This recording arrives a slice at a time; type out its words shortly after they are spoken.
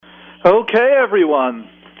Okay, everyone.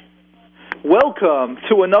 Welcome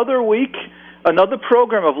to another week, another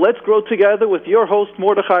program of Let's Grow Together with your host,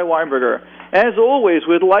 Mordechai Winberger. As always,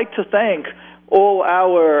 we'd like to thank all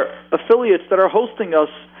our affiliates that are hosting us,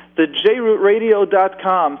 the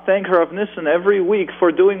jrootradio.com. Thank Rav Nissen every week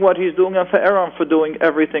for doing what he's doing, and for Aaron for doing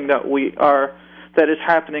everything that is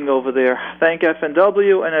happening over there. Thank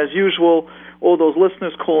FNW, and as usual, all those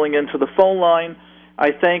listeners calling into the phone line.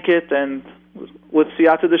 I thank it, and with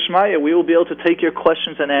Siyata D'Shmaya, we will be able to take your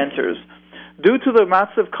questions and answers. Due to the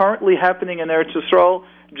matzav currently happening in Eretz Yisrael,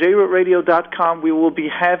 jrootradio.com, we will be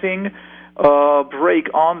having a break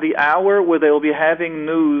on the hour where they will be having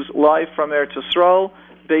news live from Eretz Yisrael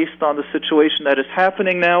based on the situation that is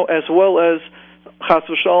happening now, as well as Chas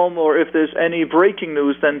v'Shalom, or if there's any breaking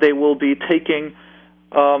news, then they will be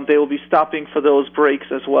stopping for those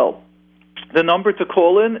breaks as well. The number to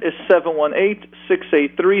call in is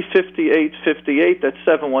 718-683-5858. That's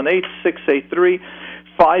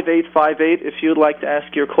 718-683-5858 if you'd like to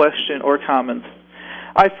ask your question or comment.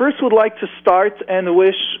 I first would like to start and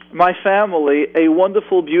wish my family a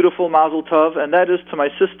wonderful, beautiful Mazel Tov, and that is to my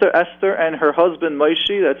sister Esther and her husband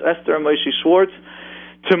Moshe. That's Esther and Moshe Schwartz.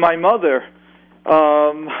 To my mother,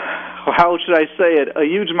 how should I say it? A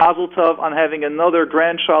huge Mazel Tov on having another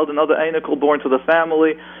grandchild, another Einikel born to the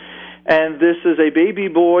family. And this is a baby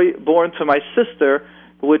boy born to my sister,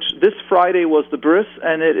 which this Friday was the bris,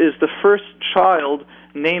 and it is the first child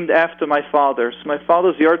named after my father. So my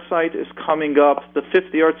father's yahrzeit is coming up, the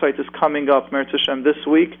 5th yahrzeit is coming up, Meretz Hashem, this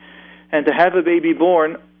week. And to have a baby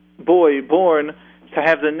boy born, to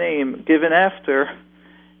have the name given after,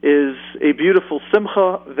 is a beautiful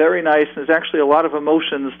simcha, very nice. There's actually a lot of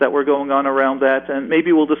emotions that were going on around that, and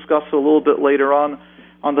maybe we'll discuss it a little bit later on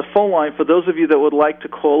the phone line. For those of you that would like to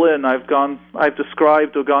call in, I've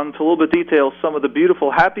described or gone into a little bit of detail some of the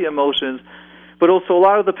beautiful, happy emotions, but also a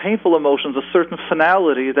lot of the painful emotions, a certain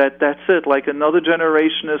finality that's it, like another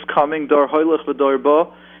generation is coming, Dor Hoylech v'Dor Ba,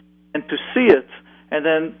 and to see it, and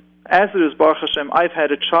then as it is, Baruch Hashem, I've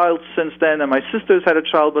had a child since then, and my sister's had a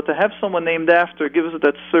child, but to have someone named after gives it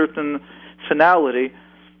that certain finality.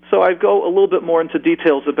 So I go a little bit more into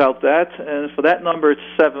details about that, and for that number it's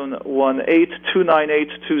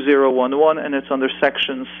 718-298-2011, and it's under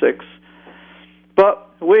Section 6. But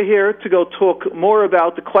we're here to go talk more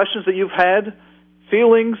about the questions that you've had,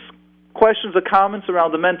 feelings, questions or comments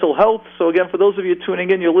around the mental health. So again, for those of you tuning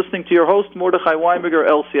in, you're listening to your host, Mordechai Winberger,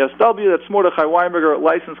 LCSW. That's Mordechai Winberger,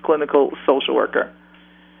 licensed clinical social worker.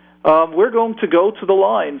 We're going to go to the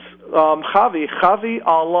lines. Chavi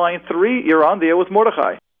on line 3, you're on the air with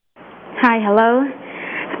Mordechai. Hi, hello.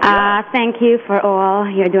 Thank you for all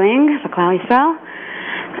you're doing for Klal Yisrael.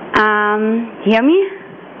 Hear me?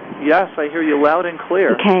 Yes, I hear you loud and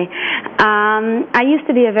clear. Okay. I used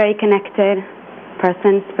to be a very connected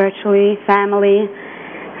person, spiritually, family,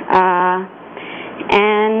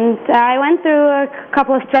 and I went through a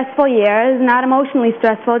couple of stressful years, not emotionally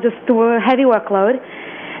stressful, just through a heavy workload.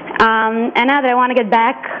 And now that I want to get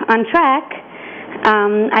back on track,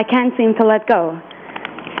 I can't seem to let go.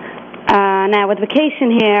 Now with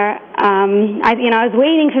vacation here, I was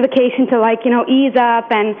waiting for vacation to ease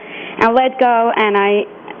up and let go, and I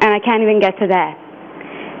can't even get to that.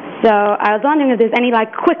 So I was wondering if there's any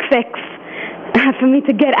quick fix for me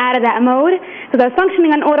to get out of that mode, because I was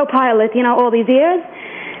functioning on autopilot, all these years,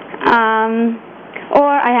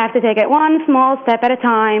 or I have to take it one small step at a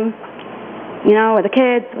time, with the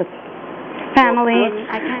kids, with family.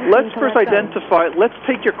 Let's first identify. Let's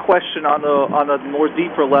take your question on a more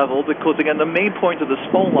deeper level, because again, the main point of this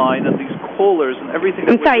phone line and these callers and everything.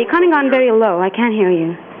 I'm sorry, you're coming on very low. I can't hear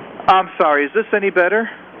you. I'm sorry. Is this any better?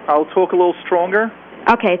 I'll talk a little stronger.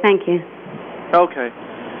 Okay, thank you. Okay.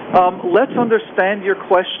 Let's understand your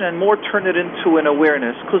question and more turn it into an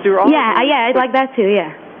awareness, because you're on. Yeah, I'd like that too.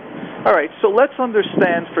 Yeah. All right. So let's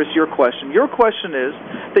understand first your question. Your question is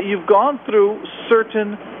that you've gone through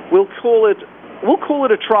certain. We'll call it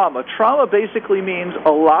a trauma. Trauma basically means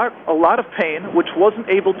a lot of pain, which wasn't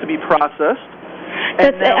able to be processed.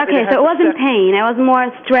 So it wasn't pain. It was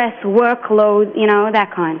more stress, workload,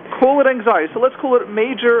 that kind. Call it anxiety. So let's call it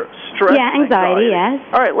major stress. Yeah, anxiety. Yes.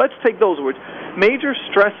 All right, let's take those words. Major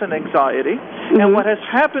stress and anxiety. Mm-hmm. And what has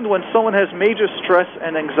happened when someone has major stress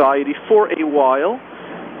and anxiety for a while,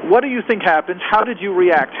 what do you think happens? How did you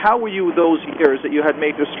react? How were you those years that you had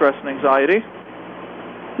major stress and anxiety?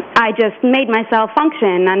 I just made myself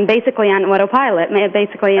function and basically on autopilot,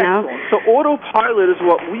 basically, Excellent. So autopilot is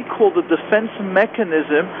what we call the defense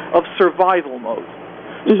mechanism of survival mode.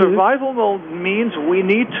 Mm-hmm. Survival mode means we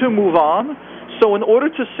need to move on. So in order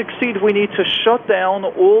to succeed, we need to shut down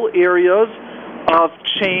all areas of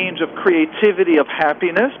change, of creativity, of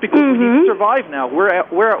happiness, because we need to survive now. We're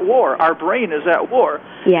at war. Our brain is at war.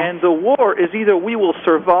 Yeah. And the war is either we will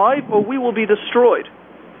survive or we will be destroyed.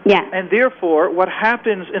 Yeah. And therefore, what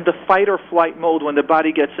happens in the fight or flight mode when the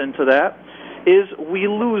body gets into that is we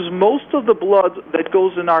lose most of the blood that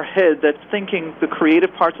goes in our head that's thinking the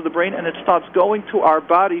creative parts of the brain, and it starts going to our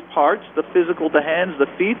body parts, the physical, the hands, the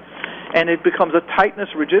feet, and it becomes a tightness,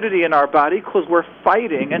 rigidity in our body because we're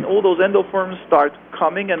fighting, and all those endorphins start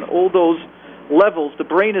coming, and all those levels, the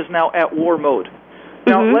brain is now at war mode.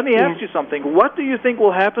 Now, let me ask you something. What do you think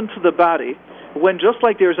will happen to the body when, just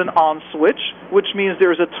like there's an on switch, which means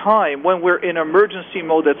there's a time when we're in emergency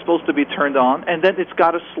mode that's supposed to be turned on, and then it's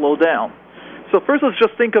got to slow down? So first, let's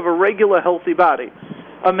just think of a regular, healthy body.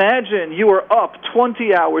 Imagine you are up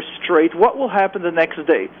 20 hours straight. What will happen the next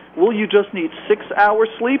day? Will you just need 6 hours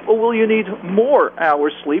sleep, or will you need more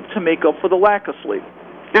hours sleep to make up for the lack of sleep?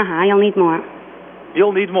 You'll need more.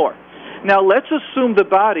 You'll need more. Now, let's assume the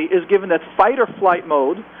body is given that fight or flight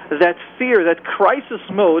mode, that fear, that crisis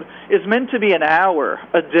mode is meant to be an hour,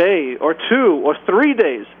 a day, or 2 or 3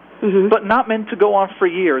 days, but not meant to go on for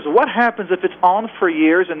years. What happens if it's on for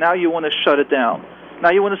years and now you want to shut it down?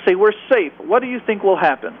 Now you want to say, we're safe. What do you think will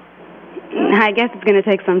happen? I guess it's going to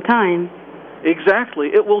take some time.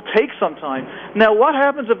 Exactly. It will take some time. Now, what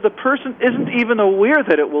happens if the person isn't even aware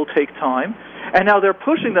that it will take time, and now they're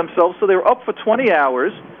pushing themselves, so they're up for 20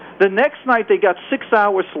 hours. The next night they got 6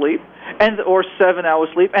 hours sleep, or 7 hours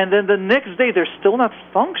sleep, and then the next day they're still not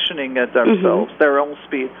functioning at themselves, their own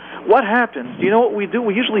speed. What happens? Do you know what we do?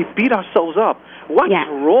 We usually beat ourselves up. What's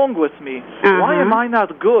wrong with me? Why am I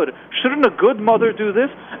not good? Shouldn't a good mother do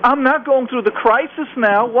this? I'm not going through the crisis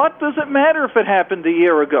now. What does it matter if it happened a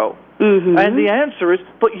year ago? And the answer is,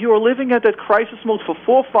 but you're living at that crisis mode for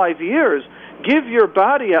 4 or 5 years. Give your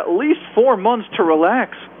body at least 4 months to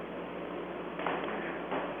relax.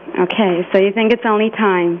 Okay, so you think it's only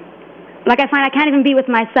time. Like, I find I can't even be with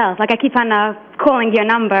myself. Like, I keep on calling your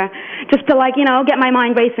number just to, like, get my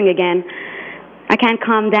mind racing again. I can't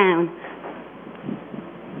calm down.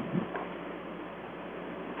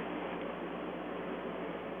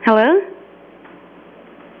 Hello?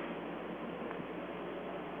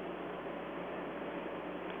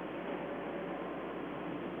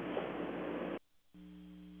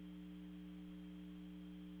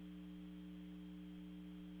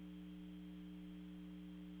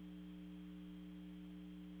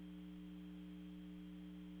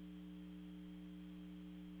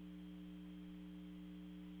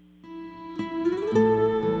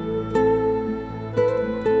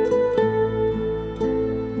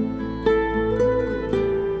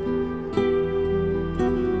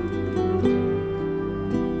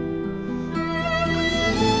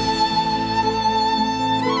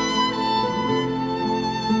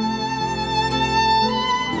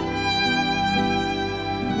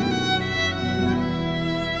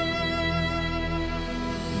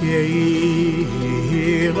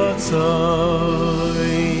 יהי רצון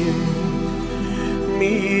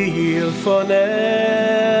מלפניך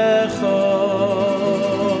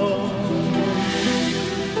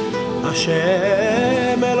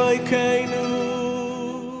השם אלוהינו.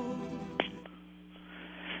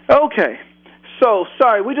 Okay, so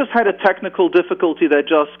sorry, we just had a technical difficulty that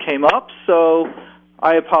just came up, so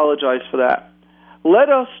I apologize for that. Let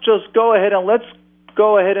us just go ahead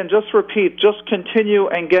and just repeat, just continue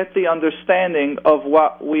and get the understanding of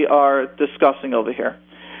what we are discussing over here.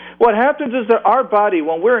 What happens is that our body,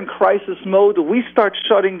 when we're in crisis mode, we start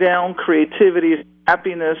shutting down creativity,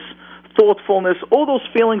 happiness, thoughtfulness, all those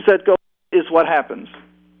feelings that go is what happens.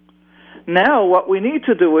 Now, what we need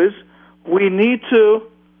to do is,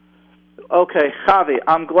 okay, Javi,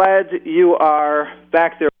 I'm glad you are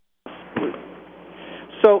back there.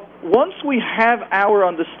 So once we have our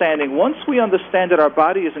understanding, once we understand that our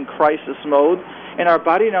body is in crisis mode and our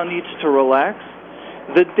body now needs to relax,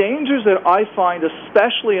 the dangers that I find,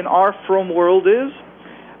 especially in our frum world, is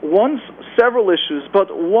several issues, but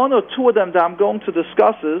one or two of them that I'm going to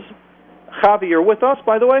discuss is, Javi, you're with us,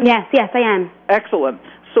 by the way? Yes, I am. Excellent.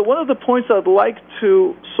 So one of the points I'd like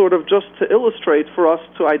to sort of just to illustrate for us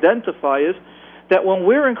to identify is that when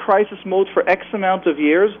we're in crisis mode for X amount of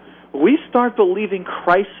years, we start believing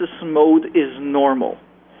crisis mode is normal.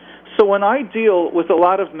 So when I deal with a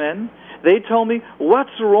lot of men, they tell me,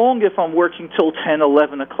 what's wrong if I'm working till 10,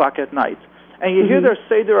 11 o'clock at night? And you hear their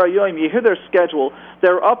Seder Ayoim, you hear their schedule.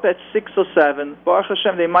 They're up at 6 or 7. Baruch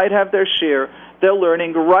Hashem, they might have their share. They're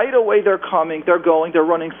learning. Right away they're coming, they're going, they're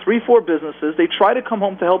running 3, 4 businesses. They try to come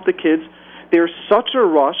home to help the kids. There's such a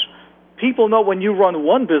rush. People know when you run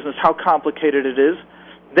one business how complicated it is.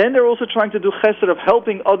 Then they're also trying to do chesed of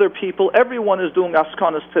helping other people. Everyone is doing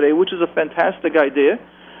askanas today, which is a fantastic idea.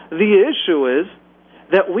 The issue is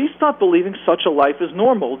that we start believing such a life is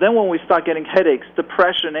normal. Then when we start getting headaches,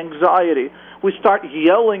 depression, anxiety, we start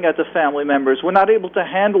yelling at the family members. We're not able to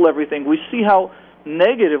handle everything. We see how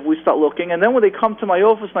negative we start looking. And then when they come to my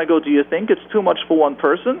office and I go, do you think it's too much for one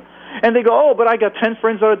person? And they go, oh, but I got 10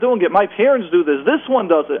 friends that are doing it. My parents do this. This one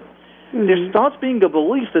does it. There starts being a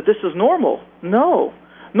belief that this is normal. No.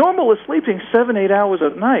 Normal is sleeping 7-8 hours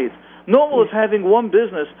at night. Normal is having one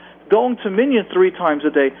business, going to Minyan 3 times a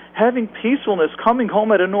day, having peacefulness, coming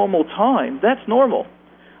home at a normal time. That's normal.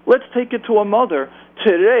 Let's take it to a mother.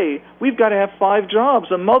 Today, we've got to have 5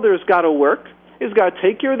 jobs. A mother's got to work, has got to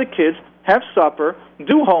take care of the kids, have supper,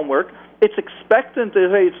 do homework. It's expectant to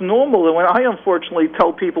say it's normal. And when I unfortunately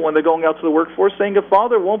tell people when they're going out to the workforce, saying a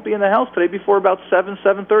father won't be in the house today before about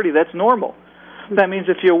 7:30, that's normal. That means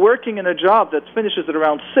if you're working in a job that finishes at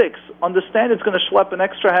around 6, understand it's going to schlep an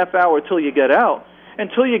extra half hour till you get out.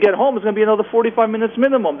 Until you get home, it's going to be another 45 minutes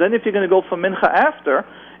minimum. Then if you're going to go for mincha after,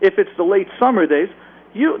 if it's the late summer days,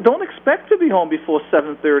 you don't expect to be home before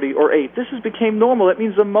 7:30 or 8. This has become normal. That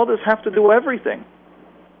means the mothers have to do everything.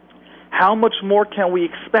 How much more can we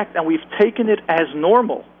expect? And we've taken it as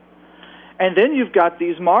normal. And then you've got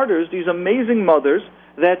these martyrs, these amazing mothers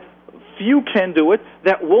that few can do it,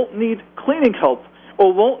 that won't need cleaning help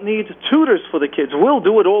or won't need tutors for the kids. We'll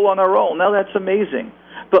do it all on our own. Now that's amazing.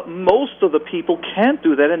 But most of the people can't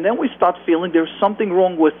do that, and then we start feeling there's something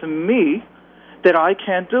wrong with me that I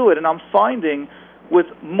can't do it. And I'm finding with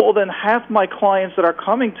more than half my clients that are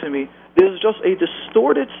coming to me, there's just a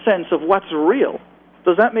distorted sense of what's real.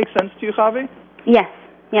 Does that make sense to you, Javi? Yes,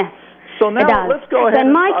 yes. So now let's go ahead.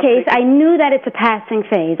 In my case, I knew that it's a passing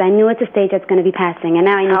phase. I knew it's a stage that's going to be passing, and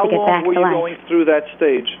now I need to get back to life. How long were you going through that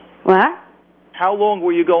stage? What? How long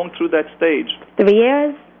were you going through that stage? 3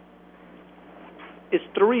 years. Is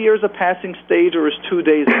 3 years a passing stage, or is 2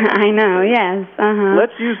 days? I know. Yes.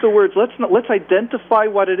 Let's use the words. Let's identify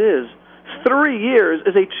what it is. 3 years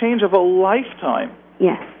is a change of a lifetime.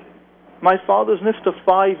 Yes. My father's nifta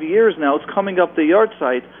 5 years now. It's coming up the yard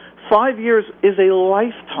site. 5 years is a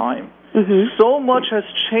lifetime. So much has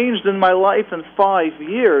changed in my life in 5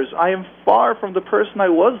 years. I am far from the person I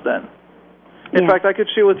was then. In fact, I could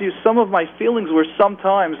share with you some of my feelings were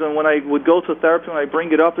sometimes, and when I would go to therapy and I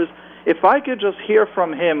bring it up, is if I could just hear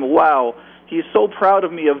from him, wow, he's so proud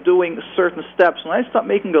of me of doing certain steps. When I start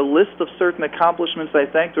making a list of certain accomplishments I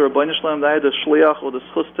thank the Rabbi Shalom that I had the shliach or the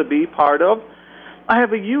schus to be part of, I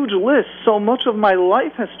have a huge list. So much of my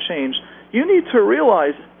life has changed. You need to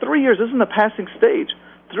realize 3 years isn't a passing stage.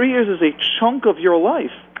 3 years is a chunk of your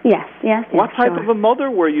life. Yes. What type of a mother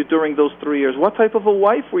were you during those 3 years? What type of a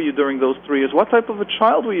wife were you during those 3 years? What type of a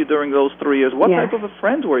child were you during those 3 years? What type of a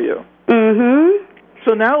friend were you?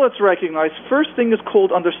 So now let's recognize, first thing is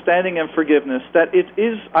called understanding and forgiveness, that it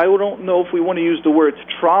is, I don't know if we want to use the words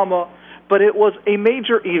trauma, but it was a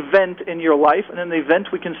major event in your life, and an event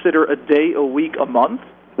we consider a day, a week, a month.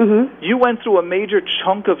 You went through a major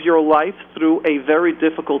chunk of your life through a very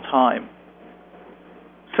difficult time.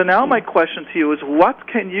 So now my question to you is, what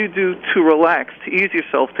can you do to relax, to ease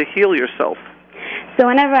yourself, to heal yourself? So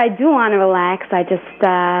whenever I do want to relax, I just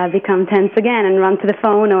become tense again and run to the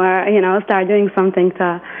phone or, start doing something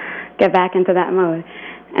to get back into that mode.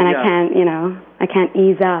 And I can't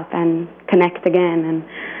ease up and connect again. And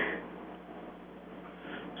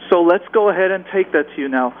so let's go ahead and take that to you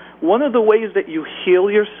now. One of the ways that you heal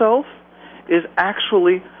yourself is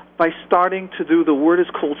actually by starting to do, the word is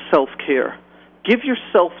called self-care. Give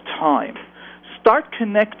yourself time. Start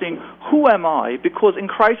connecting, who am I? Because in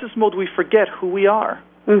crisis mode, we forget who we are.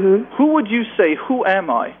 Who would you say, who am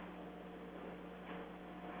I?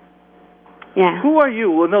 Yeah. Who are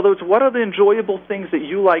you? In other words, what are the enjoyable things that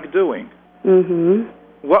you like doing?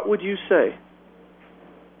 What would you say?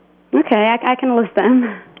 Okay, I can list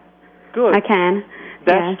them. Good. I can.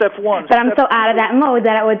 That's step one. But I'm so out of that mode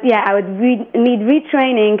that I would need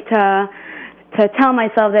retraining to tell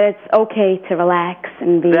myself that it's okay to relax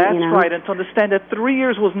and be, That's right, and to understand that 3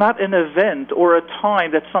 years was not an event or a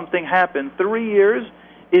time that something happened. 3 years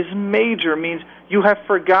is major, means you have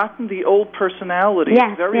forgotten the old personality.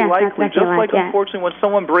 Very likely. Just like, unfortunately, when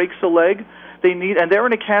someone breaks a leg, and they're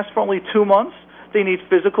in a cast for only 2 months, they need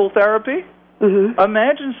physical therapy.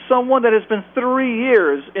 Imagine someone that has been 3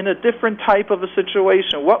 years in a different type of a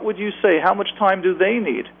situation. What would you say? How much time do they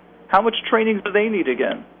need? How much training do they need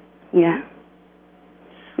again? Yeah.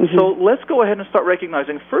 So let's go ahead and start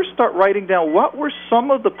recognizing. First, start writing down what were some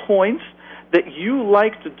of the points that you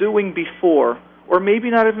liked doing before, or maybe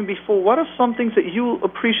not even before. What are some things that you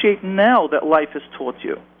appreciate now that life has taught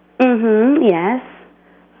you? Yes.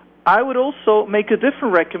 I would also make a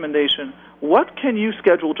different recommendation. What can you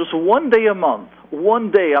schedule just one day a month? One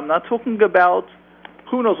day. I'm not talking about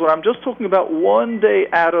who knows what. I'm just talking about one day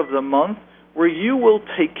out of the month where you will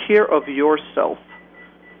take care of yourself.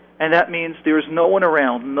 And that means there's no one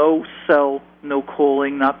around, no cell, no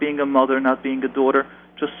calling, not being a mother, not being a daughter.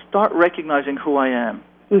 Just start recognizing who I am.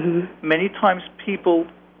 Mm-hmm. Many times people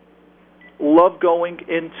love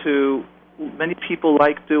many people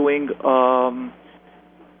like doing,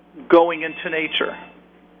 going into nature.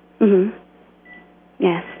 Mm-hmm.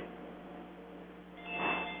 Yes.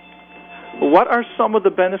 What are some of the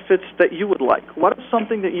benefits that you would like? What is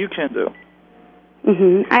something that you can do?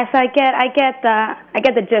 Mm-hmm. So I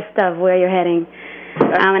get the gist of where you're heading,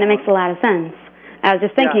 and it makes a lot of sense. I was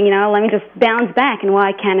just thinking, let me just bounce back, and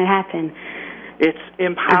why can't it happen? It's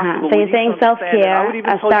impossible. So you're saying self-care,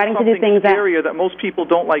 starting to do things that most people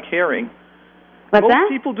don't like hearing. What's most that?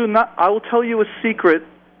 People do not. I will tell you a secret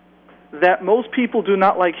that most people do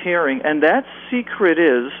not like hearing, and that secret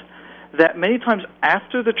is that many times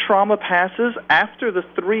after the trauma passes, after the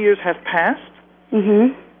 3 years have passed,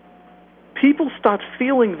 mm-hmm. people start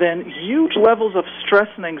feeling then huge levels of stress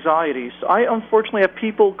and anxiety. So I unfortunately have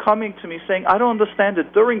people coming to me saying, I don't understand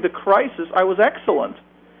it. During the crisis, I was excellent.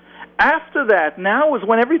 After that, now is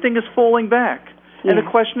when everything is falling back. Yeah. And the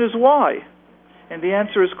question is why? And the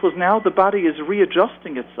answer is because now the body is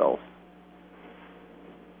readjusting itself.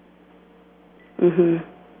 Mm-hmm.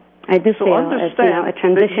 I do feel it's a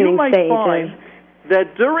transitioning that stage. Find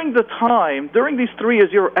that during these 3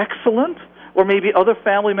 years, you're excellent, or maybe other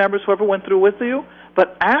family members, whoever went through with you,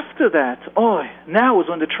 but after that, now is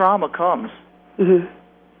when the trauma comes. Mm-hmm.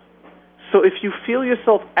 So if you feel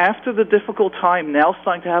yourself after the difficult time now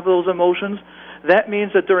starting to have those emotions, that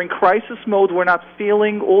means that during crisis mode we're not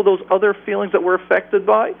feeling all those other feelings that we're affected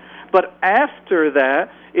by. But after that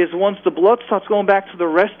is once the blood starts going back to the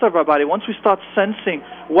rest of our body, once we start sensing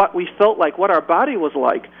what we felt like, what our body was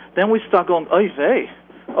like, then we start going, oy vey,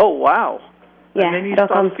 oh wow. Yeah, and then you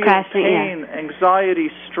start feeling pain, yeah. anxiety,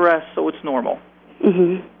 stress, so it's normal.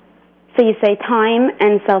 Mm-hmm. So you say time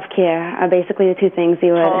and self-care are basically the two things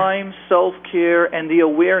you would... Time, self-care, and the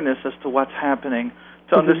awareness as to what's happening.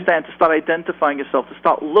 To mm-hmm. understand, to start identifying yourself, to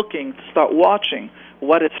start looking, to start watching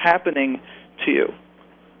what is happening to you.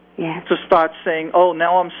 Yeah. To start saying,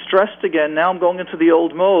 now I'm stressed again, now I'm going into the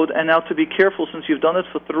old mode, and now to be careful since you've done it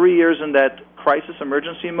for 3 years in that crisis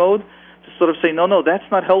emergency mode, to sort of say, no,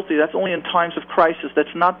 that's not healthy, that's only in times of crisis,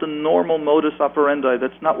 that's not the normal modus operandi,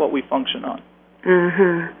 that's not what we function on.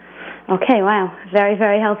 Uh-huh. Okay, wow. Very,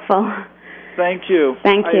 very helpful. Thank you.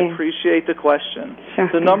 Thank you. I appreciate the question. Sure.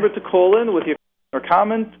 The number to call in with your or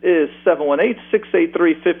comment is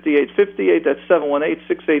 718-683-5858. That's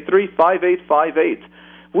 718-683-5858.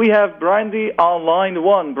 We have Brandy on line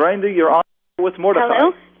one. Brandy, you're on with Mordechai.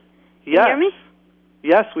 Hello? Yes. Can you hear me?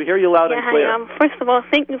 Yes, we hear you loud and clear. Hi, first of all,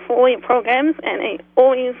 thank you for all your programs, and I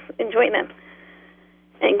always enjoy them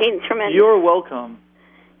and gain tremendous. You're welcome.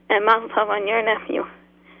 And mazel tov on your nephew.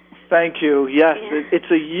 Thank you. Yes, yeah.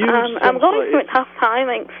 It's a huge I'm going through a tough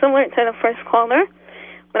time, similar to the first caller,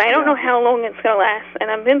 but I don't know how long it's going to last, and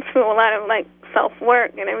I've been through a lot of,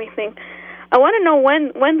 self-work and everything. I want to know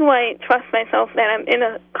when do I trust myself that I'm in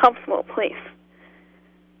a comfortable place?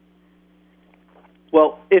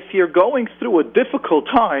 Well, if you're going through a difficult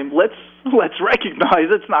time, let's recognize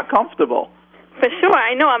it's not comfortable. For sure,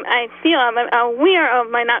 I know. I feel I'm aware of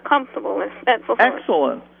my not comfortableness. That's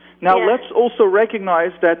excellent. Now let's also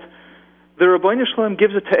recognize that the Rabbi Shalom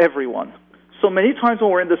gives it to everyone. So many times when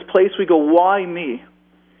we're in this place, we go, "Why me?"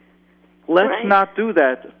 Let's not do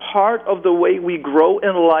that. Part of the way we grow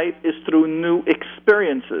in life is through new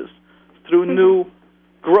experiences, through new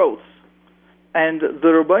growth. And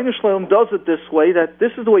the Rabbi Shalom does it this way, that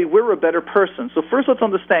this is the way we're a better person. So first let's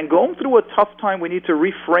understand, going through a tough time, we need to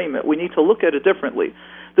reframe it. We need to look at it differently.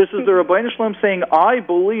 This is the Rabbi Shalom saying, I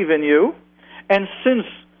believe in you. And since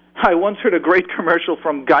I once heard a great commercial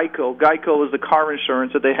from Geico. Geico is the car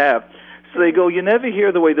insurance that they have. So they go, you never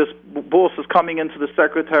hear the way this boss is coming into the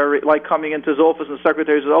secretary, coming into his office, and the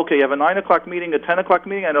secretary says, okay, you have a 9 o'clock meeting, a 10 o'clock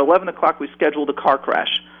meeting, and at 11 o'clock we scheduled a car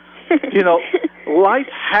crash. Life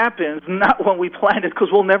happens not when we plan it, because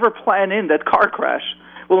we'll never plan in that car crash.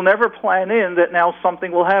 We'll never plan in that now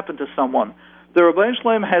something will happen to someone. The Rabbi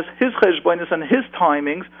Shalom has his cheshbonos and his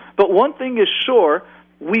timings, but one thing is sure,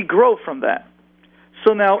 we grow from that.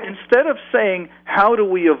 So now, instead of saying, how do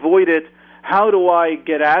we avoid it, how do I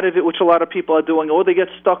get out of it, which a lot of people are doing, or they get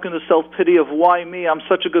stuck in the self-pity of, why me, I'm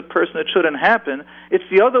such a good person, it shouldn't happen. It's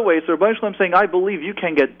the other way. So Rabbi Shalom saying, I believe you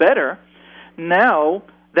can get better. Now,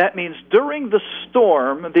 that means during the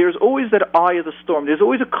storm, there's always that eye of the storm. There's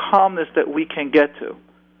always a calmness that we can get to.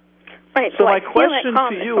 Right. So I my feel question that to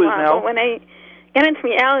calmness you a is lot, now... but when I get into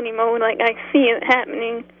reality mode, like I see it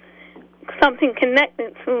happening, something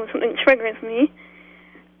connected to something triggers me.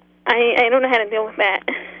 I don't know how to deal with that.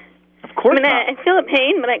 Of course not. I feel the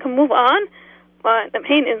pain, but I can move on. But the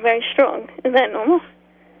pain is very strong. Is that normal?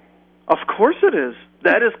 Of course it is.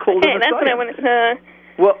 That is called Okay, that's what I wanted to...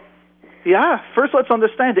 Well, yeah, first let's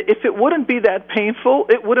understand it. If it wouldn't be that painful,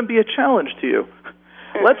 it wouldn't be a challenge to you.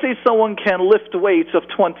 Let's say someone can lift weights of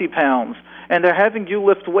 20 pounds, and they're having you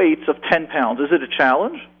lift weights of 10 pounds. Is it a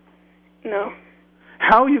challenge? No.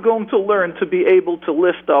 How are you going to learn to be able to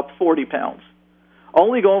lift up 40 pounds?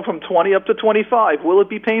 Only going from 20 up to 25. Will it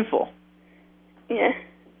be painful? Yeah.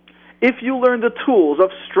 If you learn the tools of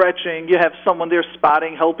stretching, you have someone there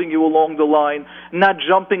spotting, helping you along the line, not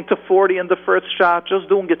jumping to 40 in the first shot, just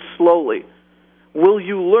doing it slowly, will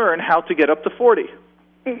you learn how to get up to 40?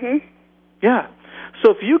 Mm-hmm. Yeah.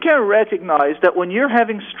 So if you can recognize that when you're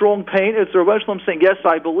having strong pain, it's the Rebbe Shalom saying, yes,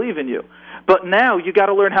 I believe in you. But now you got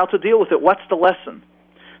to learn how to deal with it. What's the lesson?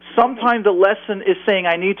 Sometimes the lesson is saying,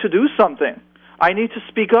 I need to do something. I need to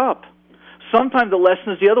speak up. Sometimes the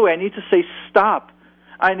lesson is the other way. I need to say, stop.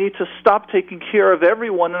 I need to stop taking care of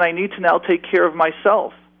everyone, and I need to now take care of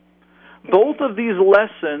myself. Both of these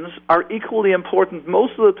lessons are equally important.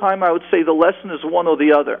 Most of the time, I would say the lesson is one or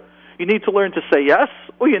the other. You need to learn to say yes,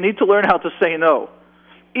 or you need to learn how to say no.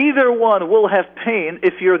 Either one will have pain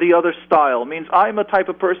if you're the other style. It means I'm a type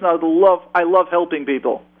of person I love helping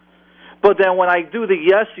people. But then when I do the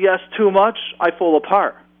yes too much, I fall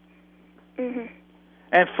apart. Mm-hmm.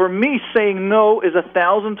 And for me, saying no is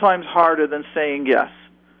 1,000 times harder than saying yes.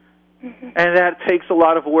 Mm-hmm. And that takes a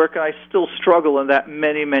lot of work, and I still struggle in that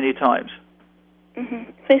many, many times. Mm-hmm.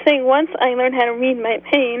 So you're saying once I learn how to read my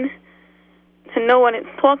pain, to know what it's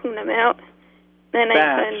talking about, then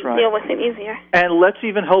I can deal with it easier. And let's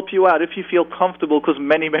even help you out if you feel comfortable, because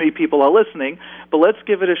many, many people are listening, but let's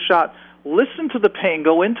give it a shot. Listen to the pain.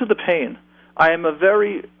 Go into the pain. I'm a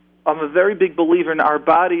very big believer in our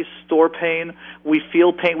bodies store pain. We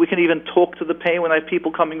feel pain. We can even talk to the pain when I have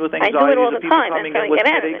people coming with anxiety. I do it all the people time. coming That's how in with I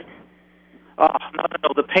get out of headaches. it.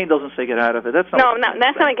 No, the pain doesn't say get out of it. That's not No,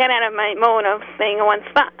 that's how I get out of my mode of staying in one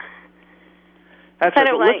spot. That's right,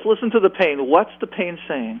 but let's listen to the pain. What's the pain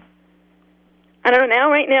saying? I don't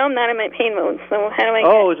know. Right now, I'm not in my pain mode, so how do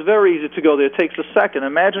I it's very easy to go there. It takes a second.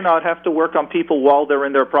 Imagine I'd have to work on people while they're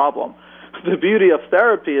in their problem. The beauty of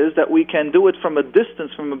therapy is that we can do it from a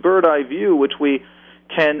distance, from a bird-eye view, which we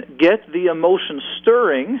can get the emotion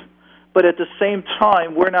stirring, but at the same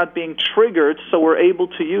time, we're not being triggered, so we're able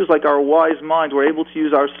to use, like our wise mind, we're able to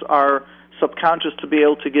use our subconscious to be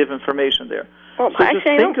able to give information there. Well, so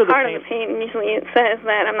actually, I know part of the pain, usually it says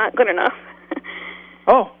that I'm not good enough.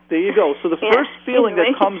 Oh, there you go. So the first feeling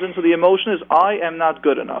that comes into the emotion is, I am not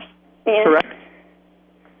good enough. Yeah. Correct?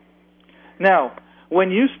 Now, when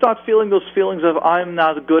you start feeling those feelings of, I'm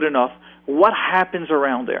not good enough, what happens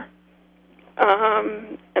around there?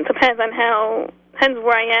 It depends on depends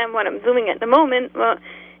where I am, what I'm doing at the moment. Well,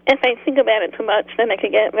 if I think about it too much, then I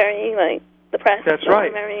could get very, depressed. That's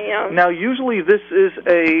right. Now, usually this is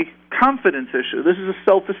a confidence issue. This is a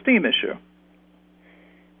self-esteem issue.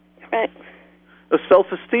 Correct. A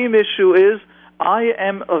self-esteem issue is, I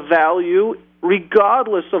am of value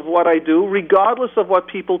regardless of what I do, regardless of what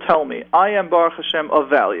people tell me. I am, Baruch Hashem, of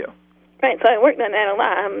value. Right, so I worked on that a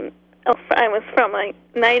lot. I was from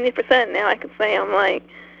 90%. Now I could say I'm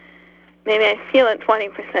maybe I feel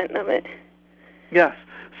 20% of it. Yes.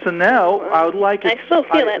 So now I would like I still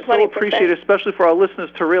feel that 20%. I so appreciate it, especially for our listeners,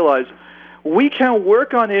 to realize we can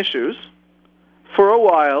work on issues for a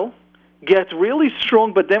while, get really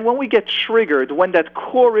strong, but then when we get triggered, when that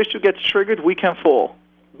core issue gets triggered, we can fall.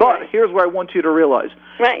 But here's what I want you to realize.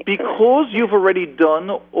 Right. Because you've already done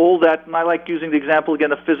all that, and I like using the example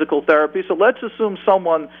again of physical therapy. So let's assume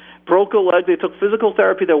someone broke a leg, they took physical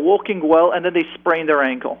therapy, they're walking well, and then they sprained their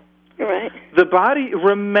ankle. Right. The body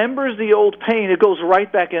remembers the old pain. It goes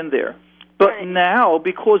right back in there. But now,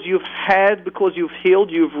 because you've healed,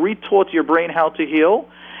 you've retaught your brain how to heal,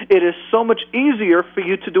 it is so much easier for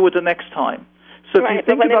you to do it the next time. So if you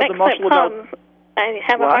think about the muscle I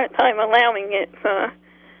have a hard time allowing it. So.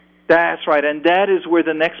 That's right, and that is where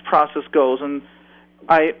the next process goes. And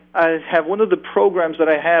I have one of the programs that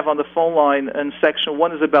I have on the phone line in section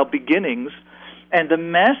 1 is about beginnings. And the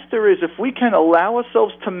master is, if we can allow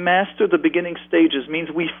ourselves to master the beginning stages, means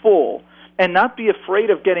we fall, and not be afraid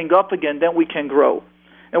of getting up again, then we can grow.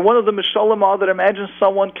 And one of the Mishalim are that imagine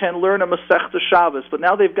someone can learn a Masechta Shabbos, but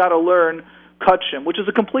now they've got to learn Kachim, which is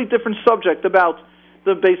a complete different subject about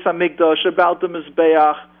the Beis HaMikdash, about the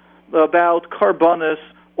Mizbeach, about Karbanis,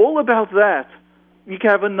 all about that. You can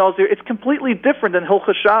have a Nazir. It's completely different than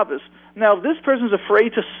Hilchas Shabbos. Now, if this person's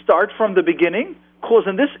afraid to start from the beginning, because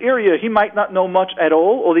in this area he might not know much at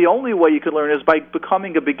all, or the only way you can learn is by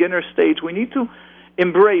becoming a beginner stage. We need to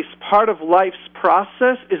embrace part of life's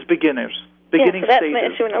process is beginning that's stages.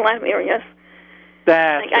 my issue in a lot of areas.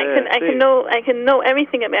 That's I can know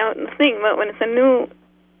everything about the thing, but when it's anything new,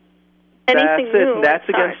 and that's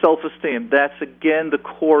again self-esteem. That's again the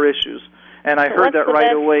core issues. And I heard that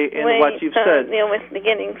right away in what you've said. Deal with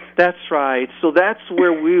beginnings. That's right. So that's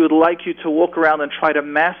where we would like you to walk around and try to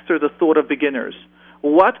master the thought of beginners.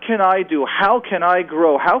 What can I do? How can I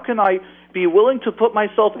grow? How can I be willing to put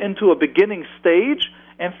myself into a beginning stage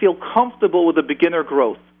and feel comfortable with the beginner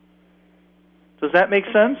growth? Does that make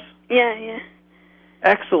sense? Yeah.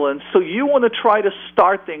 Excellent. So you want to try to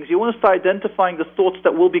start things. You want to start identifying the thoughts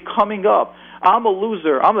that will be coming up. I'm a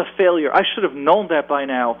loser. I'm a failure. I should have known that by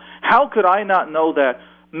now. How could I not know that?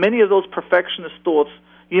 Many of those perfectionist thoughts,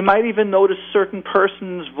 you might even notice certain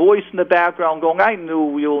person's voice in the background going, I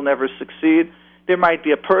knew you'll never succeed. There might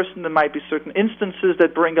be a person, there might be certain instances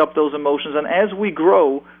that bring up those emotions. And as we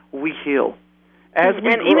grow, we heal.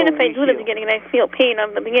 Even if I do the beginning and I feel pain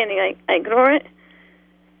of the beginning, I ignore it?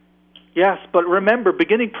 Yes, but remember,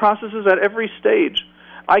 beginning processes at every stage.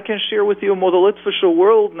 I can share with you in the Litvische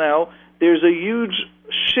world now, there's a huge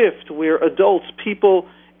shift where adults, people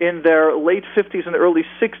in their late 50s and early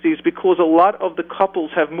 60s, because a lot of the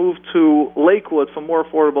couples have moved to Lakewood for more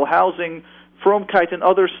affordable housing, Fromkeit and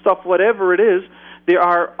other stuff, whatever it is,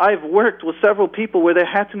 I've worked with several people where they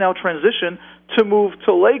had to now transition to move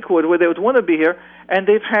to Lakewood, where they would want to be here, and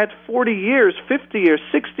they've had 40 years, 50 years,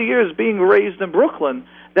 60 years being raised in Brooklyn.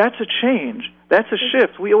 That's a change. That's a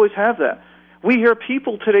shift. We always have that. We hear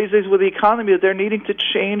people today's days with the economy that they're needing to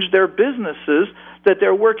change their businesses, that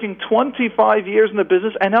they're working 25 years in the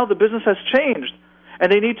business, and now the business has changed, and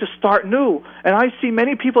they need to start new. And I see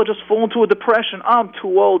many people just fall into a depression. I'm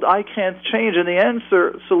too old. I can't change. And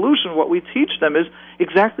the solution, what we teach them is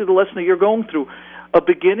exactly the lesson that you're going through. A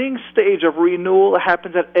beginning stage of renewal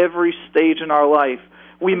happens at every stage in our life.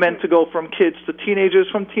 We meant to go from kids to teenagers,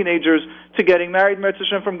 from teenagers to getting married,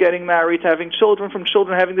 from getting married to having children, from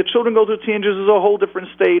children having the children go to teenagers is a whole different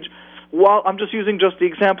stage. Well, I'm just using the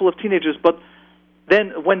example of teenagers, but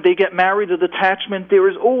then when they get married, the detachment, there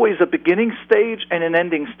is always a beginning stage and an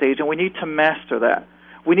ending stage, and we need to master that.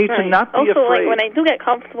 We need to not be afraid. Also, when I do get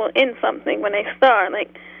comfortable in something, when I start,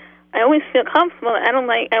 I always feel comfortable. I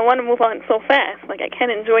want to move on so fast. I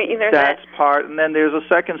can't enjoy either of that. That's part, and then there's a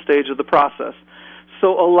second stage of the process.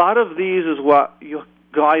 So a lot of these is what your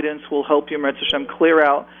guidance will help you, Mirz Hashem, clear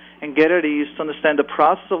out and get at ease to understand the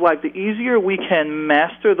process of life. The easier we can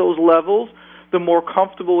master those levels, the more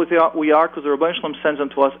comfortable we are, because the Rebbeinu Shalom sends them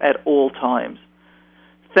to us at all times.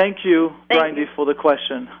 Thank you, Brandy, for the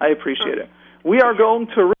question. I appreciate it. We are going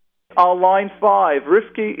to on line 5.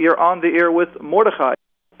 Rivki, you're on the air with Mordechai.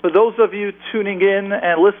 For those of you tuning in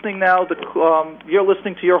and listening now, you're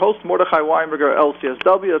listening to your host, Mordechai Winberger,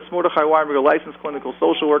 LCSW. That's Mordechai Winberger, licensed clinical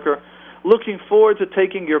social worker. Looking forward to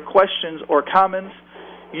taking your questions or comments.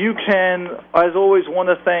 You can, as always, want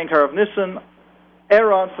to thank Harav Nissen,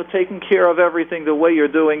 Aaron, for taking care of everything the way you're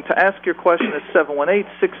doing. To ask your question is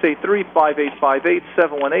 718-683-5858,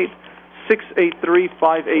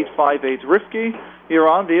 718-683-5858. Rivki, you're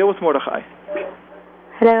on the air with Mordechai.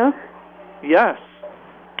 Hello? Yes.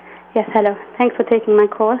 Yes, hello. Thanks for taking my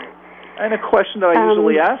call. And a question that I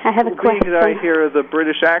usually ask, I have a question. Being that I hear the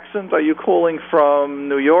British accent, are you calling from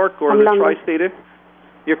New York or the tri-state area?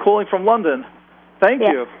 You're calling from London. Thank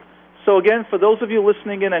you. So again, for those of you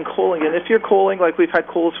listening in and calling in, if you're calling, like we've had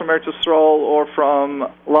calls from Eretz Yisrael or from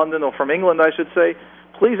London or from England, I should say,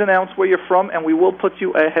 please announce where you're from, and we will put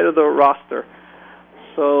you ahead of the roster.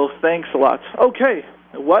 So thanks a lot. Okay,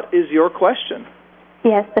 what is your question?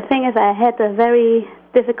 Yes, the thing is I had a very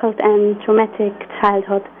difficult and traumatic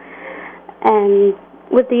childhood, and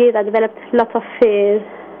with the years I developed lots of fears.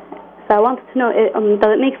 So I wanted to know,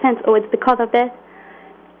 does it make sense, or it's because of that?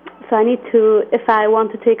 So I need to, if I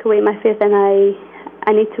want to take away my fears, then I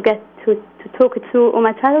need to get to talk it through on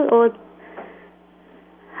my child, or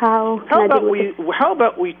how about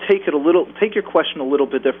we take your question a little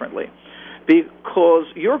bit differently? Because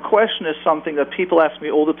your question is something that people ask me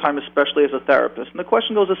all the time, especially as a therapist. And the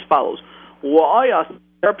question goes as follows. Why are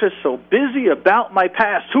therapists so busy about my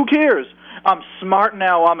past? Who cares? I'm smart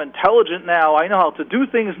now. I'm intelligent now. I know how to do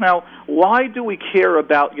things now. Why do we care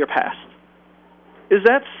about your past? Is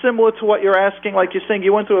that similar to what you're asking? Like you're saying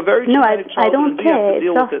you went through a very traumatic childhood. No, I don't care.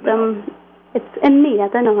 It's just, it's in me. I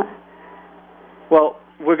don't know. Well,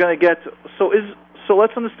 we're going to get... So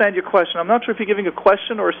let's understand your question. I'm not sure if you're giving a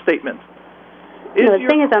question or a statement. The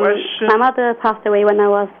thing is, my mother passed away when I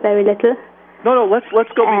was very little. No, let's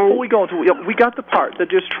go. Before we go into it, we got the part that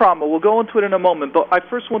there's trauma. We'll go into it in a moment, but I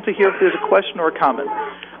first want to hear if there's a question or a comment.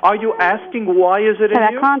 Are you asking why is it in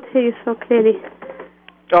you? I can't hear you so clearly.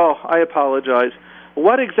 Oh, I apologize.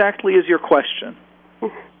 What exactly is your question?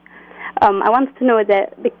 I wanted to know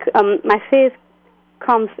that my face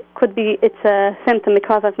it's a symptom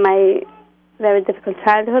because of my very difficult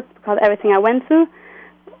childhood, because everything I went through.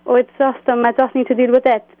 Or it's just I just need to deal with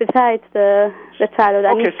that besides the childhood.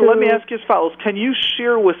 Okay, so let me ask you as follows. Can you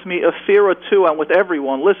share with me a fear or two, and with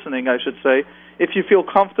everyone listening, I should say, if you feel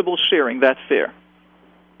comfortable sharing that fear?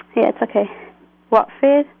 Yeah, it's okay. What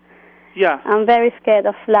fear? Yeah. I'm very scared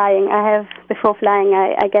of flying. Before flying,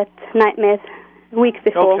 I get nightmares weeks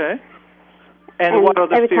before. Okay. And what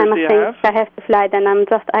other fears do you have? Every time I have to fly, then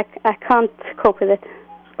I can't cope with it.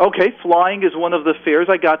 Okay, flying is one of the fears.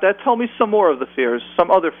 I got that. Tell me some more of the fears, some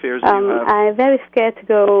other fears that you have. I'm very scared to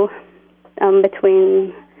go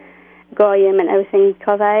between Goyim and everything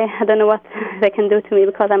because I don't know what they can do to me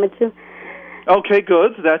because I'm a Jew. Okay,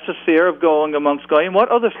 good. That's a fear of going amongst Goyim. What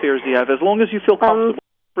other fears do you have? As long as you feel comfortable,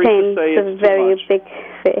 free to say it's a very big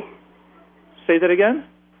fear. Say that again?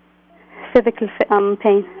 Physical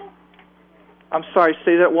pain. I'm sorry,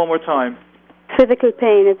 say that one more time. Physical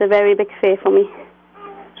pain is a very big fear for me.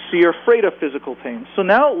 So you're afraid of physical pain. So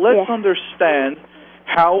now let's understand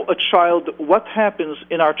how what happens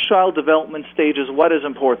in our child development stages, what is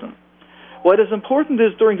important. What is important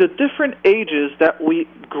is during the different ages that we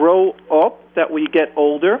grow up, that we get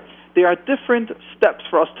older, there are different steps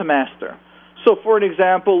for us to master. So for an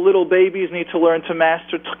example, little babies need to learn to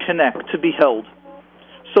master, to connect, to be held.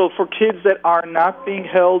 So for kids that are not being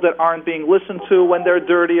held, that aren't being listened to when they're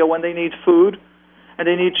dirty or when they need food, and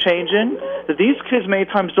they need changing, these kids many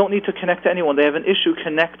times don't need to connect to anyone. They have an issue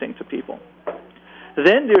connecting to people.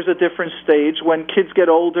 Then there's a different stage when kids get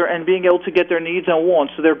older and being able to get their needs and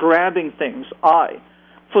wants, so they're grabbing things.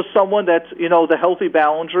 For someone that's, the healthy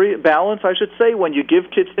balance, I should say, when you give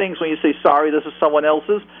kids things, when you say, sorry, this is someone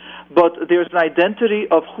else's, but there's an identity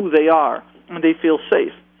of who they are, and they feel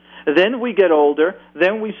safe. Then we get older,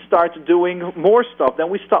 then we start doing more stuff, then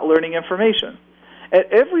we start learning information. At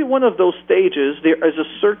every one of those stages, there is a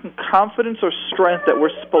certain confidence or strength that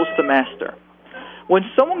we're supposed to master. When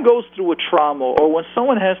someone goes through a trauma, or when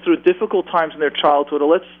someone has through difficult times in their childhood, or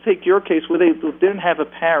let's take your case where they didn't have a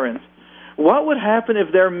parent, what would happen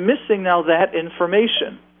if they're missing now that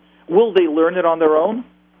information? Will they learn it on their own?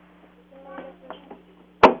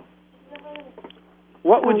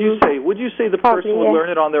 What would you say? Would you say the person would learn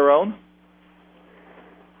it on their own?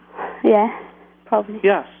 Yeah, probably.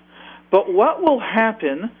 Yes. But what will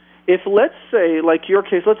happen if, let's say, like your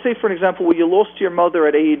case, let's say, for an example, where you lost your mother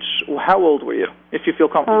at age, how old were you, if you feel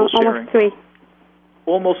comfortable sharing? Almost 3.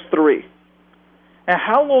 Almost 3. And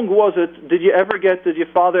how long was it? Did your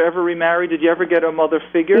father ever remarry? Did you ever get a mother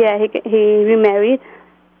figure? Yeah, he remarried,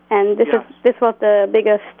 and this was the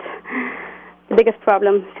biggest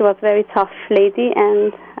problem. She was a very tough lady,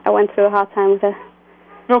 and I went through a hard time with her.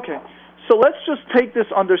 Okay. So let's just take this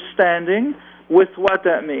understanding with what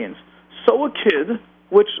that means. So a kid,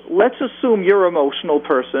 which let's assume you're an emotional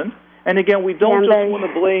person, and again, we don't just want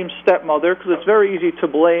to blame stepmother, because it's very easy to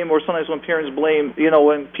blame, or sometimes when parents blame,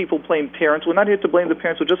 when people blame parents, we're not here to blame the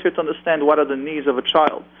parents, we're just here to understand what are the needs of a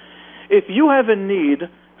child. If you have a need,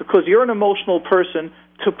 because you're an emotional person,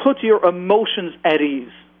 to put your emotions at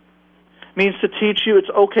ease, means to teach you it's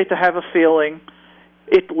okay to have a feeling,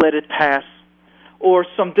 let it pass, or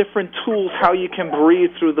some different tools how you can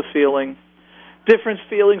breathe through the feeling. Different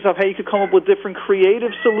feelings of how you could come up with different creative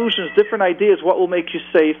solutions, different ideas, what will make you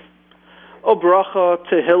safe, or bracha,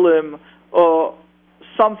 tehillim, or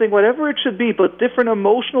something, whatever it should be, but different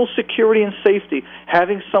emotional security and safety,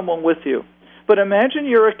 having someone with you. But imagine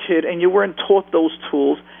you're a kid and you weren't taught those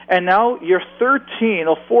tools, and now you're 13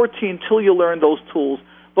 or 14 till you learn those tools,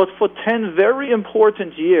 but for 10 very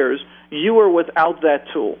important years, you were without that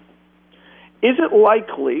tool. Is it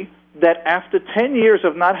likely that after 10 years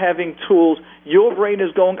of not having tools, your brain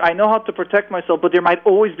is going, I know how to protect myself, but there might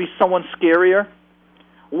always be someone scarier?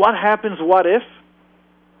 What happens, what if?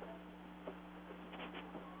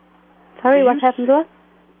 Sorry, what happens what?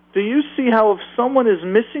 Do you see how if someone is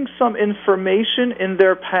missing some information in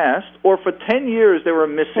their past, or for 10 years they were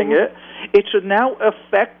missing it should now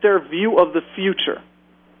affect their view of the future?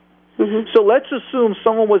 So let's assume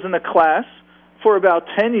someone was in a class for about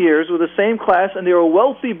 10 years with the same class, and there were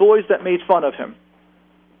wealthy boys that made fun of him.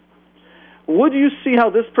 Would you see how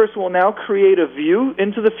this person will now create a view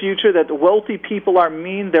into the future that the wealthy people are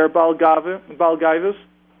mean, they're balgaivas?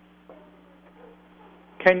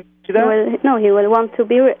 Can you see that? No, he will want to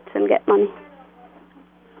be rich and get money.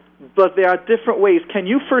 but there are different ways. Can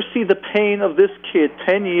you foresee the pain of this kid,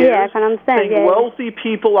 10 years, Yeah, I can understand. saying wealthy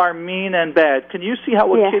people are mean and bad? Can you see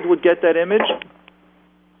how a kid would get that image?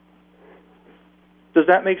 Does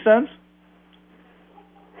that make sense?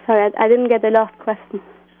 Sorry, I didn't get the last question.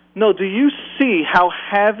 No, do you see how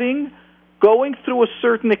going through a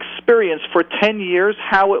certain experience for 10 years,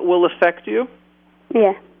 how it will affect you?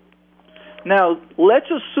 Yeah. Now, let's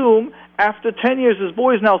assume after 10 years, this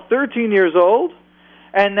boy is now 13 years old,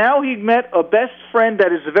 and now he met a best friend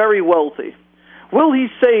that is very wealthy. Will he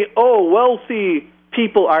say, oh, wealthy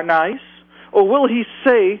people are nice? Or will he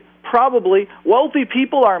say, probably, wealthy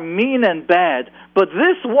people are mean and bad, but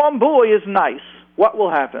this one boy is nice? What will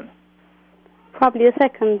happen? Probably a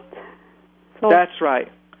second. That's right.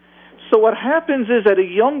 So what happens is at a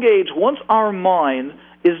young age, once our mind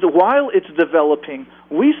while it's developing,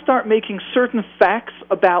 we start making certain facts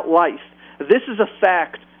about life. This is a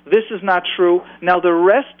fact. This is not true. Now, the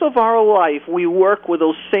rest of our life, we work with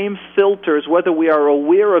those same filters, whether we are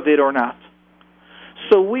aware of it or not.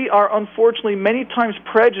 So we are, unfortunately, many times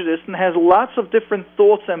prejudiced and has lots of different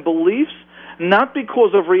thoughts and beliefs, not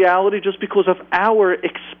because of reality, just because of our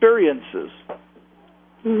experiences.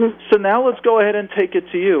 Mm-hmm. So now let's go ahead and take it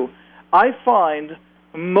to you. I find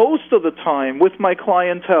most of the time with my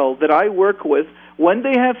clientele that I work with, when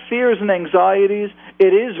they have fears and anxieties,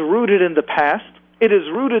 it is rooted in the past. It is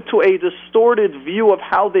rooted to a distorted view of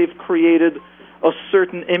how they've created a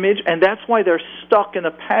certain image, and that's why they're stuck in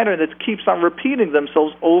a pattern that keeps on repeating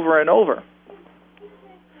themselves over and over.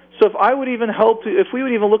 So if I would even help you, if we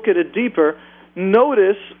would even look at it deeper,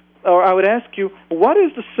 notice, or I would ask you, what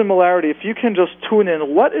is the similarity, if you can just tune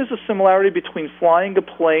in, what is the similarity between flying a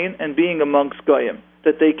plane and being amongst Goyim,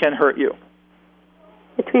 that they can hurt you?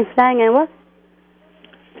 Between flying and what?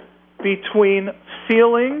 Between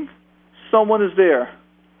feeling someone is there.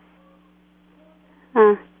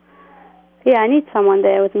 Yeah, I need someone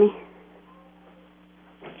there with me.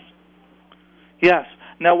 Yes.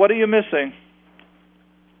 Now, what are you missing?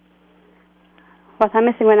 What I'm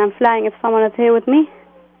missing when I'm flying is someone that's here with me.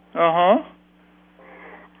 Uh-huh.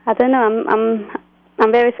 I don't know.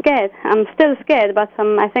 I'm very scared. I'm still scared, but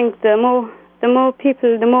I think the more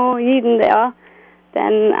people, the more Yidden there are,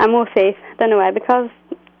 then I'm more safe. I don't know why. Because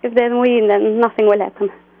if there's more Yidden, then nothing will happen.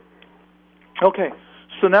 Okay.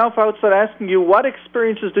 So now if I would start asking you, what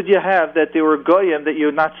experiences did you have that they were Goyim that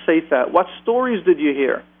you're not safe at? What stories did you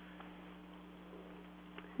hear?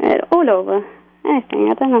 All over. Anything.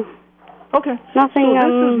 I don't know. Okay. Nothing. So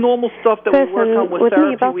this is normal stuff that we work on with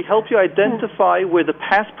therapy. We help you identify where the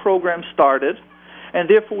past program started, and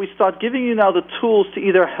therefore we start giving you now the tools to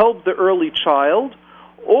either help the early child,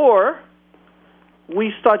 or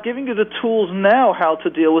we start giving you the tools now how to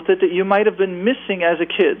deal with it that you might have been missing as a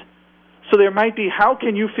kid. So there might be, how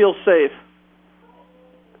can you feel safe?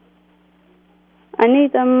 I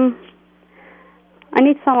need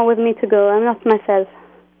someone with me to go. I'm not myself.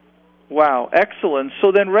 Wow, excellent.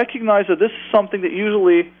 So then recognize that this is something that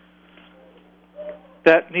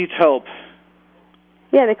needs help.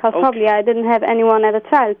 Yeah, because probably I didn't have anyone as a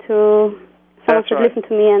child someone could listen to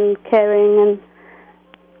me and caring, and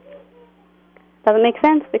does it make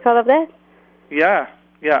sense because of that? Yeah.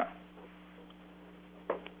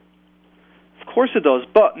 Of course it does.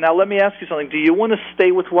 But now let me ask you something. Do you want to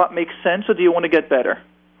stay with what makes sense, or do you want to get better?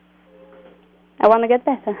 I want to get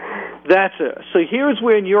better. That's it. So here's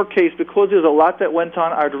where, in your case, because there's a lot that went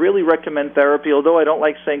on, I'd really recommend therapy. Although I don't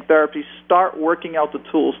like saying therapy, start working out the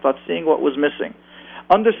tools. Start seeing what was missing.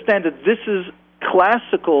 Understand that this is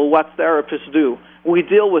classical what therapists do. We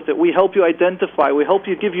deal with it. We help you identify. We help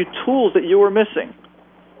you give you tools that you were missing.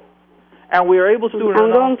 And we are able to do it in a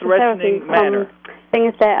non-threatening manner. Thing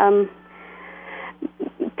is that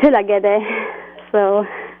till I get there, so...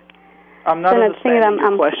 I'm not understanding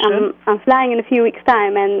your question. I'm flying in a few weeks'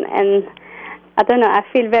 time, and I don't know, I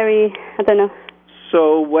feel very, I don't know.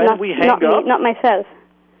 So when we hang up... Not myself.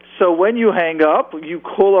 So when you hang up, you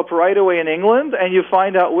call up right away in England, and you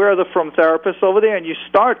find out where are the from therapists over there, and you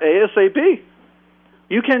start ASAP.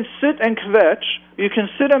 You can sit and kvetch, you can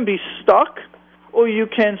sit and be stuck, or you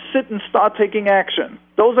can sit and start taking action.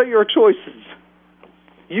 Those are your choices.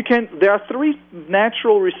 There are three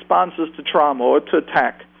natural responses to trauma or to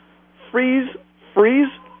attack.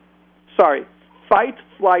 Fight,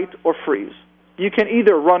 flight, or freeze. You can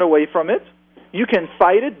either run away from it, you can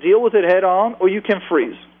fight it, deal with it head on, or you can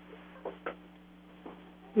freeze.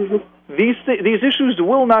 Mm-hmm. These issues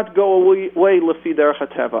will not go away lefi derech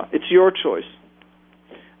hateva. It's your choice.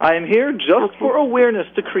 I am here just for awareness,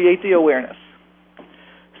 to create the awareness.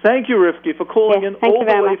 Thank you, Rifki, for calling in all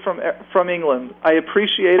the way from England. I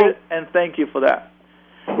appreciate it, and thank you for that.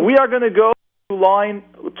 We are going to go to line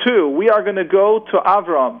 2. We are going to go to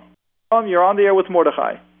Avram. Avram, you're on the air with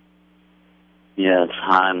Mordechai. Yes,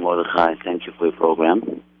 hi, Mordechai. Thank you for your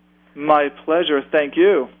program. My pleasure. Thank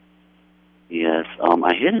you. Yes,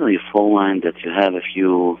 I heard on your phone line that you have a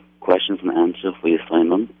few questions and answers for your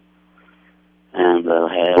assignment. And I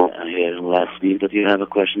heard last week that you have a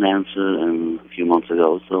question and answer, and a few months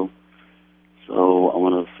ago. So I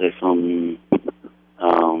want to say some.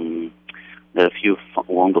 There are a few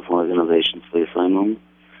wonderful organizations for your assignment.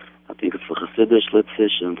 I think it's for Hasidic,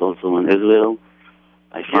 Litvish, and also in Israel.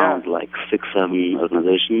 I found like 6, 7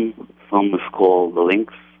 organizations. Some is called the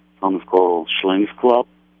Links. Some is called Shleimus Club.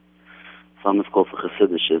 Some is called for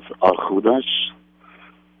Hasidic, it's Archudash.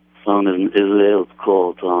 Some in Israel, it's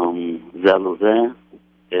called Zeluzeh.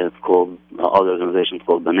 It's called, other organizations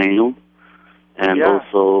called Benenu. And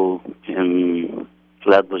also in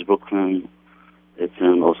Flatbush, Brooklyn, it's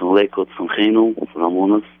in also in Lakewood from Chenu, from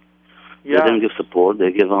Amonas. They didn't give support.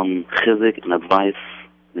 They give chizik and advice.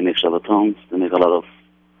 They make Shabbatons. They make a lot of,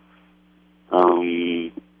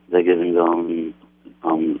 they're giving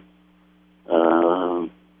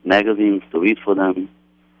magazines to read for them.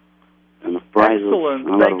 And prizes.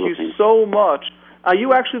 Excellent. Thank you so much. Are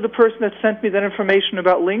you actually the person that sent me that information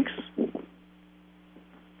about links?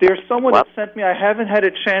 There's someone that sent me. I haven't had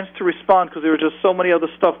a chance to respond because there were just so many other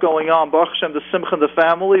stuff going on. Baruch Hashem, the Simcha, the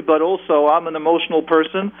family, but also I'm an emotional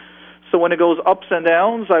person. So when it goes ups and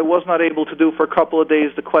downs, I was not able to do for a couple of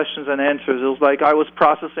days the questions and answers. It was like I was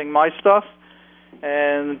processing my stuff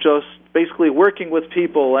and just basically working with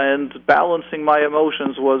people and balancing my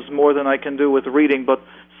emotions was more than I can do with reading. But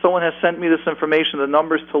someone has sent me this information, the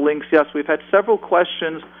numbers to links. Yes, we've had several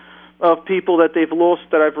questions of people that they've lost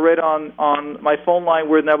that I've read on my phone line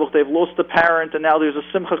where they've lost a parent and now there's a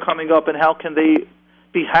simcha coming up and how can they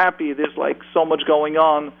be happy? There's like so much going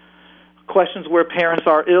on. Questions where parents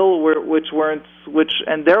are ill,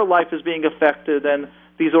 and their life is being affected, and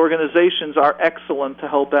these organizations are excellent to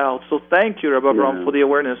help out. So thank you, Rabbi Avram, for the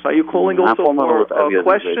awareness. Are you calling also for a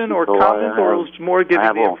question or comment, or more giving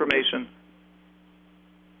the information?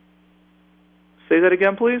 Say that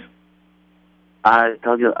again, please. I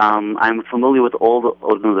tell you, I'm familiar with all the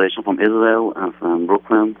organizations from Israel and from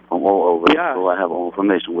Brooklyn, from all over. So I have all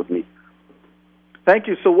information with me. Thank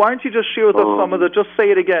you. So why don't you just share with us some of the, just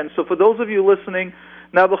say it again. So for those of you listening,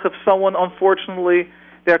 Nebuch, if someone, unfortunately,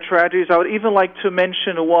 their tragedies, I would even like to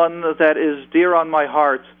mention one that is dear on my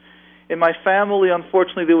heart. In my family,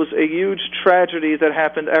 unfortunately, there was a huge tragedy that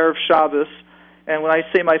happened Erev Shabbos. And when I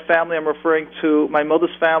say my family, I'm referring to my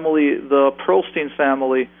mother's family, the Pearlstein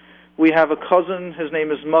family. We have a cousin, his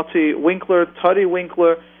name is Mati Winkler, Tari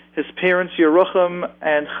Winkler. His parents, Yerucham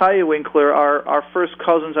and Chaya Winkler, are our first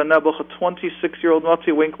cousins. And Nebuch, a 26-year-old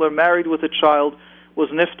Mati Winkler, married with a child, was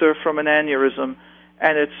nifter from an aneurysm.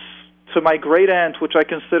 And it's to my great-aunt, which I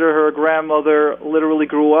consider her a grandmother, literally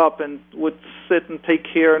grew up and would sit and take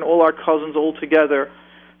care, and all our cousins all together.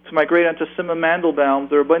 To my great-aunt, Simma Mandelbaum,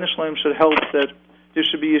 the Rebbeinu Shalom should help that there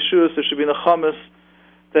should be Yeshuas, there should be Nechamis,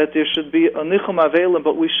 that there should be a Nichum Avelim,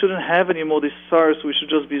 but we shouldn't have any more these SARS. We should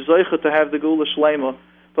just be Zeicha to have the Gula Shlema.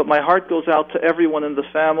 But my heart goes out to everyone in the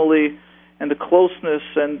family and the closeness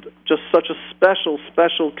and just such a special,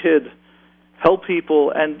 special kid. Help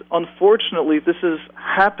people. And unfortunately, this is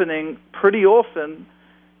happening pretty often.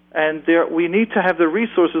 And we need to have the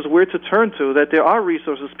resources where to turn to, that there are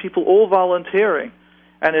resources, people all volunteering.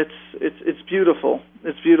 And it's beautiful.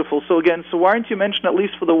 It's beautiful. So again, so why don't you mention at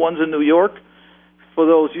least for the ones in New York, for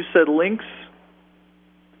those, you said links?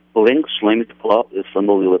 Links, Shleimus Club is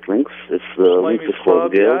familiar with Links. It's Links is for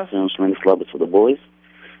the girls, and Shleimus Club is for the boys.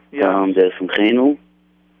 There's some Chenu.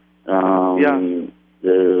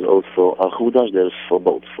 There's also Archudash. There's for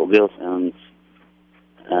both, for girls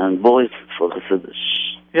and boys, for Hasidic.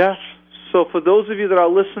 Yes. So for those of you that are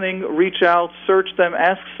listening, reach out, search them,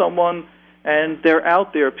 ask someone, and they're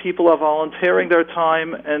out there. People are volunteering their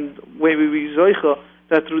time, and maybe we zoicha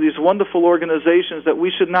that through these wonderful organizations that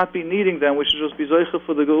we should not be needing them. We should just be Zeicha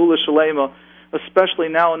for the Geula Shalema, especially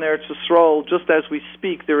now in Eretz Yisrael. Just as we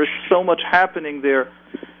speak, there is so much happening there.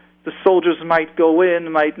 The soldiers might go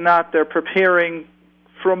in, might not. They're preparing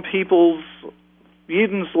from people's...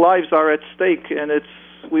 Yeden's lives are at stake, and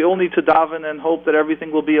we all need to daven and hope that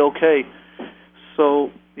everything will be okay.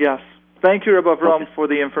 So, yes. Thank you, Rabbi Avram, for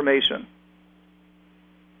the information.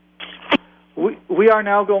 We are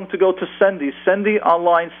now going to go to Sandy. Sandy on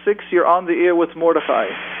line 6, you're on the air with Mordechai.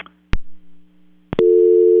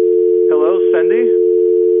 Hello,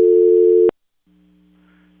 Sandy?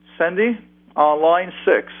 Sandy on line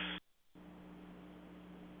 6.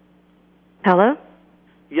 Hello?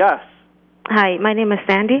 Yes. Hi, my name is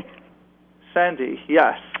Sandy. Sandy,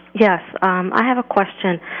 yes. Yes, I have a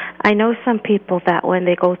question. I know some people that when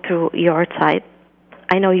they go through your site,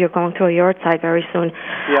 I know you're going through a yard site very soon.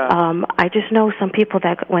 Yeah. I just know some people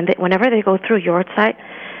that whenever they go through your site,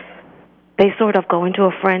 they sort of go into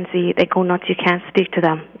a frenzy. They go nuts. You can't speak to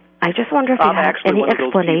them. I just wonder if you have any explanation. I'm actually one of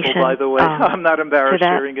those people, by the way. I'm not embarrassed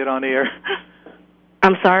sharing it on air.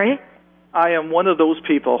 I'm sorry? I am one of those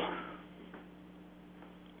people.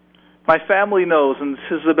 My family knows, and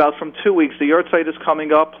this is about from 2 weeks. The yard site is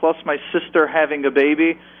coming up, plus my sister having a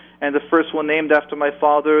baby. And the first one named after my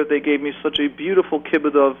father. They gave me such a beautiful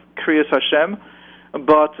kibbutz of Kriyas Hashem,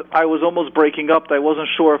 but I was almost breaking up. I wasn't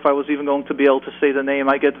sure if I was even going to be able to say the name.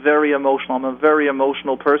 I get very emotional. I'm a very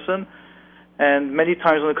emotional person, and many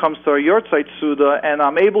times when it comes to our yard site Suda, and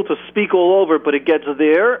I'm able to speak all over, but it gets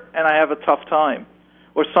there, and I have a tough time.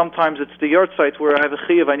 Or sometimes it's the yard site where I have a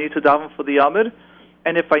chiyuv, I need to daven for the Yamid,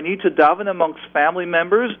 and if I need to daven amongst family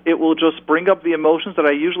members, it will just bring up the emotions that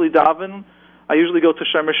I usually daven. I usually go to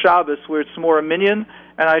Shemer Shabbos where it's more a minyan,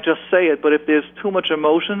 and I just say it. But if there's too much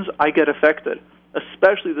emotions, I get affected.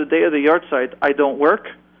 Especially the day of the yard site, I don't work,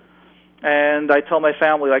 and I tell my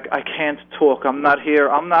family, like, I can't talk. I'm not here.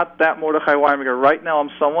 I'm not that Mordechai Winberger. Right now, I'm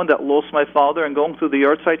someone that lost my father, and going through the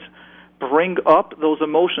yard sites bring up those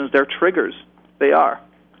emotions. They're triggers. They are.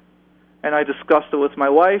 And I discussed it with my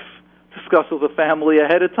wife, discussed it with the family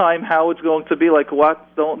ahead of time, how it's going to be, like,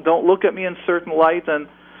 what? Don't look at me in certain light, and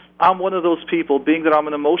I'm one of those people. Being that I'm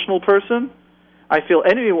an emotional person, I feel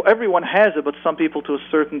everyone has it, but some people to a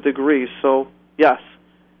certain degree. So, yes.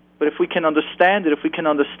 But if we can understand it, if we can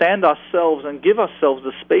understand ourselves and give ourselves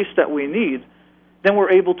the space that we need, then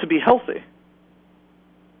we're able to be healthy.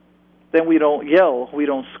 Then we don't yell, we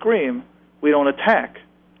don't scream, we don't attack,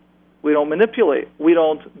 we don't manipulate, we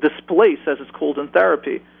don't displace, as it's called in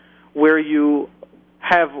therapy, where you're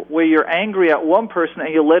angry at one person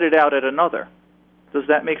and you let it out at another. Does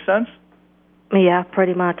that make sense? Yeah,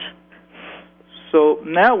 pretty much. So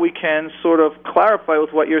now we can sort of clarify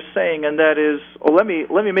with what you're saying, and that is, let me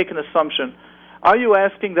make an assumption. Are you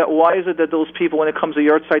asking that why is it that those people, when it comes to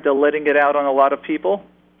yard site, they're letting it out on a lot of people?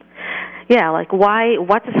 Yeah, like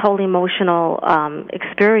what's this whole emotional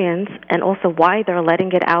experience, and also why they're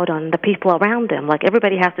letting it out on the people around them? Like,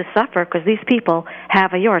 everybody has to suffer because these people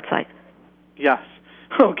have a yard site. Yes.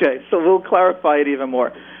 Okay, so we'll clarify it even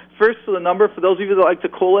more. First, to the number, for those of you that like to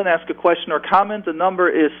call in, ask a question or comment, the number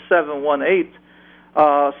is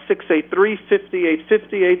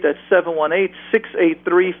 718-683-5858. That's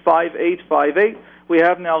 718-683-5858. We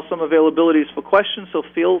have now some availabilities for questions, so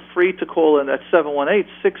feel free to call in at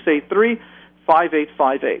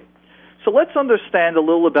 718-683-5858. So let's understand a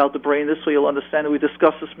little about the brain. This way you'll understand that we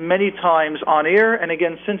discussed this many times on air. And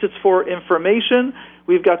again, since it's for information,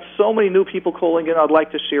 we've got so many new people calling in, I'd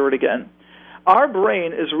like to share it again. Our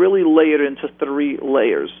brain is really layered into 3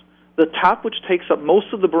 layers. The top, which takes up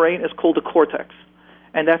most of the brain, is called the cortex.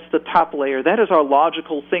 And that's the top layer. That is our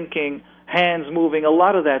logical thinking, hands moving, a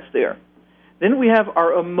lot of that's there. Then we have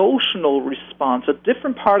our emotional response, a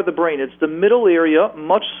different part of the brain. It's the middle area,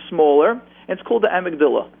 much smaller, and it's called the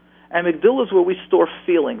amygdala. Amygdala is where we store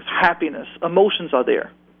feelings, happiness, emotions are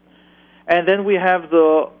there. And then we have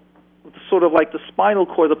the sort of like the spinal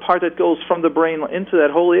cord, the part that goes from the brain into that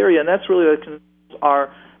whole area, and that's really our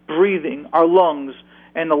breathing, our lungs,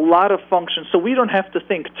 and a lot of functions. So we don't have to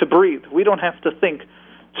think to breathe. We don't have to think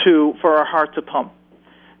for our heart to pump.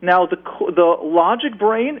 Now, the logic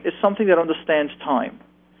brain is something that understands time.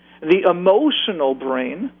 The emotional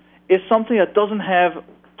brain is something that doesn't have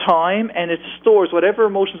time, and it stores whatever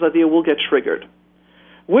emotions are there will get triggered.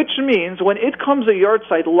 Which means when it comes a yard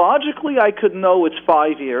site, logically I could know it's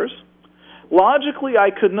 5 years. Logically I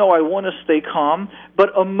could know I want to stay calm.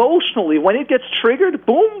 But emotionally, when it gets triggered,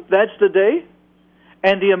 boom, that's the day.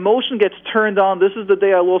 And the emotion gets turned on. This is the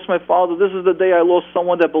day I lost my father. This is the day I lost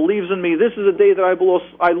someone that believes in me. This is the day that I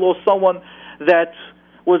lost someone that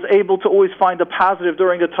was able to always find a positive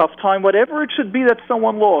during a tough time. Whatever it should be that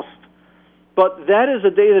someone lost. But that is the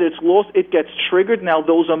day that it's lost. It gets triggered. Now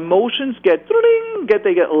those emotions they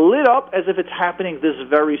get lit up as if it's happening this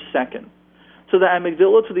very second. To the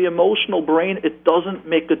amygdala, to the emotional brain, it doesn't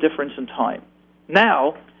make a difference in time.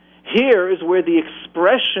 Now, here is where the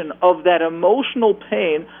expression of that emotional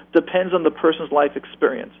pain depends on the person's life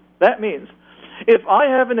experience. That means, if I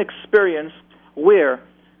have an experience where,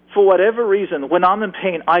 for whatever reason, when I'm in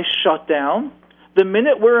pain, I shut down, the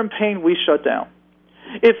minute we're in pain, we shut down.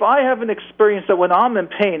 If I have an experience that when I'm in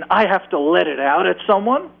pain, I have to let it out at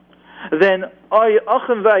someone, then I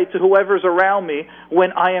to whoever's around me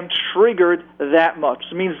when I am triggered that much.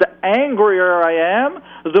 It means the angrier I am,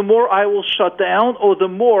 the more I will shut down, or the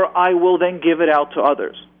more I will then give it out to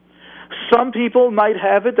others. Some people might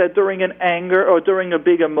have it that during an anger or during a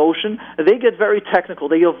big emotion, they get very technical.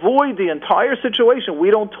 They avoid the entire situation.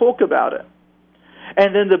 We don't talk about it.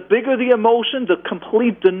 And then the bigger the emotion, the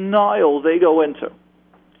complete denial they go into.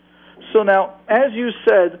 So now, as you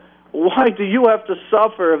said, why do you have to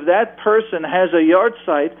suffer if that person has a yard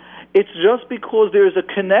site? It's just because there is a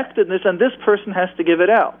connectedness and this person has to give it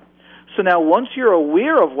out. So now once you're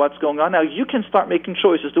aware of what's going on, now you can start making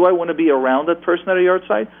choices. Do I want to be around that person at a yard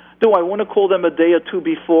site? Do I want to call them a day or two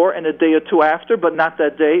before and a day or two after, but not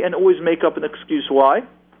that day, and always make up an excuse why?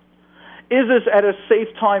 Is this at a safe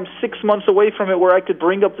time 6 months away from it where I could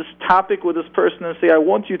bring up this topic with this person and say, I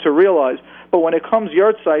want you to realize, but when it comes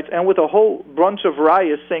yard sites and with a whole bunch of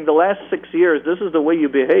riots saying the last 6 years, this is the way you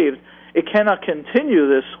behaved, it cannot continue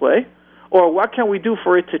this way, or what can we do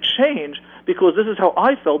for it to change? Because this is how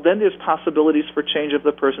I felt, then there's possibilities for change if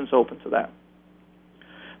the person's open to that.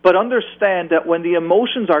 But understand that when the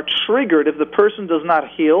emotions are triggered, if the person does not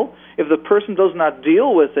heal, if the person does not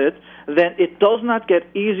deal with it, then it does not get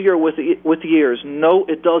easier with years. No,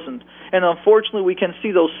 it doesn't. And unfortunately, we can see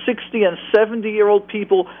those 60 and 70-year-old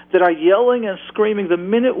people that are yelling and screaming the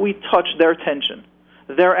minute we touch their tension,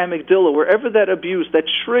 their amygdala, wherever that abuse, that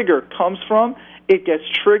trigger comes from, it gets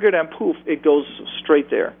triggered and poof, it goes straight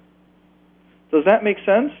there. Does that make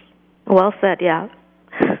sense? Well said, yeah.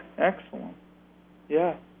 Excellent.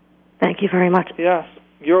 Yeah. Thank you very much. Yes,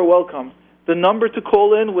 you're welcome. The number to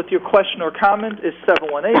call in with your question or comment is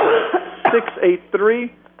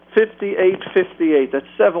 718-683-5858. That's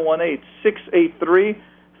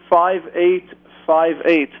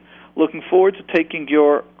 718-683-5858. Looking forward to taking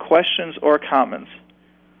your questions or comments.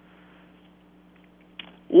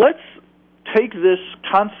 Let's take this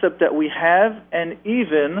concept that we have and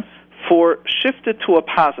even shift it to a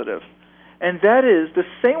positive. And that is the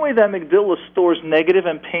same way that amygdala stores negative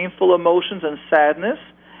and painful emotions and sadness,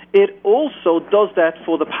 it also does that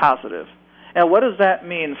for the positive. And what does that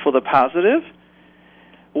mean for the positive?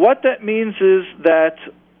 What that means is that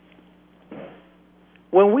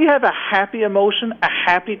when we have a happy emotion, a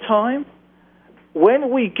happy time, when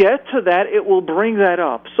we get to that, it will bring that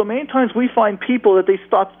up. So many times we find people that they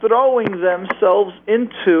start throwing themselves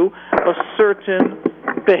into a certain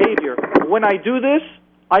behavior. When I do this,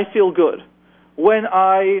 I feel good. When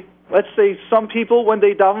let's say some people, when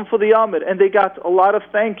they daven for the Amid and they got a lot of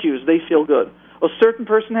thank yous, they feel good. A certain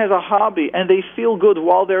person has a hobby and they feel good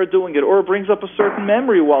while they're doing it, or it brings up a certain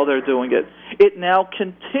memory while they're doing it. It now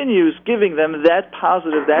continues giving them that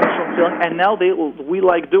positive, that strong feeling, and now we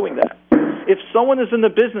like doing that. If someone is in the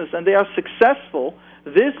business and they are successful,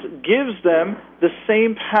 this gives them the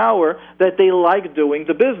same power that they like doing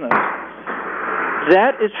the business.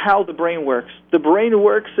 That is how the brain works. The brain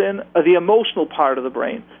works in the emotional part of the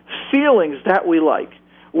brain, feelings that we like.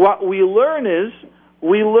 What we learn is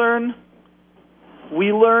we learn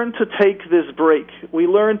to take this break. We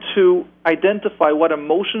learn to identify what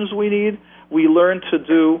emotions we need. We learn to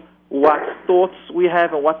do what thoughts we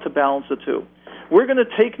have and what to balance the two. We're going to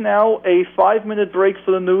take now a 5-minute break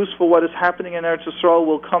for the news for what is happening in Eretz Yisrael.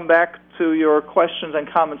 We'll come back to your questions and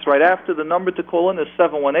comments right after. The number to call in is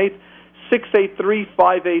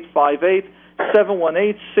 718-683-5858,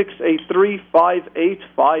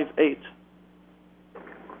 718-683-5858.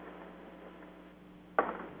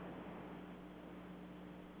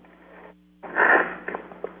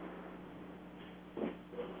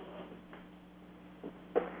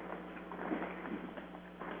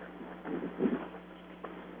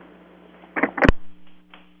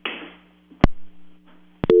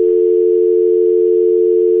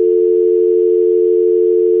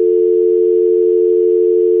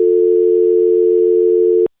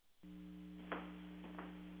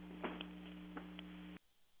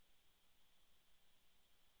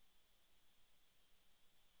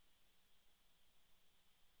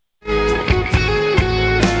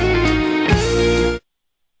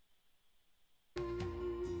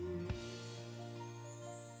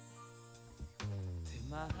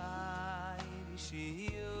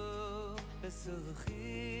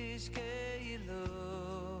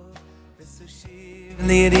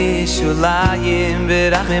 Niri shulayim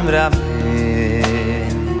berachim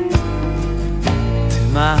rabim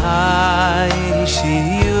T'mahai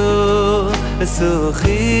shiyu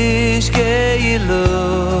besuchish keilu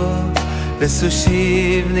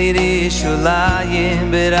Besushiv niri shulayim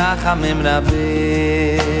berachim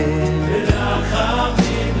rabim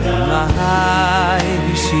T'mahai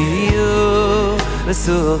shiyu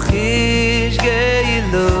besuchish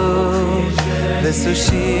keilu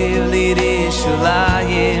Besushiv liri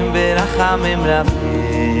shulayim berachamim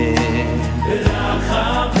rabim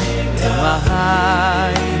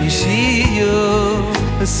T'mahai yishiyu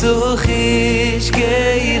סוכיש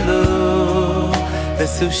כאילו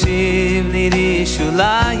וסושים לירי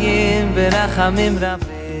שוליים ברחמים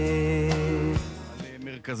רבים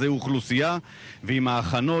מרכזי אוכלוסייה ועם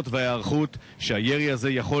ההכנות וההיערכות שהירי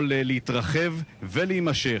הזה יכול להתרחב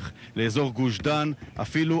ולהימשך לאזור גוש דן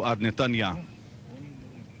אפילו עד נתניה.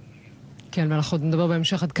 כן, ואנחנו נדבר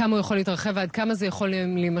בהמשך עד כמה הוא יכול להתרחב ועד כמה זה יכול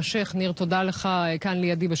להימשך. ניר, תודה לך. כאן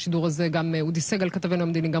לידי בשידור הזה גם אודי סגל כתבנו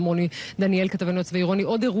המדיני, גם רוני דניאל כתבנו הצבאי. רוני,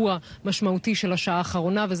 עוד אירוע משמעותי של השעה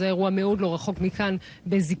האחרונה, וזה אירוע מאוד לא רחוק מכאן.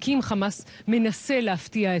 בזיקים חמאס מנסה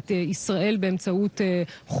להפתיע את ישראל באמצעות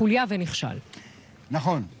חוליה ונכשל.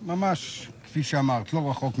 נכון, ממש כפי שאמרת, לא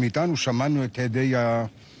רחוק מאיתנו. שמענו את הדי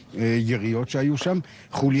היריות שהיו שם.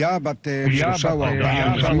 חוליה בת 3 או 4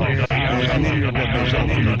 אנשים, אינני יודע באיזה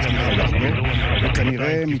אופן הצליחה לחדור,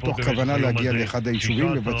 וכנראה מתוך כוונה להגיע לאחד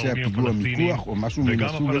היישובים, לבצע פיגוע מיקוח או משהו מן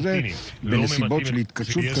הסוג הזה, בנסיבות של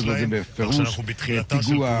התקדשות כזאת, זה בפירוש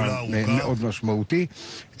פיגוע מאוד משמעותי.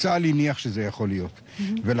 צה"ל הניח שזה יכול להיות,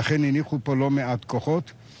 ולכן הניחו פה לא מעט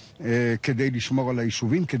כוחות כדי לשמור על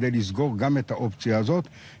היישובים, כדי לסגור גם את האופציה הזאת.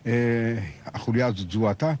 החוליה הזאת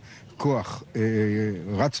זוהתה, כוח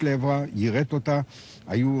רץ לעברה, יירט אותה.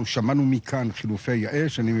 שמענו מכאן חילופי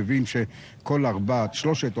האש. אני מבין שכל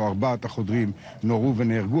 3 או 4 החודרים נורו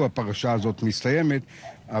ונהרגו. הפרשה הזאת מסתיימת,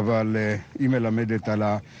 אבל היא מלמדת על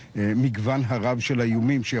המגוון הרב של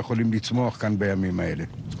האיומים שיכולים לצמוח כאן בימים האלה.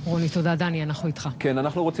 רוני, תודה. דני, אנחנו איתך. כן,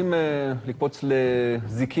 אנחנו רוצים לקפוץ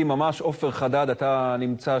לזיקים ממש. עופר חדד, אתה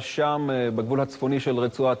נמצא שם בגבול הצפוני של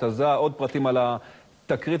רצועת עזה. עוד פרטים על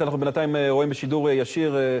תקרית, אנחנו בינתיים רואים בשידור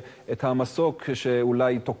ישיר את המסוק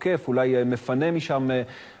שאולי תוקף, אולי מפנה משם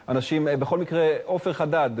אנשים. בכל מקרה, עופר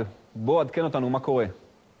חדד, בוא עדכן אותנו, מה קורה?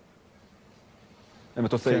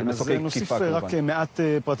 כן, אז נוסיף רק מעט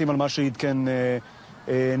פרטים על מה שעדכן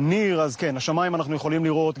ניר. אז כן, השמיים אנחנו יכולים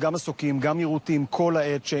לראות גם מסוקים, גם יירוטים, כל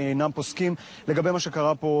העת שאינם פוסקים. לגבי מה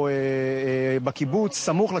שקרה פה בקיבוץ,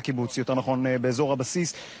 סמוך לקיבוץ, יותר נכון, באזור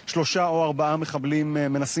הבסיס, 3 או 4 מחבלים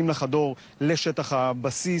מנסים לחדור לשטח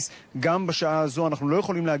הבסיס. גם בשעה הזו אנחנו לא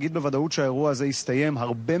יכולים להגיד בוודאות שהאירוע הזה יסתיים.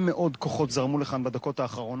 הרבה מאוד כוחות זרמו לכאן בדקות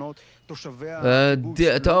האחרונות.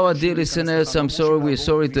 To our dear listeners, I'm sorry, we're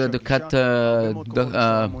sorry to cut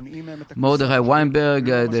Mordechai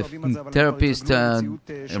Winberger, the therapist,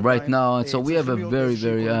 right now. So we have a very,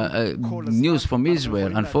 very news from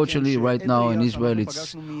Israel. Unfortunately, right now in Israel, it's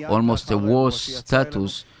almost a war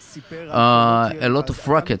status. A lot of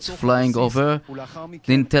rockets flying over.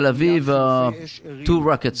 In Tel Aviv, 2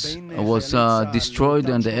 rockets was destroyed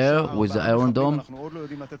in the air with the Iron Dome,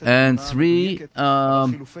 and 3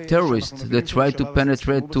 terrorists that tried to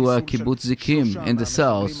penetrate to Kibbutz Zikim in the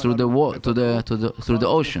south through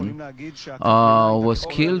the ocean was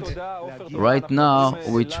killed. Right now,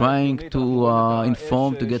 we're trying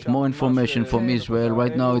to get more information from Israel.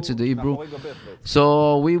 Right now, it's in the Hebrew. So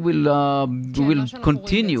we will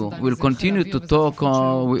continue. We'll continue to talk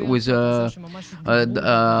with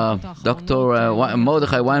Dr.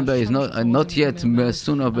 Mordechai Winberger. Is not yet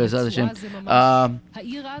sooner, Be'ezrat Hashem.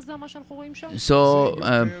 So,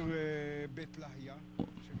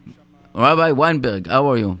 Rabbi Weinberg, how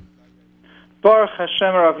are you? Baruch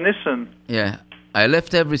Hashem, Rav Nissen. Yeah. I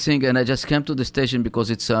left everything and I just came to the station because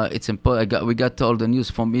it's important. We got all the news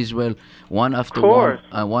from Israel one after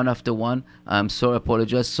one. I'm sorry, I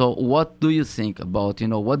apologize. So what do you think about,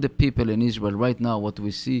 what the people in Israel right now, what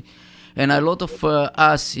we see? And a lot of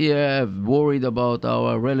us here are worried about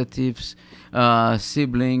our relatives,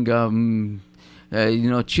 sibling,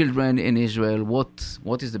 children in Israel.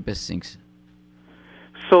 What is the best things?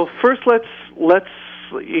 So first let's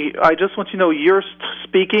I just want you to know you're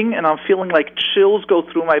speaking, and I'm feeling like chills go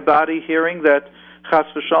through my body hearing that, chas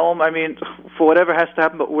v'shalom, I mean, for whatever has to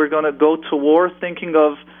happen, but we're going to go to war, thinking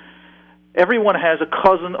of everyone has a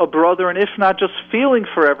cousin, a brother, and if not, just feeling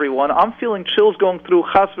for everyone. I'm feeling chills going through,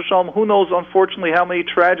 chas v'shalom. Who knows, unfortunately, how many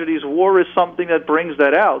tragedies. War is something that brings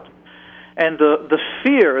that out. And the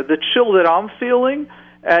fear, the chill that I'm feeling,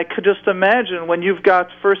 I could just imagine when you've got,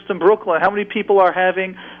 first in Brooklyn, how many people are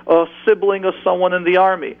having a sibling of someone in the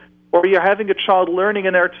army, or you're having a child learning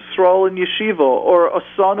in Eretz Yisrael in yeshiva, or a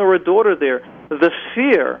son or a daughter there. The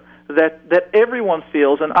fear that everyone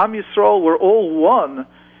feels, and Am Yisrael, we're all one.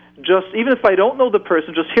 Just even if I don't know the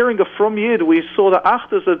person, just hearing a from Yid, we saw the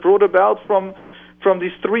achdus that brought about from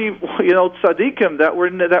these 3, tzaddikim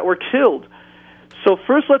that were killed. So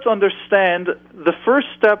first, let's understand the first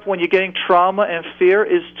step when you're getting trauma and fear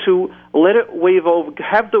is to let it wave over,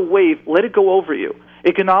 have the wave, let it go over you,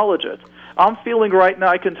 acknowledge it. I'm feeling right now,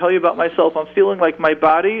 I can tell you about myself, I'm feeling like my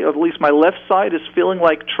body, at least my left side, is feeling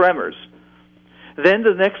like tremors. Then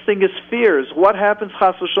the next thing is fears. What happens,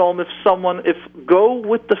 chas v'sholom, if go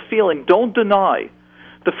with the feeling, don't deny.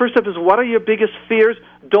 The first step is, what are your biggest fears?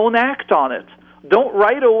 Don't act on it. Don't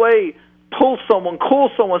right away pull someone, call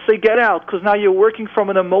someone, say get out, because now you're working from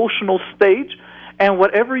an emotional stage, and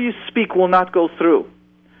whatever you speak will not go through.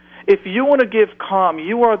 If you want to give calm,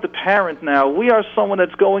 you are the parent now. We are someone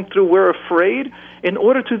that's going through, we're afraid. In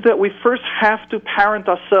order to do that, we first have to parent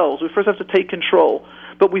ourselves. We first have to take control.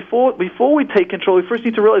 But before we take control, we first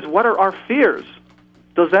need to realize, what are our fears?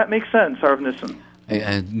 Does that make sense, Harv Nissen?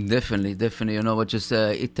 Definitely. You know what? Just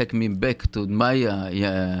it took me back to my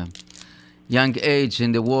young age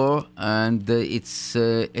in the war, and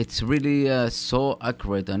it's really so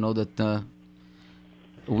accurate. I know that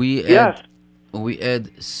we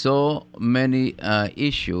had so many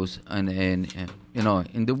issues, and you know,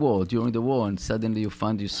 in the war, during the war, and suddenly you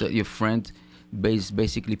find your friend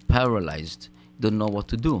basically paralyzed, don't know what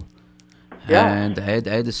to do. Yeah. And I had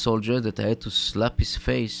a soldier that I had to slap his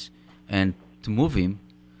face and to move him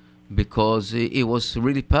because he was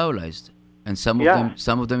really paralyzed. And some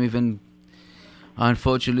of them even,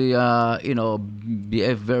 unfortunately,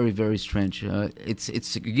 behave very, very strange.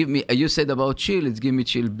 It's give me. You said about chill. It's give me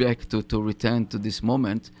chill back to return to this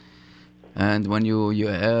moment. And when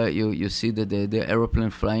you see the aeroplane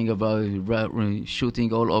flying about,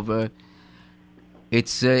 shooting all over.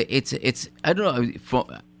 It's I don't know.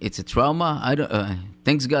 It's a trauma. I don't.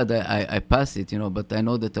 Thanks God I passed it, but I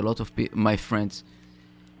know that a lot of my friends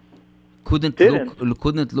couldn't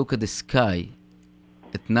look at the sky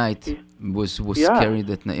at night. Was scary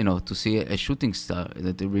that to see a shooting star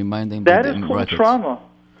that remind them that is called trauma.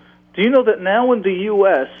 Do you know that now in the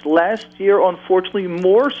U.S. last year, unfortunately,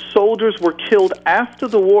 more soldiers were killed after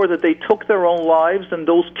the war that they took their own lives than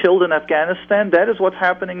those killed in Afghanistan? That is what's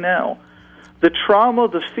happening now. The trauma,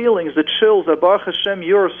 the feelings, the chills, that Baruch Hashem,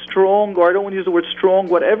 you're strong, or I don't want to use the word strong,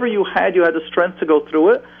 whatever you had the strength to go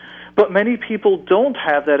through it. But many people don't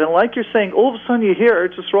have that. And like you're saying, all of a sudden you hear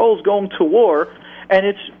Eretz Yisrael is going to war, and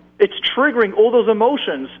it's triggering all those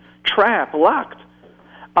emotions, trapped, locked.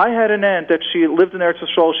 I had an aunt that she lived in Eretz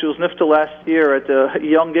Yisrael. She was nifta last year at a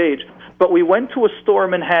young age. But we went to a store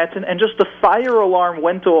in Manhattan, and just the fire alarm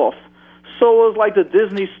went off. So it was like the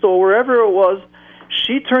Disney store, wherever it was.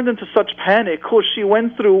 She turned into such panic because she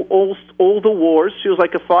went through all the wars. She was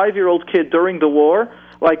like a 5-year-old kid during the war,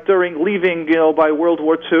 like during leaving, by World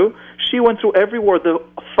War II. She went through every war. The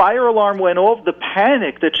fire alarm went off. The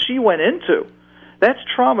panic that she went into. That's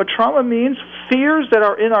trauma. Trauma means fears that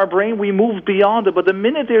are in our brain. We move beyond it. But the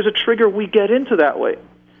minute there's a trigger, we get into that way.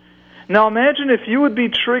 Now imagine if you would be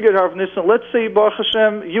triggered, Harv Nissen. Let's say, Baruch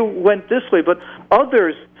Hashem, you went this way. But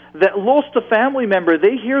others that lost a family member,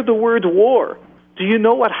 they hear the word war. Do you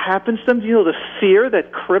know what happens to them? Do you know the fear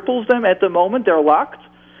that cripples them at the moment they're locked?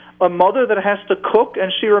 A mother that has to cook,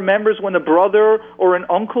 and she remembers when a brother or an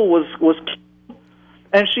uncle was killed,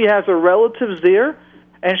 and she has her relatives there,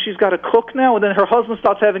 and she's got to cook now, and then her husband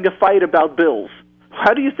starts having a fight about bills.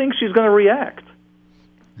 How do you think she's going to react?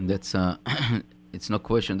 And that's it's no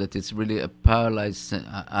question that it's really paralyzed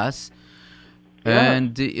us. Yeah.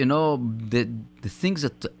 And the things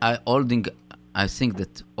that I think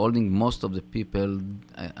that holding most of the people,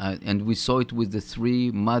 and we saw it with the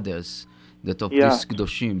 3 mothers that of this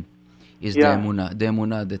Kedoshim, is the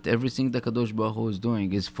emunah that everything the Kadosh Baruch Hu is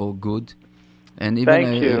doing is for good, and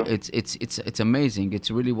even it's amazing. It's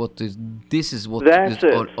really this is what is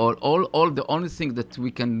all the only thing that we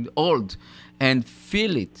can hold and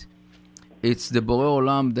feel it. It's the Borei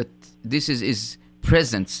Olam that this is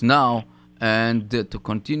presence now, and to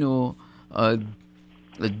continue.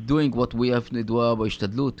 Doing what we have to do, our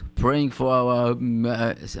ishtadlut, praying for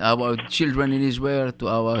our children in Israel, to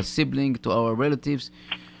our siblings, to our relatives,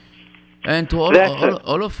 and to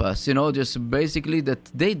all of us. Just basically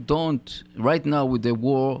that they don't right now with the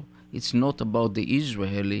war. It's not about the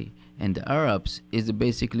Israeli and the Arabs. It's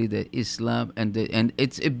basically the Islam and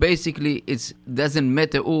it's doesn't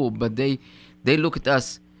matter who, but they look at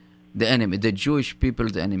us, the enemy, the Jewish people,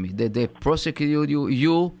 the enemy. They prosecute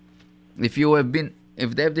you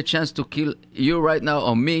if they have the chance to kill you right now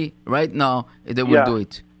or me right now, they will do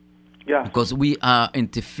it. Yeah. Because we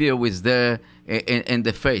interfere with their in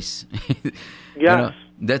the face. Yes.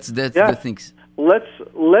 That's the things.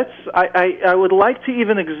 I would like to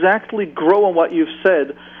even exactly grow on what you've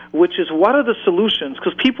said, which is what are the solutions?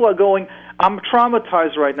 Because people are going, I'm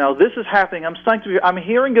traumatized right now. This is happening. I'm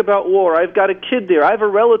hearing about war. I've got a kid there. I have a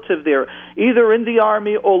relative there, either in the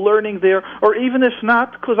army or learning there, or even if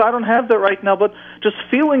not, because I don't have that right now, but just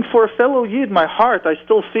feeling for a fellow Yid, my heart, I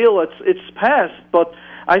still feel it's past, but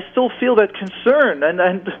I still feel that concern.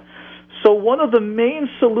 And So one of the main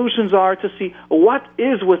solutions are to see what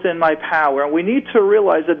is within my power. And we need to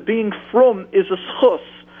realize that being frum is a schus.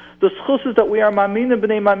 The schus is that we are maminim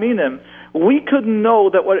b'nei maminim. We could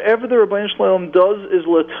know that whatever the Rebbeinu Shalom does is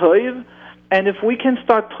l'toiv, and if we can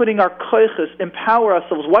start putting our koiches, empower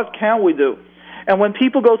ourselves, what can we do? And when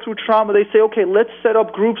people go through trauma, they say, okay, let's set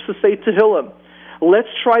up groups to say Tehillim. Let's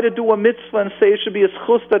try to do a mitzvah and say it should be a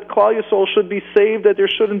schus that Klal Yisrael should be saved, that there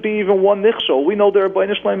shouldn't be even one nichshol. We know the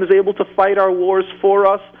Rebbeinu Shalom is able to fight our wars for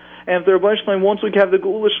us, and if the Rebbeinu Shalom wants, we can have the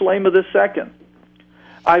Geula Shalema this second.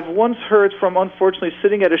 I've once heard from, unfortunately,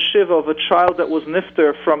 sitting at a shiva of a child that was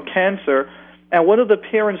nifter from cancer, and one of the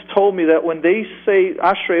parents told me that when they say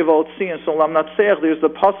Ashrei v'Otzion, so Lam Natseach, there's the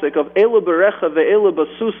pasuk of Ela berecha ve'ela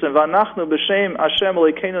basusim v'anachnu b'shem Hashem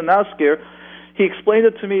Elokeinu naskir. He explained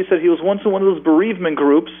it to me. He said he was once in one of those bereavement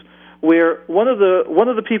groups where one of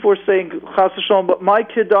the people were saying, Chas v'shalom, but my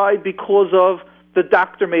kid died because of the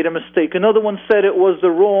doctor made a mistake. Another one said it was the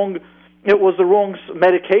wrong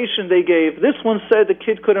medication they gave. This one said the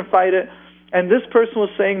kid couldn't fight it. And this person was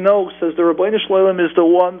saying, no, says the Rebbeinu Shalom is the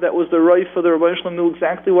one that was the right for the Rebbeinu Shalom, knew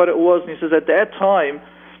exactly what it was. And he says at that time,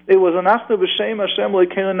 it was Anachnu b'shem Hashem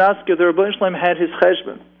Elokeinu naskir, the Rebbeinu Shalom had his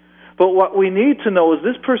cheshbon. But what we need to know is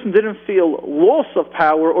this person didn't feel loss of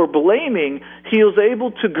power or blaming. He was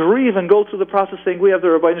able to grieve and go through the process saying, we have the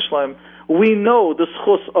Rebbeinu Shalom. We know the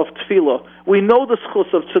schus of tefillah. We know the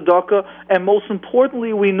schus of tzedakah. And most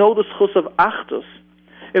importantly, we know the schus of achdus.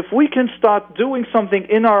 If we can start doing something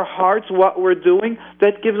in our hearts, what we're doing,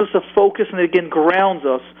 that gives us a focus and again grounds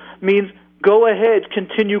us. Means go ahead,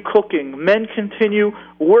 continue cooking. Men continue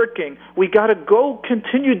working. We got to go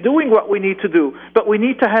continue doing what we need to do. But we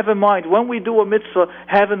need to have in mind, when we do a mitzvah,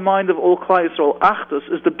 have in mind of all Klal Yisrael. Achdus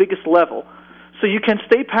is the biggest level. So you can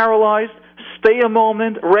stay paralyzed, stay a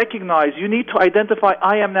moment, recognize. You need to identify,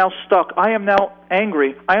 I am now stuck. I am now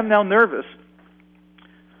angry. I am now nervous.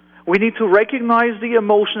 We need to recognize the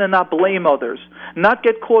emotion and not blame others. Not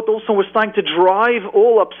get caught also we're starting to drive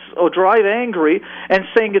all up or drive angry and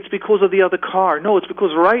saying it's because of the other car. No, it's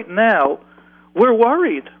because right now we're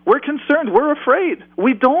worried. We're concerned. We're afraid.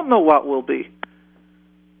 We don't know what will be.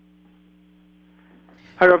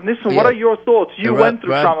 Rav Nissen, what are your thoughts? You went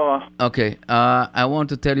through trauma. Okay, I want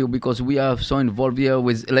to tell you because we are so involved here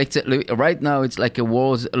with right now. It's like a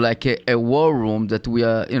war room that we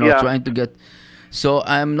are trying to get. So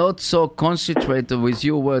I'm not so concentrated with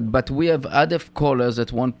your word, but we have other callers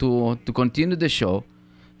that want to continue the show.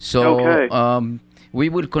 So we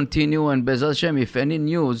will continue, and Be'ez Hashem, if any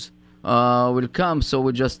news will come, so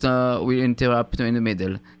we just we interrupt in the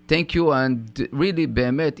middle. Thank you, and really,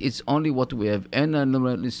 באמת, it's only what we have. אין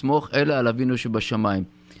לנו לסמוך אלא על אבינו שבשמיים.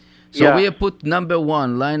 So we have put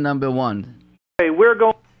line number one. Okay, we're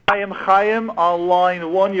going. Chaim on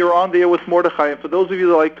line 1. You're on the air with Mordechai. And for those of you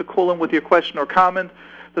that like to call in with your question or comment,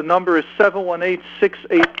 the number is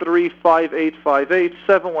 718-683-5858,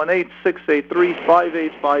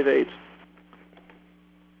 718-683-5858.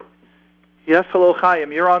 Yes, hello,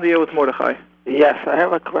 Chaim. You're on the air with Mordechai. Yes, I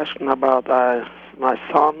have a question about my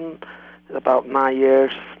son, about 9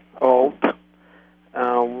 years old.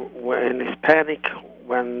 When he's panic,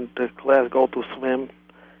 when the class go to swim,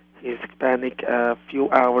 he's panic a few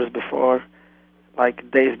hours before,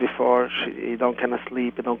 like days before. He don't can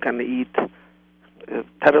sleep, he don't can eat.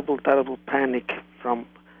 Terrible panic from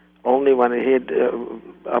only when he heard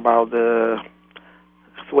about the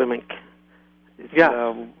swimming.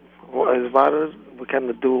 What we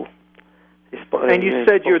can do? And you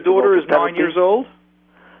said your daughter is 9 years old?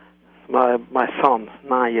 My son,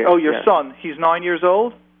 9 years. Oh, your son. He's 9 years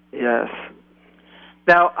old? Yes.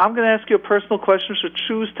 Now, I'm going to ask you a personal question, so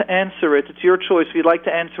choose to answer it. It's your choice if you'd like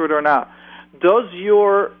to answer it or not. Does you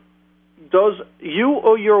or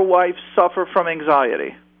your wife suffer from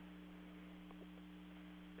anxiety?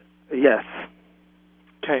 Yes.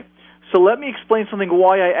 Okay. So let me explain something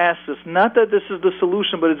why I asked this. Not that this is the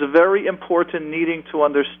solution, but it's very important needing to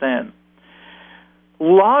understand.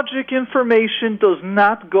 Logic information does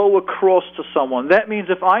not go across to someone. That means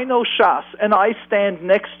if I know Shas and I stand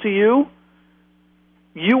next to you,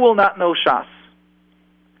 you will not know Shas.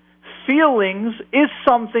 Feelings is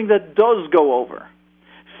something that does go over.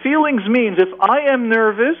 Feelings means if I am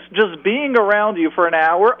nervous, just being around you for an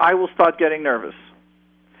hour, I will start getting nervous.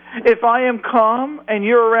 If I am calm and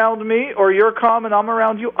you're around me, or you're calm and I'm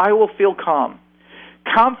around you, I will feel calm.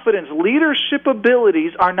 Confidence, leadership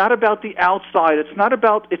abilities are not about the outside. It's not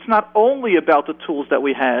only about the tools that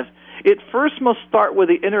we have. It first must start with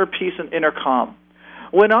the inner peace and inner calm.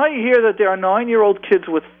 When I hear that there are 9-year-old kids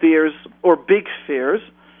with fears or big fears,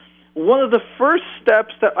 one of the first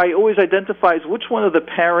steps that I always identify is which one of the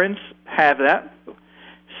parents have that.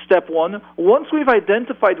 step one. Once we've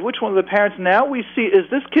identified which one of the parents, now we see, is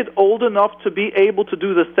this kid old enough to be able to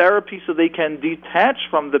do the therapy so they can detach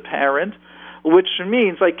from the parent, which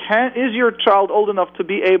means, is your child old enough to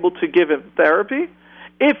be able to give him therapy?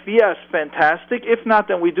 If yes, fantastic. If not,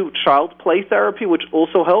 then we do child play therapy, which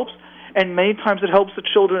also helps. And many times it helps the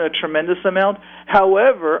children a tremendous amount.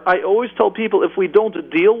 However, I always tell people if we don't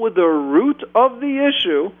deal with the root of the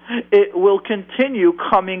issue, it will continue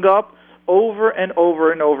coming up over and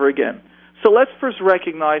over and over again. So let's first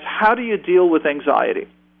recognize, how do you deal with anxiety?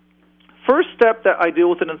 First step that I deal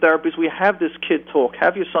with it in therapy is we have this kid talk.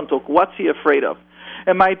 Have your son talk. What's he afraid of?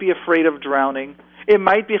 It might be afraid of drowning. It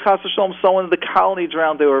might be, chas v'shalom, someone in the colony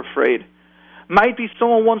drowned, they were afraid. Might be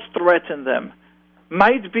someone once threatened them.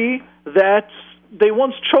 Might be that they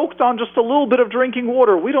once choked on just a little bit of drinking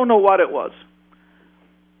water. We don't know what it was.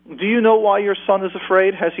 Do you know why your son is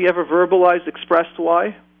afraid? Has he ever verbalized, expressed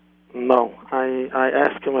why? No. I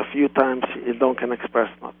asked him a few times. He can express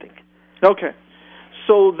nothing. Okay.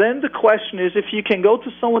 So then the question is, if you can go to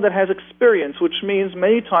someone that has experience, which means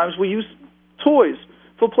many times we use toys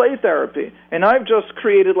for play therapy. And I've just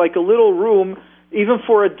created like a little room, even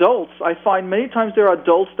for adults. I find many times there are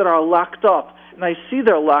adults that are locked up. And I see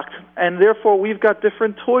they're locked, and therefore we've got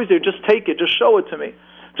different toys there. Just take it, just show it to me,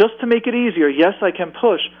 just to make it easier. Yes, I can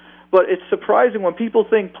push, but it's surprising when people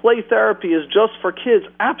think play therapy is just for kids.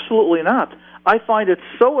 Absolutely not. I find it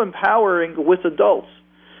so empowering with adults.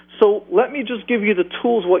 So let me just give you the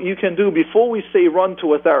tools, what you can do before we say run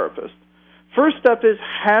to a therapist. First step is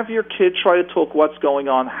have your kid try to talk what's going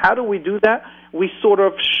on. How do we do that? We sort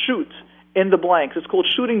of shoot in the blanks. It's called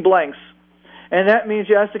shooting blanks. And that means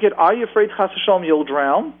you ask the kid, are you afraid, chas v'shalom, you'll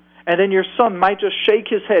drown? And then your son might just shake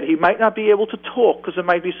his head. He might not be able to talk because it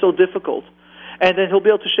might be so difficult. And then he'll be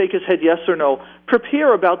able to shake his head yes or no.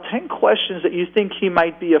 Prepare about 10 questions that you think he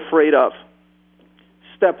might be afraid of.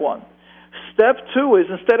 Step one. Step two is,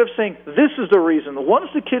 instead of saying, this is the reason, once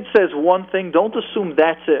the kid says one thing, don't assume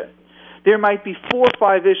that's it. There might be 4 or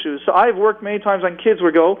 5 issues. So I've worked many times on kids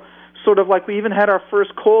where go, sort of like we even had our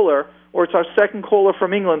first caller, or it's our second caller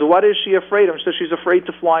from England. What is she afraid of? She says she's afraid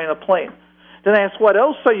to fly in a plane. Then I ask, what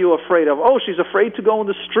else are you afraid of? Oh, she's afraid to go in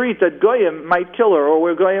the street, that Goyim might kill her, or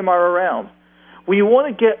where Goyim are around. We want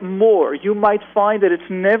to get more. You might find that it's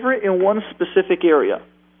never in one specific area.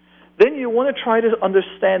 Then you want to try to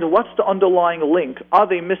understand what's the underlying link. Are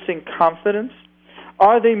they missing confidence?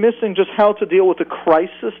 Are they missing just how to deal with a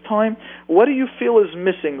crisis time? What do you feel is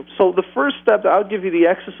missing? So the first step that I'll give you the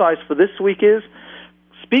exercise for this week is,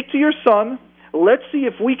 speak to your son. Let's see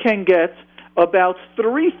if we can get about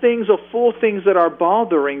 3 things or 4 things that are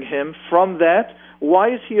bothering him from that.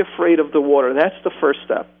 Why is he afraid of the water? That's the first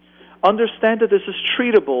step. Understand that this is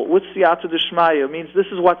treatable with siyata d'shmaya. It means this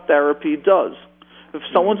is what therapy does. If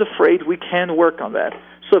someone's afraid, we can work on that.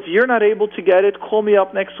 So if you're not able to get it, call me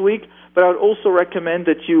up next week. But I would also recommend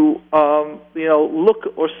that you, look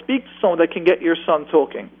or speak to someone that can get your son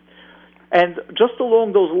talking. And just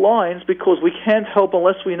along those lines, because we can't help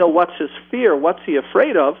unless we know what's his fear, what's he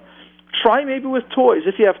afraid of, try maybe with toys.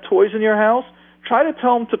 If you have toys in your house, try to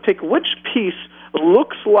tell him to pick which piece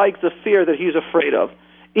looks like the fear that he's afraid of.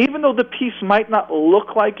 Even though the piece might not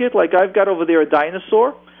look like it, like I've got over there a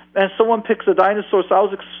dinosaur, and someone picks a dinosaur, so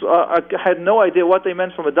I had no idea what they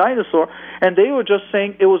meant from a dinosaur, and they were just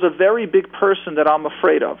saying it was a very big person that I'm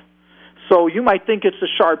afraid of. So you might think it's the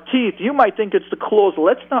sharp teeth. You might think it's the claws.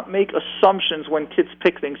 Let's not make assumptions when kids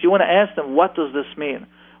pick things. You want to ask them, what does this mean?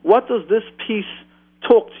 What does this piece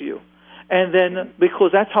talk to you? And then,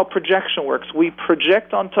 because that's how projection works, we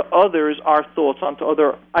project onto others our thoughts, onto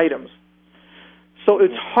other items. So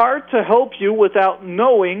it's hard to help you without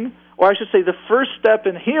knowing, or I should say the first step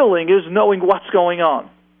in healing is knowing what's going on.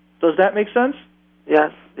 Does that make sense?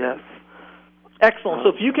 Yes, yes. Excellent. So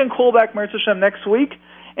if you can call back Meretz Hashem next week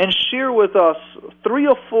and share with us 3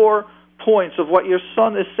 or 4 points of what your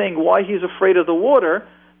son is saying, why he's afraid of the water,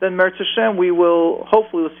 then Meretz Hashem, we will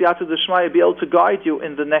hopefully with Siyata D'Shmaya be able to guide you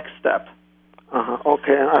in the next step.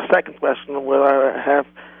 Okay. And our second question,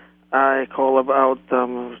 I call about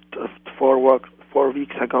 4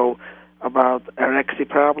 weeks ago about erectile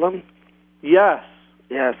problem. Yes.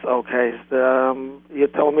 Yes. Okay. You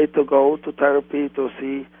told me to go to therapy to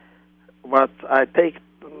see what I take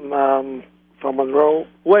from Monroe.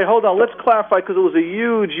 Wait, hold on. Let's clarify because it was a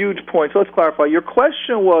huge point. So let's clarify. Your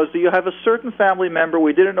question was, do you have a certain family member?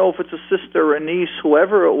 We didn't know if it's a sister or a niece,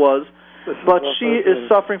 whoever it was, but she is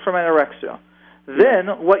suffering from anorexia. Then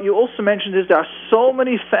what you also mentioned is there are so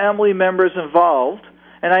many family members involved,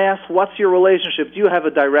 and I asked, what's your relationship? Do you have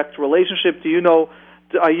a direct relationship? Do you know,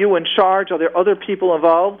 are you in charge? Are there other people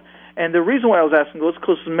involved? And the reason why I was asking was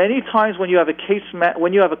because many times when you have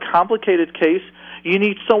when you have a complicated case, you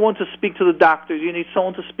need someone to speak to the doctors, you need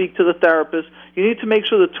someone to speak to the therapist, you need to make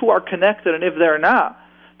sure the two are connected, and if they're not,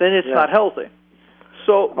 then it's not healthy.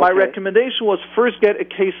 So my recommendation was first get a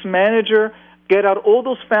case manager, get out all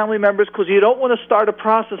those family members, because you don't want to start a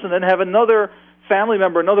process and then have another family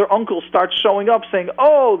member, another uncle start showing up saying,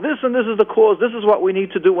 oh, this and this is the cause, this is what we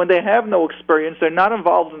need to do, when they have no experience, they're not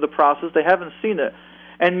involved in the process, they haven't seen it.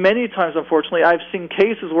 And many times, unfortunately, I've seen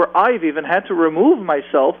cases where I've even had to remove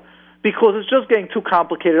myself because it's just getting too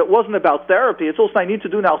complicated. It wasn't about therapy. It's also I need to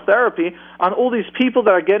do now therapy on all these people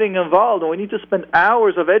that are getting involved, and we need to spend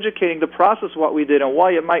hours of educating the process what we did and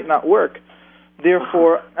why it might not work.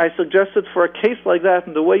 Therefore, I suggested for a case like that,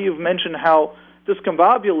 and the way you've mentioned how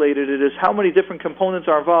discombobulated it is, how many different components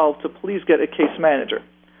are involved, to please get a case manager.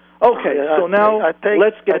 Okay, so now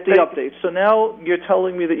let's get the update. So now you're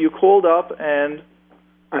telling me that you called up and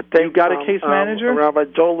you got a case manager? Rabbi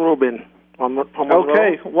Joel Rubin.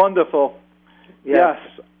 Okay, wonderful. Yes,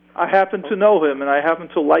 I happen to know him, and I happen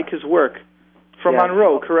to like his work. From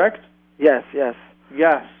Monroe, correct? Yes. Yes.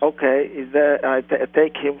 Okay, I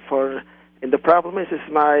take him for... And the problem is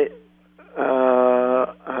my...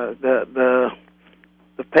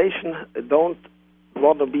 the patient don't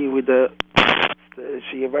want to be with the...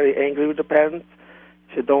 She is very angry with the parents.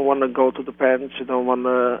 She don't want to go to the parents. She don't want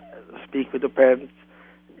to speak with the parents.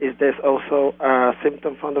 Is this also a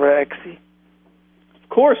symptom from the anorexia? Of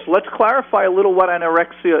course. Let's clarify a little what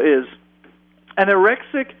anorexia is.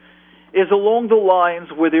 Anorexic is along the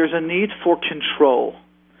lines where there's a need for control.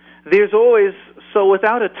 There's always, so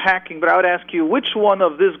without attacking, but I would ask you, which one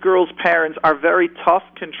of this girl's parents are very tough,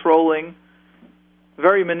 controlling,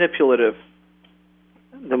 very manipulative?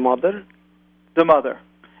 The mother. The mother.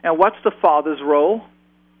 And what's the father's role?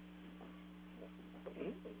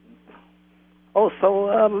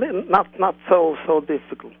 Also, not so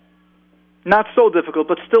difficult. Not so difficult,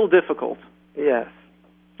 but still difficult. Yes.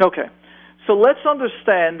 Okay. So let's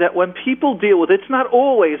understand that when people deal with it, it's not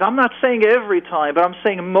always, I'm not saying every time, but I'm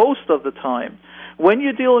saying most of the time, when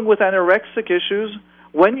you're dealing with anorexic issues,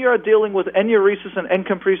 when you're dealing with enuresis and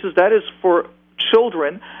encompresis, that is for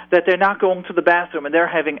children that they're not going to the bathroom and they're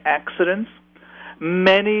having accidents.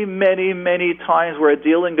 Many, many, many times we're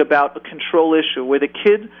dealing about a control issue where the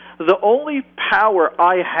kid, the only power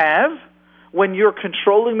I have when you're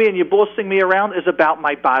controlling me and you're bossing me around is about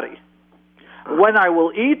my body. When I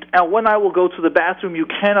will eat and when I will go to the bathroom, you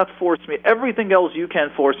cannot force me. Everything else you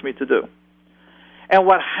can force me to do. And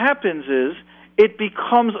what happens is it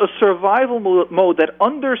becomes a survival mode that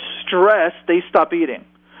under stress they stop eating.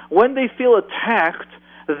 When they feel attacked,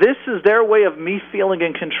 this is their way of me feeling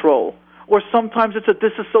in control. Or sometimes it's a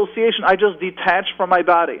disassociation. I just detach from my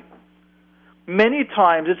body. Many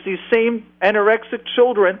times it's these same anorexic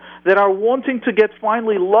children that are wanting to get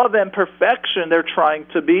finally love and perfection. They're trying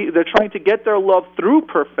to get their love through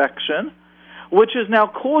perfection, which is now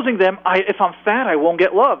causing them, if I'm fat, I won't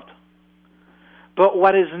get loved. But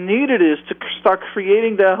what is needed is to start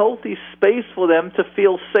creating the healthy space for them to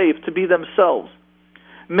feel safe, to be themselves.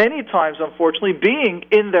 Many times, unfortunately, being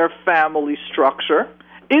in their family structure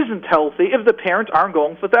isn't healthy if the parents aren't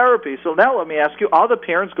going for therapy. So now let me ask you, are the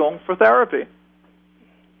parents going for therapy?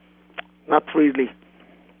 Not really.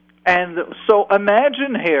 And so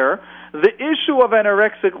imagine here, the issue of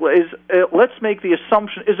anorexic is, let's make the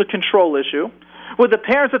assumption, is a control issue, where the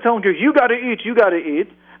parents are telling you, you got to eat, you got to eat.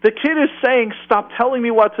 The kid is saying, stop telling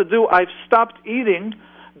me what to do. I've stopped eating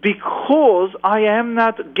because I am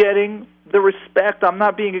not getting the respect. I'm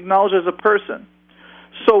not being acknowledged as a person.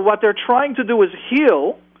 So what they're trying to do is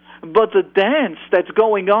heal, but the dance that's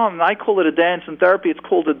going on, and I call it a dance in therapy, it's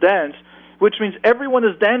called a dance, which means everyone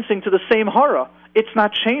is dancing to the same hara. It's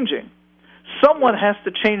not changing. Someone has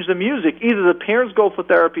to change the music. Either the parents go for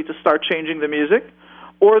therapy to start changing the music,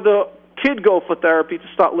 or the kid go for therapy to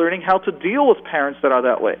start learning how to deal with parents that are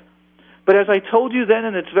that way. But as I told you then,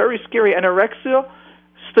 and it's very scary, anorexia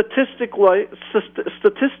statistically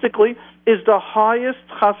is the highest,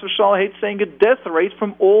 chas v'shalom, I hate saying it, death rate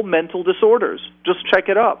from all mental disorders. Just check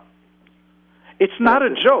it up. It's not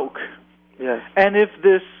a joke. Yes. And if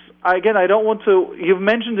this, again, I don't want to, you've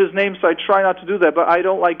mentioned his name, so I try not to do that, but I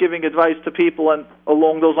don't like giving advice to people and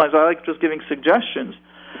along those lines. I like just giving suggestions.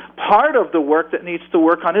 Part of the work that needs to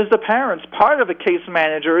work on is the parents. Part of a case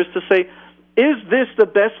manager is to say, is this the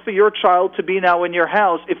best for your child to be now in your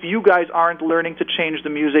house if you guys aren't learning to change the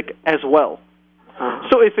music as well?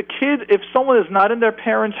 So if someone is not in their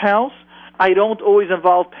parents' house, I don't always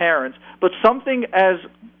involve parents. But something as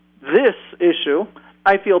this issue,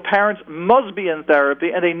 I feel parents must be in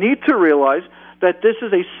therapy, and they need to realize that this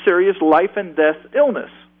is a serious life and death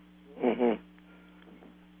illness.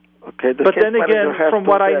 Okay. But then again, from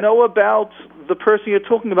what I know about the person you're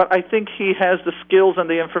talking about, I think he has the skills and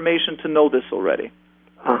the information to know this already.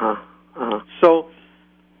 So,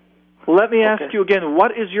 let me ask you again,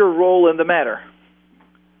 what is your role in the matter?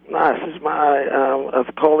 No, this is my, as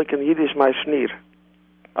call it in Yiddish, my schneer.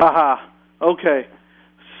 Okay.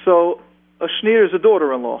 So, a schneer is a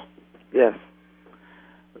daughter-in-law. Yes.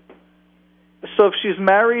 So if she's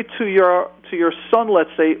married to your son,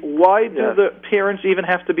 let's say, why do the parents even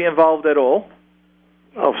have to be involved at all?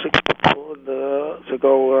 Oh, to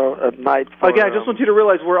go at night. Again, I just want you to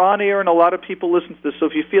realize we're on air and a lot of people listen to this. So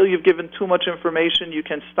if you feel you've given too much information, you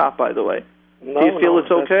can stop, by the way. No, do you feel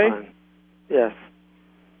it's okay? Fine. Yes.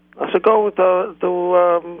 I should go with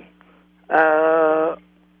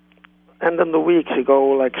end of the week. She go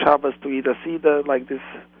like Shabbos to either see like this.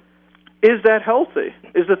 Is that healthy?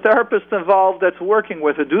 Is the therapist involved that's working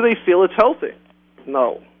with her? Do they feel it's healthy?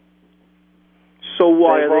 No. So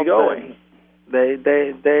why are they going? They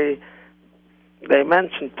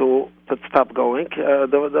mentioned to stop going.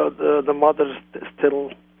 The mother's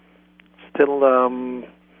still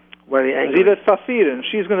very angry.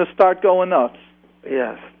 She's going to start going nuts.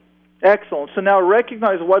 Yes. Excellent. So now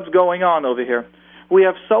recognize what's going on over here. We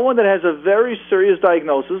have someone that has a very serious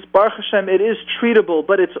diagnosis. Baruch Hashem, it is treatable,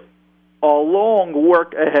 but it's a long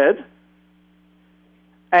work ahead.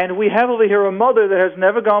 And we have over here a mother that has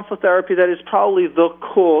never gone for therapy that is probably the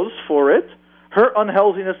cause for it. Her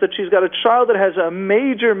unhealthiness, that she's got a child that has a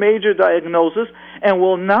major, major diagnosis and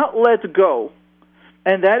will not let go.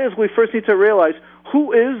 And that is, we first need to realize,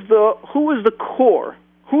 who is the core?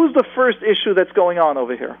 Who is the first issue that's going on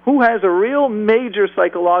over here? Who has a real major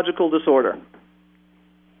psychological disorder?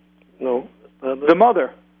 No. The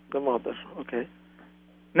mother. The mother, okay.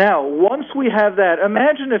 Now, once we have that,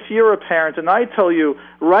 imagine if you're a parent and I tell you,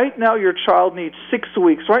 right now your child needs 6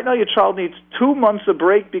 weeks, right now your child needs 2 months of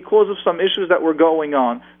break because of some issues that were going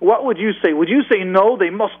on. What would you say? Would you say, no, they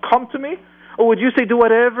must come to me? Or would you say, do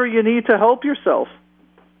whatever you need to help yourself?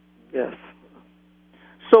 Yes.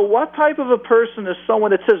 So what type of a person is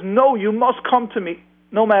someone that says, no, you must come to me,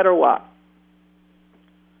 no matter what?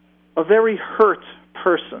 A very hurt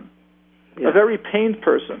person. Yes. A very pained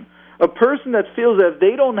person. A person that feels that if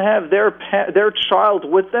they don't have their child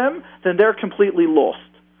with them, then they're completely lost.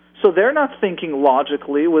 So they're not thinking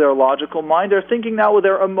logically with their logical mind. They're thinking now with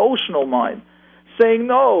their emotional mind, saying,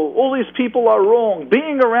 no, all these people are wrong.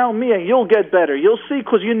 Being around me and you'll get better. You'll see,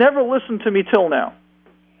 because you never listened to me till now.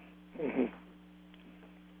 Mm-hmm.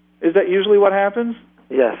 Is that usually what happens?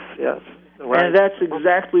 Yes, yes. Right. And that's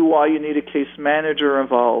exactly why you need a case manager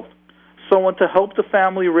involved. Someone to help the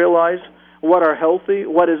family realize what are healthy,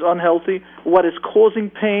 what is unhealthy, what is causing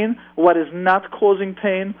pain, what is not causing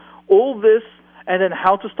pain, all this, and then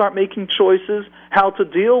how to start making choices, how to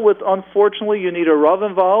deal with, unfortunately, you need a Rav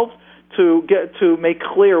involved to make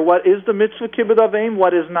clear what is the mitzvah kibbud aveim,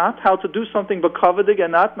 what is not, how to do something b'kavadig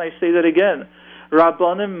and not, and I say that again.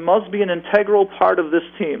 Rabbanim must be an integral part of this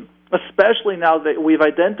team, especially now that we've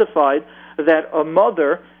identified that a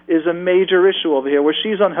mother is a major issue over here, where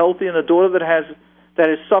she's unhealthy and a daughter that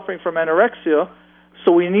is suffering from anorexia.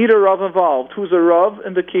 So we need a Rav involved, who's a Rav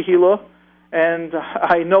in the Kehillah, and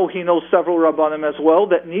I know he knows several Rabbanim as well,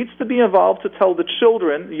 that needs to be involved to tell the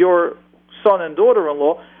children, your son and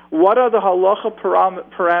daughter-in-law, what are the halacha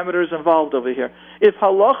parameters involved over here. If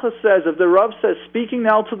halacha says, if the Rav says, speaking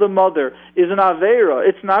now to the mother is an aveira,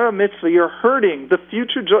 it's not a mitzvah, you're hurting the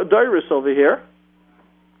future dairis over here,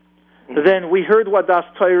 then we heard what das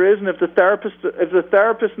Torah is, and if the therapist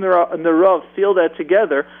and the Rav feel that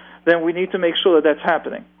together, then we need to make sure that that's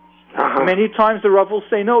happening. Many times the Rav will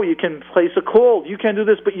say, no, you can place a call, you can do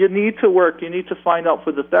this, but you need to work, you need to find out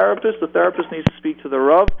for the therapist needs to speak to the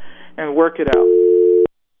Rav and work it out.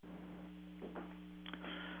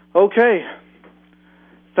 Okay.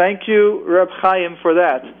 Thank you, Reb Chaim, for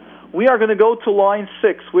that. We are going to go to line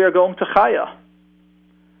 6. We are going to Chaya.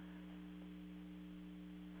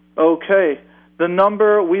 Okay. The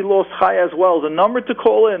number, we lost Chaya as well. The number to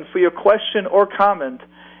call in for your question or comment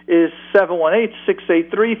is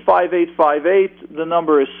 718-683-5858. The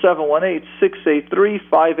number is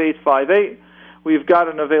 718-683-5858. We've got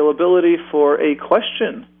an availability for a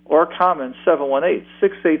question or comment,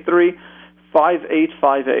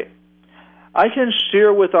 718-683-5858. I can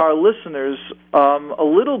share with our listeners a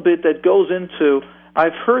little bit that goes into,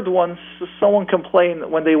 I've heard once someone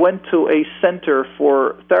complain when they went to a center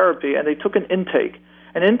for therapy and they took an intake.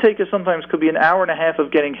 An intake is sometimes could be an hour and a half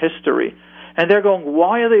of getting history. And they're going,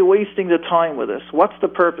 why are they wasting the time with this? What's the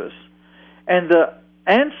purpose? And the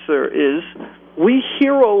answer is we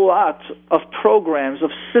hear a lot of programs,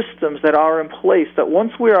 of systems that are in place that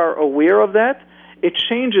once we are aware of that, it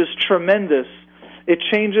changes tremendous. It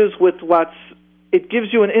changes with it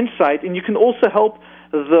gives you an insight, and you can also help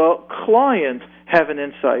the client have an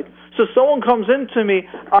insight. So someone comes into me,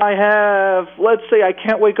 let's say I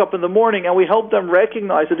can't wake up in the morning, and we help them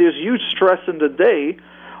recognize that there's huge stress in the day,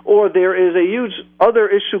 or there is a huge other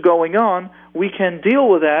issue going on. We can deal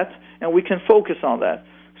with that, and we can focus on that.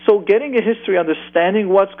 So getting a history, understanding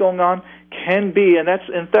what's going on can be, and that's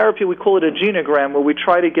in therapy we call it a genogram, where we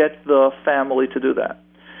try to get the family to do that.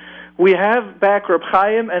 We have back Reb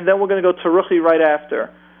Chaim, and then we're going to go to Ruchi right after.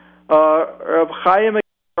 Reb Chaim,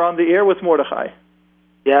 you're on the air with Mordechai.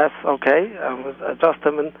 Yes, okay. I was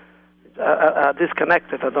just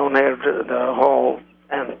disconnected. I don't hear the whole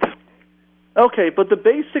end. Okay, but the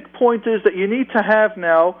basic point is that you need to have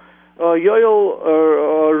now,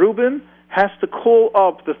 Yoel Rubin has to call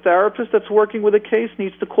up the therapist that's working with a case,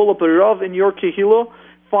 needs to call up a Rav in your Kehillah,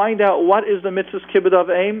 find out what is the mitzvah's kibbud of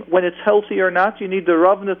aim, when it's healthy or not. You need the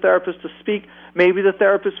Rav and the therapist to speak. Maybe the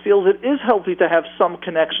therapist feels it is healthy to have some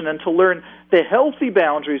connection and to learn the healthy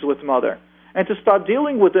boundaries with mother and to start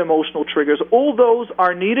dealing with the emotional triggers. All those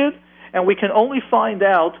are needed, and we can only find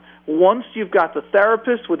out once you've got the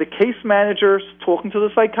therapist with the case managers, talking to the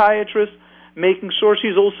psychiatrist, making sure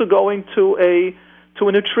she's also going to a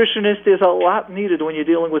nutritionist. There's a lot needed when you're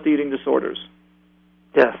dealing with eating disorders.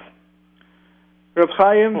 Yes. Reb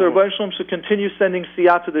Chaim, the Rebbe Shalom should continue sending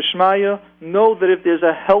siyata d'shmaya. Know that if there's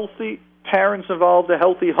a healthy parents involved, a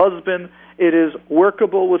healthy husband, it is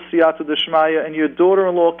workable with siyata d'shmaya, and your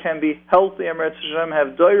daughter-in-law can be healthy, and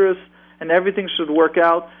have doiris, and everything should work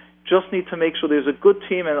out. Just need to make sure there's a good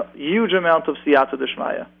team and a huge amount of siyata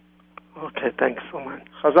d'shmaya. Okay, thanks so much.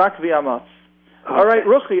 Chazak v'amatz. Okay. All right,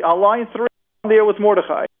 Ruchi, on line 3, on there with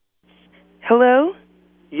Mordechai. Hello?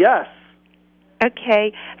 Yes.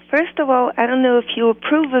 Okay. First of all, I don't know if you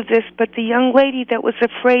approve of this, but the young lady that was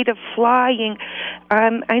afraid of flying,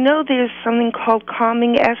 I know there's something called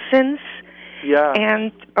calming essence. Yeah.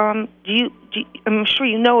 And I'm sure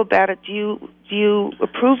you know about it. Do you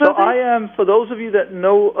approve of it? So I am, for those of you that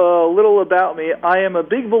know a little about me, I am a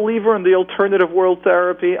big believer in the alternative world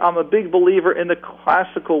therapy. I'm a big believer in the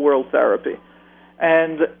classical world therapy.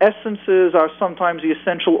 And essences are sometimes the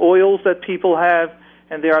essential oils that people have.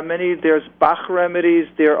 And there are many, there's Bach remedies,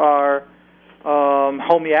 there are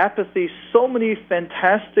homeopathy, so many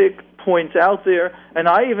fantastic points out there, and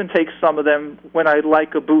I even take some of them when I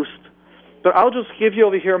like a boost. But I'll just give you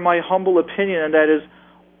over here my humble opinion, and that is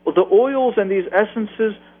the oils and these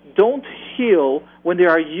essences don't heal when there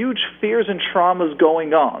are huge fears and traumas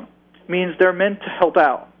going on. It means they're meant to help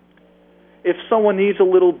out. If someone needs a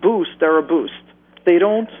little boost, they're a boost. They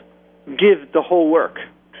don't give the whole work.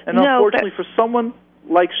 And unfortunately for someone,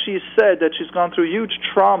 like she said, that she's gone through huge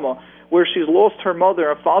trauma where she's lost her mother,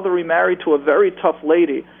 her father remarried to a very tough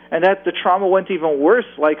lady, and that the trauma went even worse,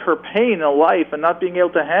 like her pain in life and not being able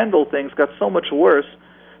to handle things got so much worse.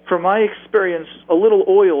 From my experience, a little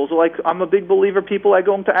oils, like I'm a big believer, people I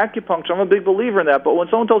go into acupuncture, I'm a big believer in that, but when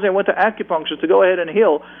someone tells me I went to acupuncture to go ahead and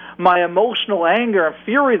heal my emotional anger and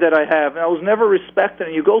fury that I have, and I was never respected,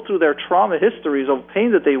 and you go through their trauma histories of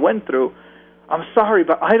pain that they went through, I'm sorry,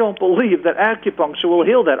 but I don't believe that acupuncture will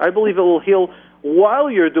heal that. I believe it will heal while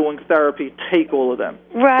you're doing therapy. Take all of them.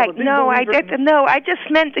 Right. I just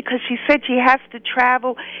meant because she said she has to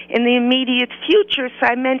travel in the immediate future, so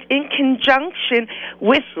I meant in conjunction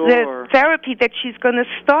with the therapy that she's going to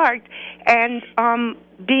start. And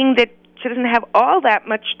being that she doesn't have all that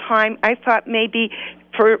much time, I thought maybe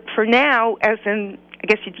for now, as in, I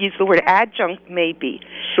guess you'd use the word adjunct, maybe.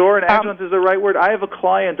 Sure, and adjunct is the right word. I have a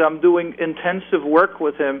client, I'm doing intensive work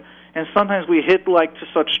with him, and sometimes we hit like to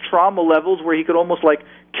such trauma levels where he could almost like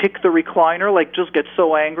kick the recliner, like just get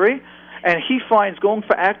so angry. And he finds going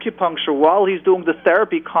for acupuncture while he's doing the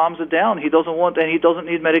therapy calms it down. He doesn't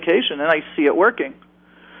need medication, and I see it working.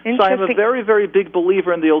 So I'm a very, very big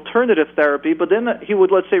believer in the alternative therapy, but then he would,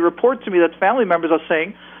 let's say, report to me that family members are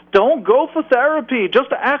saying, don't go for therapy. Just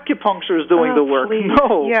acupuncture is doing the work. Please.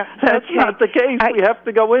 No, that's not the case. We have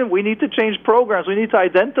to go in. We need to change programs. We need to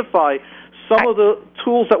identify some of the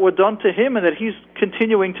tools that were done to him and that he's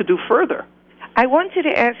continuing to do further. I wanted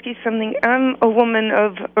to ask you something. I'm a woman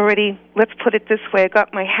of already, let's put it this way, I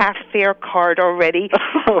got my half-fare card already,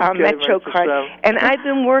 Metro card, and I've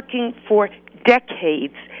been working for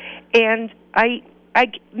decades. And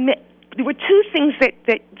there were two things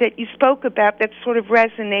that you spoke about that sort of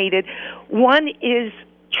resonated. One is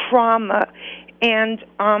trauma, and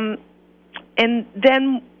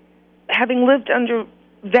then having lived under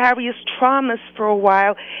various traumas for a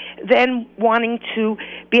while, then wanting to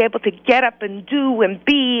be able to get up and do and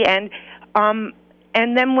be, and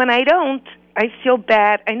then when I don't, I feel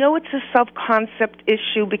bad. I know it's a self-concept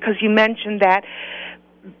issue because you mentioned that,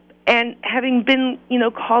 and having been,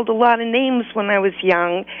 called a lot of names when I was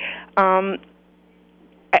young,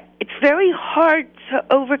 it's very hard to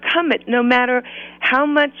overcome it, no matter how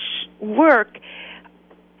much work.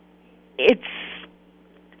 It's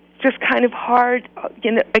just kind of hard,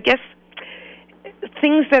 I guess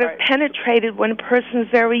things that are penetrated when a person's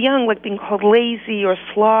very young, like being called lazy or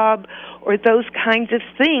slob or those kinds of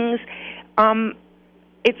things,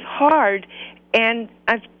 it's hard. And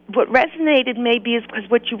what resonated maybe is because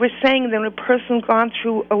what you were saying, that when a person's gone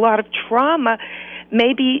through a lot of trauma,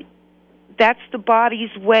 maybe that's the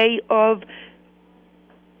body's way of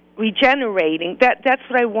regenerating. That's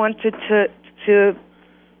what I wanted to hear.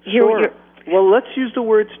 Sure. Well, let's use the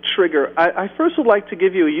word trigger. I first would like to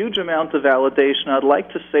give you a huge amount of validation. I'd like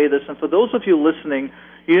to say this, and for those of you listening,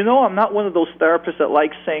 I'm not one of those therapists that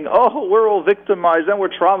likes saying, oh, we're all victimized and we're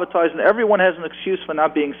traumatized and everyone has an excuse for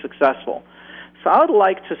not being successful. So I would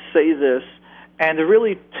like to say this and to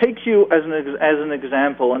really take you as an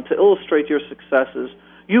example and to illustrate your successes.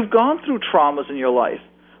 You've gone through traumas in your life,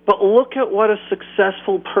 but look at what a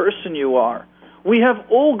successful person you are. We have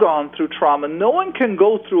all gone through trauma. No one can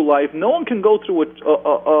go through life. No one can go through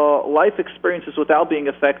life experiences without being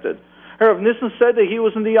affected. Rav Nissen said that he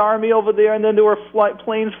was in the army over there, and then there were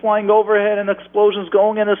planes flying overhead and explosions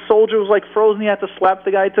going, and a soldier was like frozen. He had to slap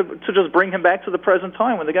the guy to just bring him back to the present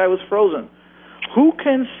time when the guy was frozen. Who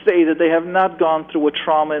can say that they have not gone through a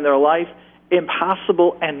trauma in their life?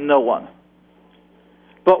 Impossible, and no one.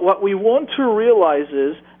 But what we want to realize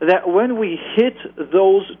is that when we hit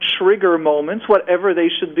those trigger moments, whatever they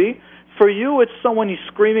should be, for you it's someone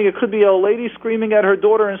screaming. It could be a lady screaming at her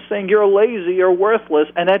daughter and saying, you're lazy, you're worthless,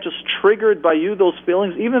 and that just triggered by you those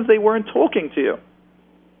feelings, even if they weren't talking to you.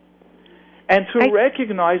 And to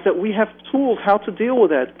recognize that we have tools how to deal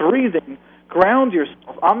with that. Breathing, ground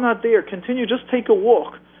yourself. I'm not there. Continue, just take a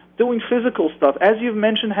walk. Doing physical stuff. As you've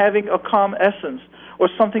mentioned, having a calm essence or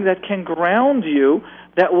something that can ground you,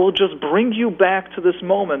 that will just bring you back to this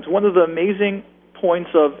moment. One of the amazing points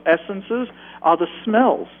of essences are the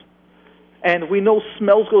smells. And we know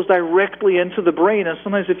smells goes directly into the brain, and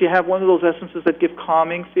sometimes if you have one of those essences that give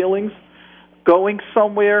calming feelings, going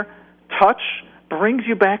somewhere, touch, brings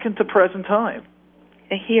you back into present time.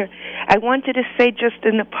 Here, I wanted to say just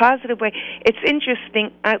in a positive way, it's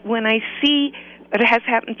interesting, when I see, it has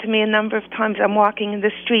happened to me a number of times, I'm walking in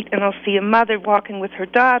the street and I'll see a mother walking with her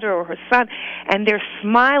daughter or her son, and they're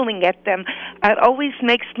smiling at them. It always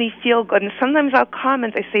makes me feel good. And sometimes I'll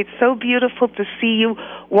comment, I say, it's so beautiful to see you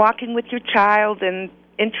walking with your child and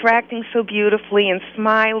interacting so beautifully and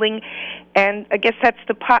smiling. And I guess that's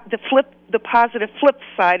the positive flip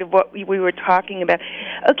side of what we were talking about.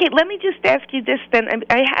 Okay, let me just ask you this then.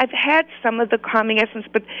 I've had some of the calming essence,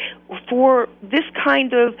 but for this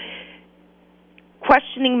kind of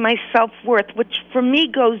questioning my self-worth, which for me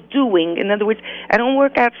goes doing. In other words, I don't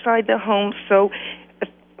work outside the home, so if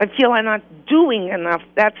I feel I'm not doing enough,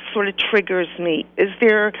 that sort of triggers me.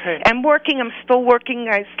 I'm still working,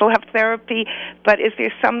 I still have therapy, but is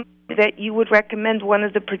there some that you would recommend, one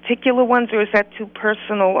of the particular ones, or is that too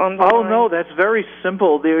personal on the line? No, that's very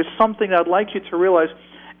simple. There's something I'd like you to realize.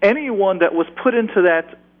 Anyone that was put into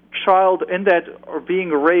that child, in that, or being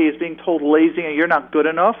raised, being told lazy and you're not good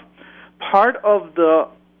enough, part of the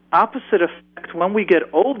opposite effect when we get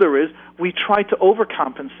older is we try to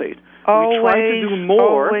overcompensate. We try to do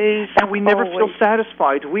more, and we never feel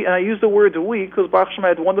satisfied. And I use the word we because Baruch Hashem, I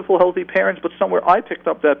had wonderful, healthy parents, but somewhere I picked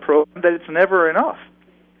up that program that it's never enough.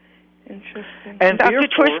 Interesting. And Dr.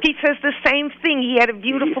 Tversky says the same thing. He had a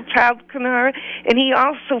beautiful child, Kanara, and he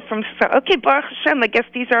also Baruch Hashem, I guess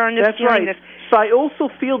these are on the That's right. So I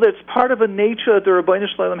also feel that it's part of a nature that the Rabbeinu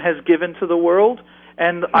Shalom has given to the world.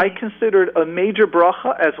 And I consider it a major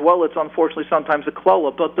bracha as well. It's unfortunately sometimes a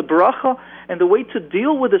klala. But the bracha and the way to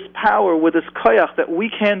deal with this power, with this koyach, that we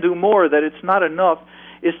can do more, that it's not enough,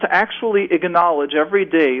 is to actually acknowledge every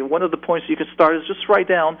day. One of the points you can start is just write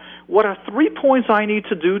down, what are 3 points I need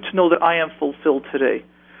to do to know that I am fulfilled today?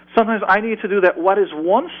 Sometimes I need to do that. What is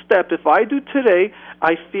one step, if I do today,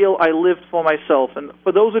 I feel I lived for myself? And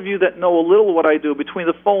for those of you that know a little what I do, between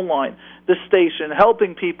the phone line, the station,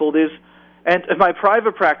 helping people, and in my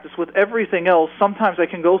private practice, with everything else, sometimes I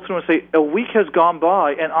can go through and say, a week has gone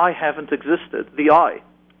by and I haven't existed,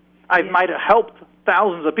 I might have helped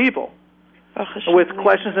thousands of people with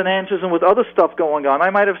questions and answers and with other stuff going on. I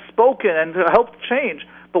might have spoken and helped change.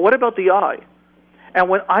 But what about the I? And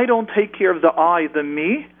when I don't take care of the I, the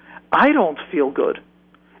me, I don't feel good.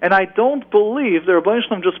 And I don't believe the Rebbeinu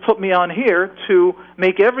Shalom just put me on here to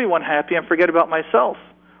make everyone happy and forget about myself.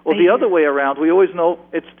 Or the other way around. We always know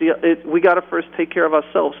we got to first take care of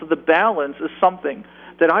ourselves. So the balance is something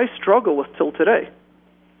that I struggle with till today.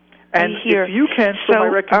 And if you can, so my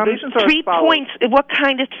recommendations are 3 points. What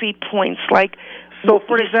kind of 3 points? Like, so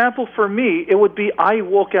for example, for me, it would be I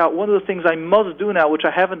walk out. One of the things I must do now, which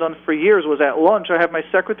I haven't done for years, was at lunch. I have my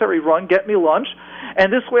secretary get me lunch,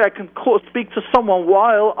 and this way I can speak to someone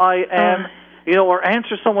while I am, or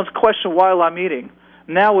answer someone's question while I'm eating.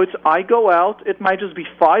 Now I go out. It might just be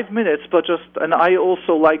 5 minutes, and I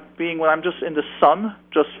also like being when I'm just in the sun,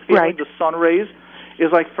 just feeling the sun rays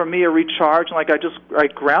is like for me a recharge, and I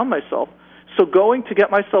ground myself. So going to get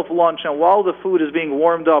myself lunch, and while the food is being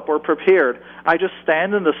warmed up or prepared, I just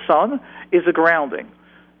stand in the sun, is a grounding.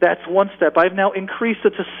 That's one step. I've now increased it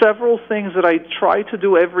to several things that I try to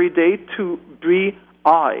do every day to be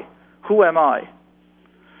I. Who am I?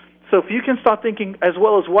 So if you can start thinking as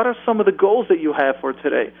well as what are some of the goals that you have for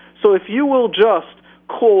today. So if you will just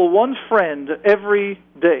call one friend every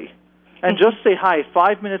day and just say hi,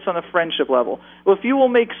 5 minutes on a friendship level. Well, if you will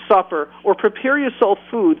make supper or prepare yourself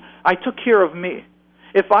food, I took care of me.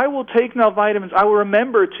 If I will take now vitamins, I will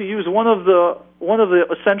remember to use one of the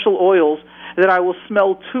essential oils that I will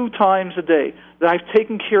smell 2 times a day, that I've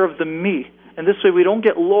taken care of the me. And this way we don't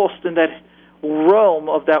get lost in that realm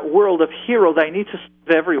of that world of hero that I need to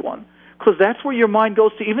save everyone. Because that's where your mind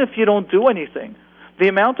goes to, even if you don't do anything. The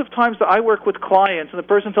amount of times that I work with clients and the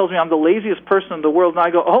person tells me I'm the laziest person in the world, and I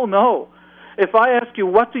go, oh no. If I ask you,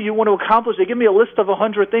 what do you want to accomplish, they give me a list of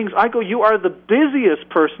 100 things. I go, you are the busiest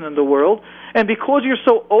person in the world, and because you're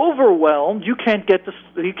so overwhelmed, you can't get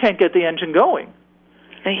the engine going.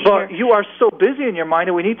 But you are so busy in your mind,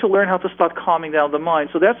 and we need to learn how to start calming down the mind.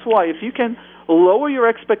 So that's why if you can lower your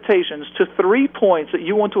expectations to 3 points that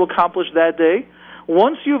you want to accomplish that day,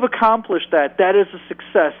 once you've accomplished that, that is a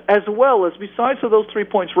success. As well as, besides those 3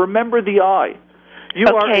 points, remember the I.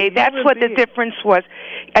 That's what the difference was.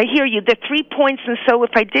 I hear you. The 3 points, and so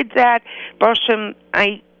if I did that, Barshem,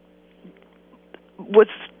 I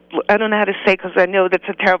don't know how to say because I know that's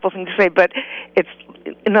a terrible thing to say, but it's,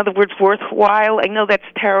 in other words, worthwhile. I know that's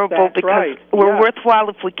terrible because we're worthwhile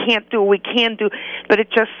if we can't do what we can do, but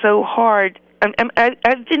it's just so hard.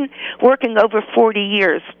 I've been working over 40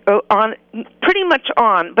 years on, pretty much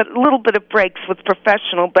on, but a little bit of breaks with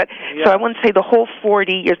professional, but so I wouldn't say the whole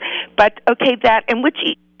 40 years. But, that, and which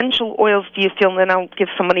essential oils do you feel, and then I'll give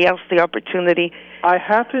somebody else the opportunity. I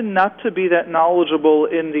happen not to be that knowledgeable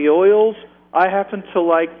in the oils. I happen to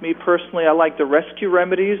like, me personally, I like the rescue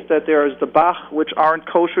remedies, that there is the Bach, which aren't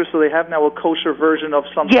kosher, so they have now a kosher version of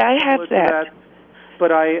something. Yeah, I have that.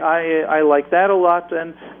 But I like that a lot,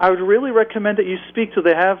 and I would really recommend that you speak to.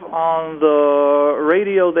 They have on the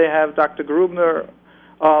radio. They have Dr. Grubner,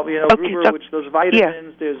 Gruber, which does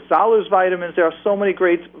vitamins. There's Zahler's vitamins. There are so many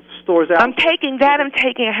great stores out. I'm taking. I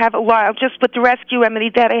have a lot. I'll just put the rescue remedy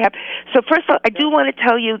that I have. So first of all, I do want to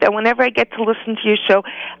tell you that whenever I get to listen to your show,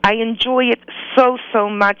 I enjoy it so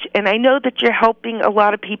much, and I know that you're helping a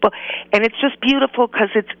lot of people, and it's just beautiful because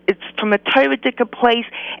it's from a Torah place,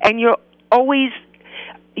 and you're always.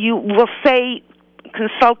 You will say,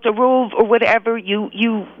 consult the rules or whatever. You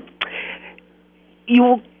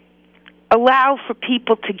will allow for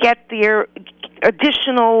people to get their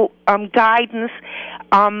additional guidance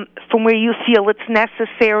from where you feel it's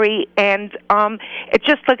necessary, and it's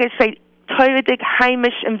just like I say, Toradik,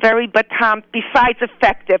 Heimish, and very batam. Besides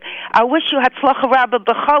effective, I wish you had tzlacha rabba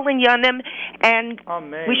b'chol inyanim, and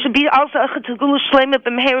we should be also achatugu shlema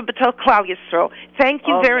b'meher b'tel klal Yisrael. Thank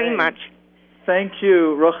you very much. Thank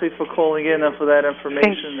you, Rochi, for calling in and for that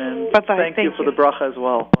information, and thank you for the bracha as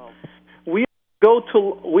well. We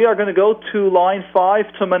are going to go to line 5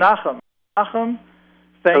 to Menachem. Menachem,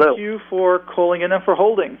 thank you for calling in and for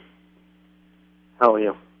holding. How are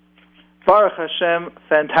you? Baruch Hashem,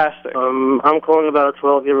 fantastic. I'm calling about a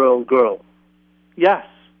 12-year-old girl. Yes.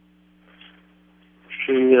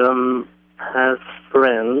 She has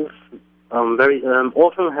friends. Very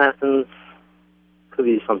often happens. Could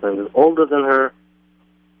be sometimes older than her,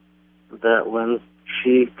 that when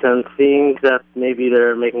she can think that maybe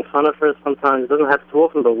they're making fun of her sometimes, it doesn't happen too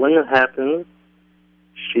often, but when it happens,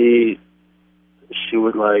 she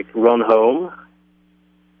would run home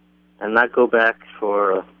and not go back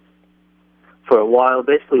for a while,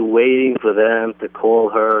 basically waiting for them to call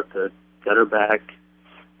her to get her back.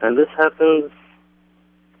 And this happens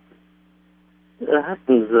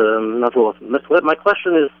not often. My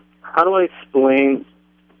question is, how do I explain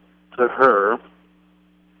to her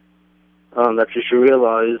that she should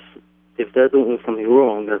realize if they're doing something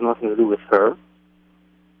wrong, there's nothing to do with her,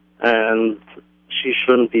 and she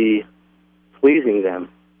shouldn't be pleasing them.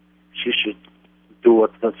 She should do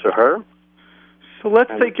what's best for her. So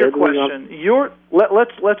let's take your question.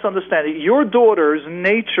 Let's understand it. Your daughter's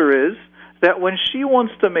nature is that when she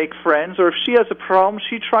wants to make friends or if she has a problem,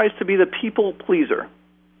 she tries to be the people pleaser.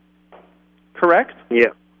 Correct?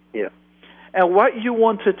 Yeah. And what you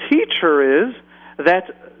want to teach her is that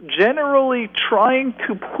generally trying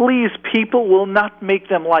to please people will not make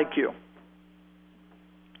them like you.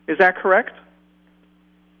 Is that correct?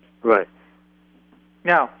 Right.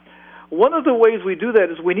 Now, one of the ways we do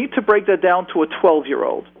that is we need to break that down to a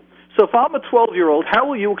 12-year-old. So if I'm a 12-year-old, how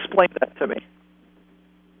will you explain that to me?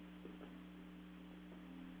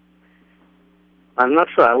 I'm not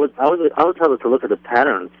sure. I would tell her to look at the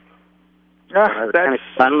patterns. That's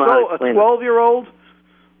so a 12-year-old.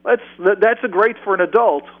 That's a great for an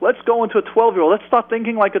adult. Let's go into a 12-year-old. Let's start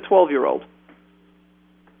thinking like a 12-year-old.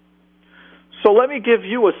 So let me give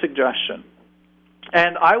you a suggestion.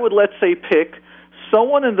 And I would, let's say, pick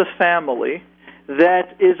someone in the family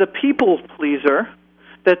that is a people pleaser,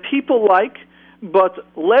 that people like, but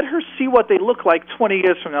let her see what they look like 20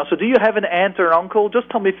 years from now. So do you have an aunt or uncle? Just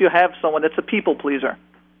tell me if you have someone that's a people pleaser.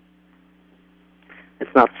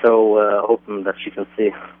 It's not so open that she can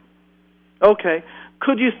see. Okay.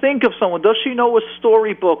 Could you think of someone? Does she know a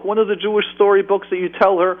storybook, one of the Jewish storybooks that you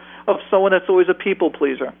tell her of someone that's always a people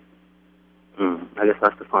pleaser? I guess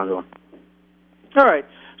that's the fun one. All right.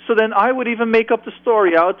 So then I would even make up the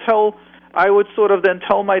story. I would sort of then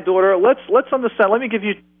tell my daughter, let's understand. Let me give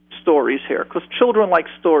you stories here, because children like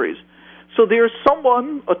stories. So there's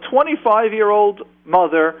someone, a 25-year-old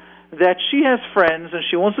mother, that she has friends and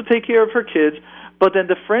she wants to take care of her kids, but then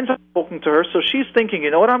the friends are talking to her, so she's thinking,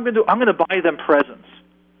 you know what I'm going to do? I'm going to buy them presents.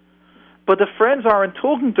 But the friends aren't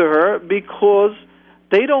talking to her because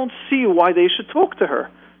they don't see why they should talk to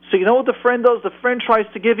her. So you know what the friend does? The friend tries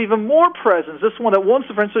to give even more presents. This one that wants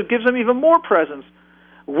the friend, so it gives them even more presents.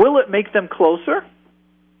 Will it make them closer?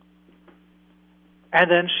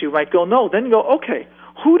 And then she might go, no. Then you go, okay,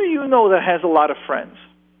 who do you know that has a lot of friends?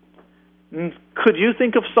 Could you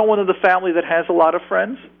think of someone in the family that has a lot of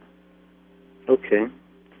friends? Okay.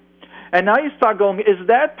 And now you start going, is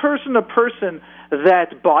that person a person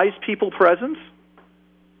that buys people presents?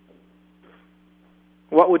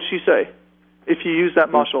 What would she say if you use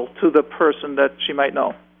that muscle to the person that she might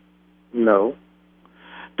know? No.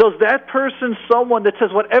 Does that person someone that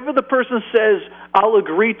says whatever the person says, I'll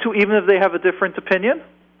agree to even if they have a different opinion?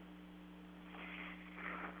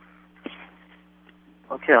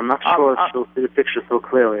 Okay, I'm not sure if she'll see the picture so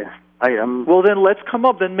clearly. Well, then let's come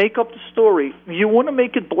up, then make up the story. You want to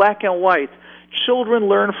make it black and white. Children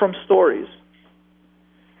learn from stories.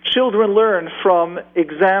 Children learn from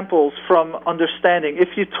examples, from understanding.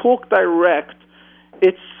 If you talk direct,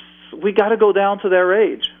 we got to go down to their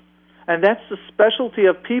age. And that's the specialty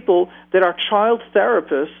of people that are child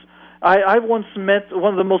therapists. I once met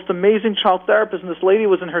one of the most amazing child therapists, and this lady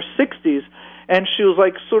was in her 60s, and she was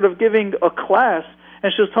like sort of giving a class,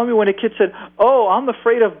 and she was telling me when a kid said, oh, I'm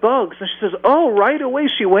afraid of bugs. And she says, oh, right away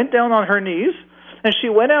she went down on her knees, and she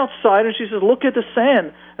went outside, and she says, look at the sand.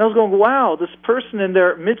 And I was going, wow, this person in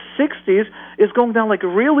their mid-60s is going down, like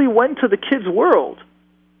really went to the kid's world.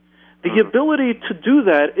 The ability to do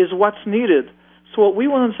that is what's needed. So what we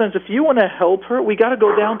want to understand is if you want to help her, we got to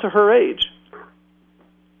go down to her age.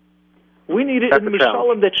 We need it in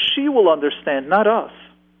Mishalem that she will understand, not us.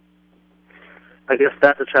 I guess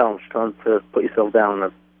that's a challenge, trying to put yourself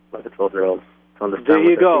down like a 12-year-old. There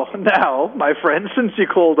you go. Now, my friend, since you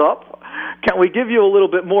called up, can we give you a little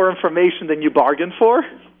bit more information than you bargained for?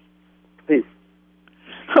 Please.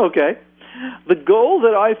 Okay. The goal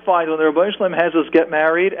that I find when the Rebbeinu Shalom has us get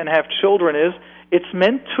married and have children is it's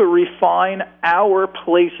meant to refine our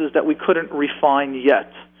places that we couldn't refine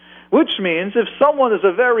yet. Which means if someone is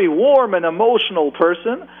a very warm and emotional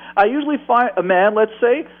person, I usually find a man, let's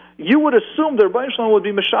say, you would assume the Rebbeinu Shalom would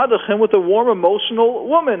be meshadach him with a warm, emotional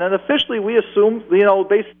woman. And officially we assume, based on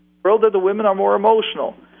the world, that the women are more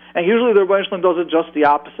emotional. And usually the Rebbeinu Shalom does it just the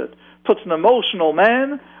opposite. Puts an emotional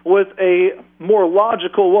man with a more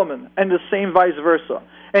logical woman, and the same vice versa.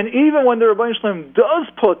 And even when the Rebbeinu Shalom does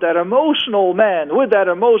put that emotional man with that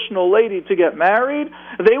emotional lady to get married,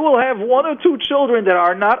 they will have one or two children that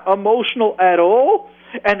are not emotional at all,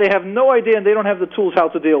 and they have no idea and they don't have the tools how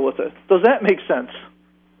to deal with it. Does that make sense?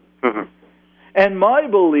 Mm-hmm. And my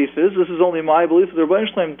belief is, this is only my belief, the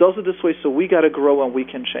Rebbeinu Shalom does it this way so we got to grow and we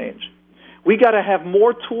can change. We got to have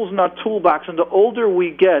more tools in our toolbox, and the older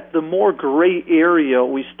we get, the more gray area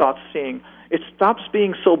we start seeing. It stops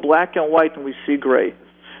being so black and white and we see gray.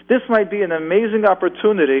 This might be an amazing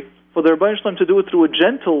opportunity for the Rebbeinu Shalom to do it through a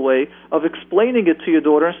gentle way of explaining it to your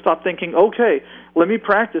daughter and stop thinking, okay, let me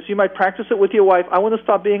practice. You might practice it with your wife. I want to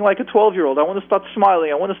stop being like a 12-year-old. I want to start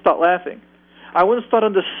smiling. I want to start laughing. I want to start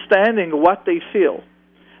understanding what they feel.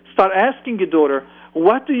 Start asking your daughter,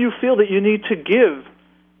 what do you feel that you need to give?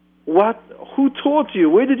 Who taught you?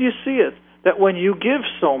 Where did you see it? That when you give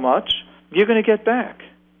so much, you're going to get back.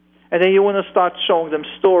 And then you want to start showing them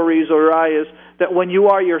stories or rayas that when you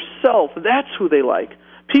are yourself, that's who they like.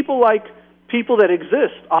 People like people that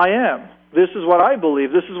exist. I am. This is what I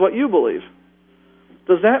believe. This is what you believe.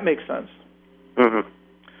 Does that make sense? Mm-hmm.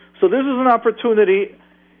 So this is an opportunity.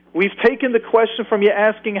 We've taken the question from you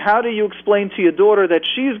asking, how do you explain to your daughter that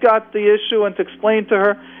she's got the issue, and to explain to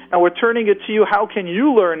her, and we're turning it to you, how can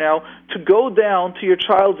you learn now to go down to your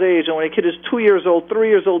child's age, and when a kid is 2 years old, 3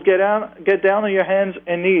 years old, get down on your hands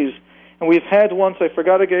and knees. And we've had once, I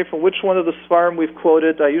forgot again from which one of the Sfarim we've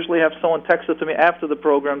quoted. I usually have someone text it to me after the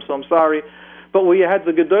program, so I'm sorry. But we had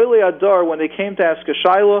the Gedolei Adar, when they came to ask a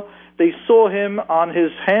Shaila, they saw him on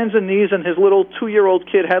his hands and knees, and his little 2-year-old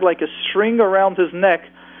kid had like a string around his neck,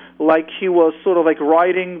 like he was sort of like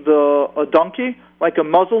riding a donkey, like a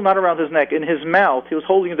muzzle, not around his neck, in his mouth. He was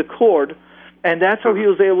holding the cord, and that's how he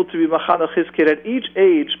was able to be machanech his kid. At each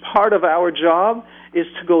age, part of our job is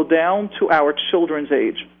to go down to our children's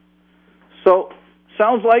age. So,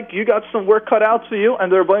 sounds like you got some work cut out for you,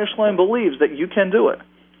 and the Rebbeinu Shalom believes that you can do it.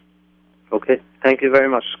 Okay, thank you very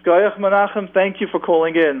much. Shkoyach Menachem, thank you for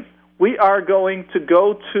calling in. We are going to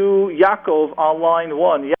go to Yaakov on line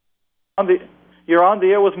 1. You're on the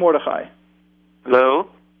air with Mordechai. Hello?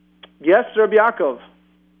 Yes, Rabbi Yaakov.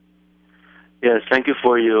 Yes, thank you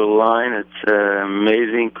for your line. It's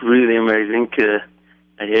amazing, really amazing.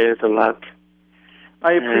 I hear it a lot.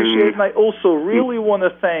 I appreciate it, and I also really want to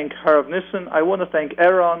thank Harav Nissen. I want to thank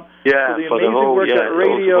Aaron for the amazing work at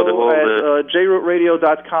radio, at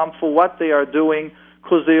jrootradio.com for what they are doing,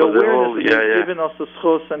 because the awareness that they've given us the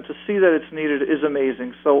schus, and to see that it's needed is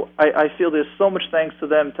amazing. So I feel there's so much thanks to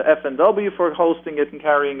them, to FNW for hosting it and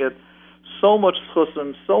carrying it. So much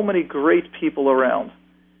schusim, so many great people around.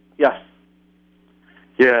 Yes.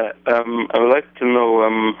 Yeah, I would like to know,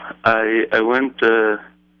 I'm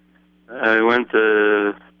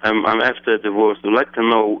after a divorce. I'd like to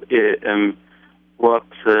know what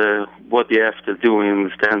you have to do in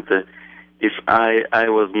the sense that if I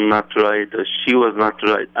was not right or she was not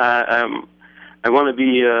right. I want to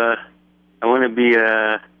be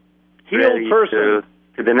healed person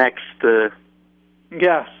to the next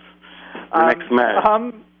yes. The next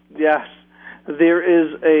marriage. Yes.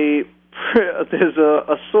 There's a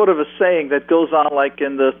sort of a saying that goes on like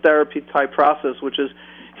in the therapy type process, which is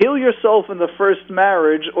heal yourself in the first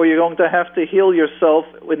marriage, or you're going to have to heal yourself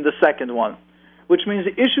in the second one. Which means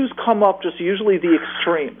the issues come up just usually the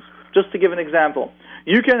extremes. Just to give an example,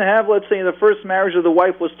 you can have, let's say, in the first marriage the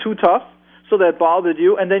wife was too tough, so that bothered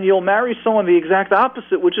you, and then you'll marry someone the exact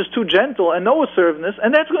opposite, which is too gentle and no assertiveness,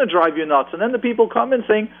 and that's going to drive you nuts. And then the people come in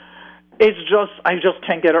saying, I just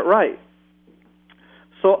can't get it right.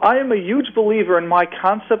 So I am a huge believer in my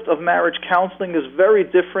concept of marriage counseling is very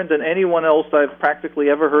different than anyone else that I've practically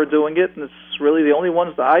ever heard doing it, and it's really the only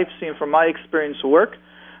ones that I've seen from my experience work.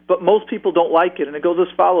 But most people don't like it, and it goes as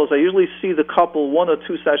follows. I usually see the couple 1 or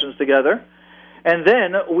 2 sessions together, and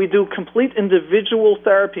then we do complete individual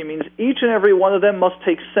therapy, means each and every one of them must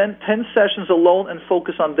take 10 sessions alone and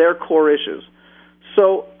focus on their core issues.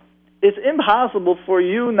 So it's impossible for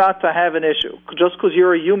you not to have an issue, just because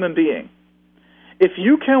you're a human being. If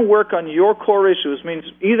you can work on your core issues, means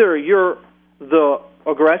either you're the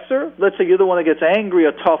aggressor, let's say you're the one that gets angry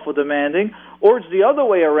or tough or demanding, or it's the other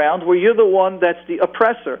way around where you're the one that's the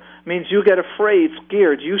oppressor, means you get afraid,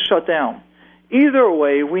 scared, you shut down. Either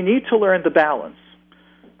way, we need to learn the balance.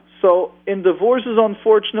 So in divorces,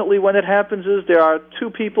 unfortunately, when it happens is there are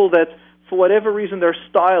 2 people that, for whatever reason, their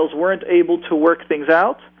styles weren't able to work things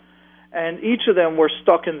out, and each of them were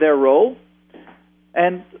stuck in their role.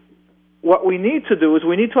 And what we need to do is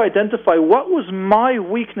we need to identify what was my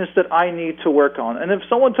weakness that I need to work on. And if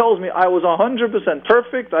someone tells me I was 100%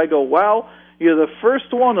 perfect, I go, wow, you're the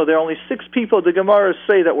first one, or there are only 6 people the Gemara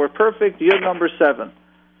say that were perfect, you're number 7.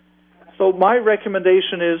 So my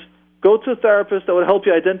recommendation is go to a therapist that would help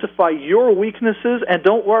you identify your weaknesses, and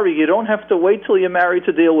don't worry, you don't have to wait till you're married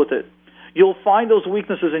to deal with it. You'll find those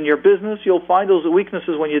weaknesses in your business. You'll find those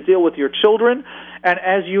weaknesses when you deal with your children. And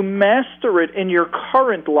as you master it in your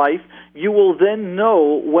current life, you will then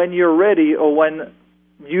know when you're ready or when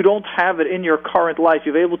you don't have it in your current life.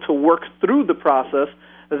 You're able to work through the process.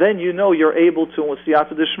 Then you know you're able to, with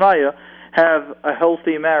Siyata D'Shmaya, have a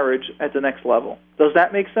healthy marriage at the next level. Does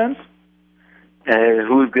that make sense?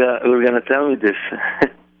 Who's going to tell me this?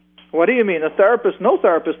 What do you mean? No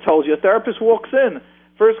therapist tells you. A therapist walks in.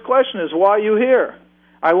 First question is, why are you here?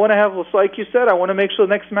 I want to have, like you said, I want to make sure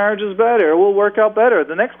the next marriage is better. It will work out better.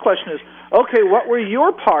 The next question is, okay, what were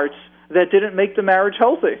your parts that didn't make the marriage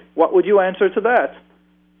healthy? What would you answer to that?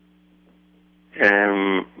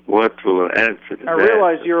 What will answer to that? I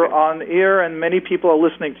realize you're on air and many people are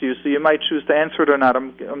listening to you, so you might choose to answer it or not.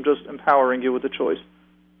 I'm just empowering you with the choice.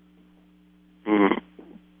 Mm-hmm.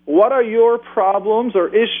 What are your problems or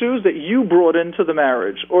issues that you brought into the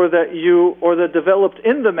marriage, or that developed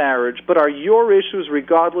in the marriage, but are your issues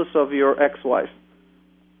regardless of your ex-wife?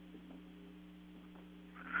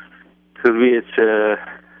 Could be it's a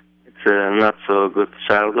not so good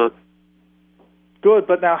childhood. Good,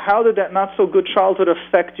 but now how did that not so good childhood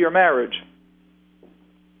affect your marriage?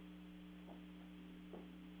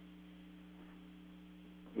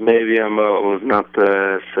 Maybe I was not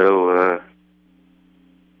so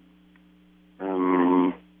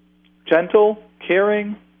gentle,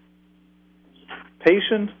 caring,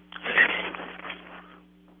 patient.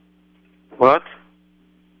 What?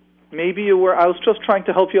 Maybe you were. I was just trying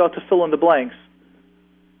to help you out to fill in the blanks.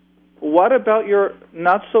 What about your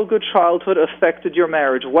not-so-good childhood affected your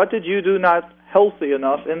marriage? What did you do not healthy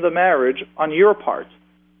enough in the marriage on your part?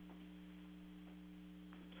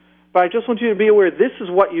 But I just want you to be aware, this is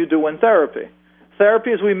what you do in therapy. Therapy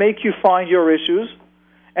is we make you find your issues,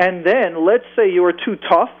 and then let's say you were too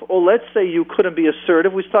tough, or let's say you couldn't be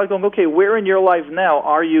assertive. We start going, okay, where in your life now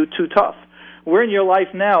are you too tough? Where in your life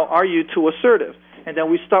now are you too assertive? And then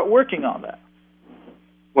we start working on that.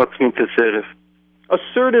 What's mean assertive?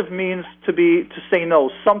 Assertive means to say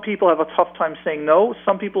no. Some people have a tough time saying no.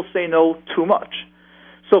 Some people say no too much.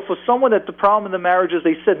 So for someone that the problem in the marriage is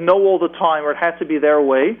they said no all the time or it had to be their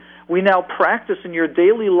way, we now practice in your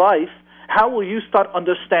daily life, how will you start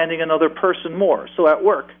understanding another person more? So at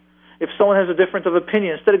work, if someone has a difference of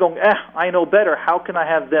opinion, instead of going, I know better, how can I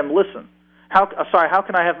have them listen? How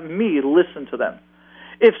can I have me listen to them?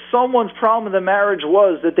 If someone's problem in the marriage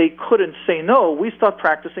was that they couldn't say no, we start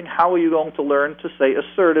practicing how are you going to learn to say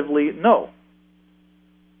assertively no.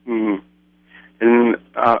 Mm-hmm. And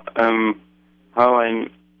how I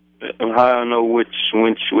know which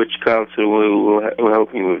counselor will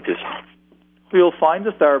help me with this? You'll find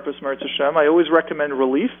a therapist, Mirz Hashem. I always recommend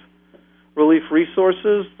Relief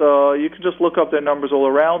Resources. You can just look up their numbers all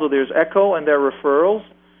around, or there's Echo and their referrals.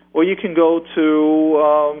 Or you can go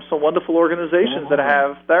to some wonderful organizations that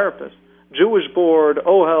have therapists. Jewish Board,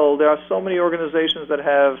 OHEL, there are so many organizations that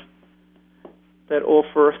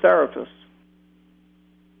offer therapists.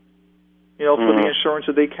 For the insurance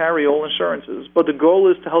that they carry, all insurances. But the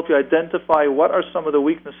goal is to help you identify what are some of the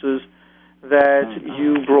weaknesses that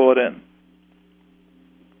you brought in.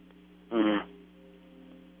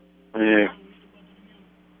 Yeah.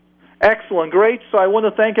 Excellent, great. So I want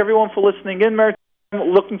to thank everyone for listening in, Mirz.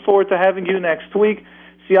 Looking forward to having you next week.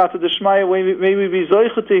 Siyata D'Shmaya, may we be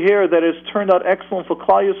zoicha to hear that it's turned out excellent for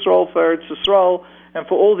Klal Yisrael, for Eretz Yisrael, and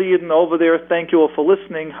for all the Yidden over there. Thank you all for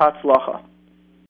listening. Hatzlacha.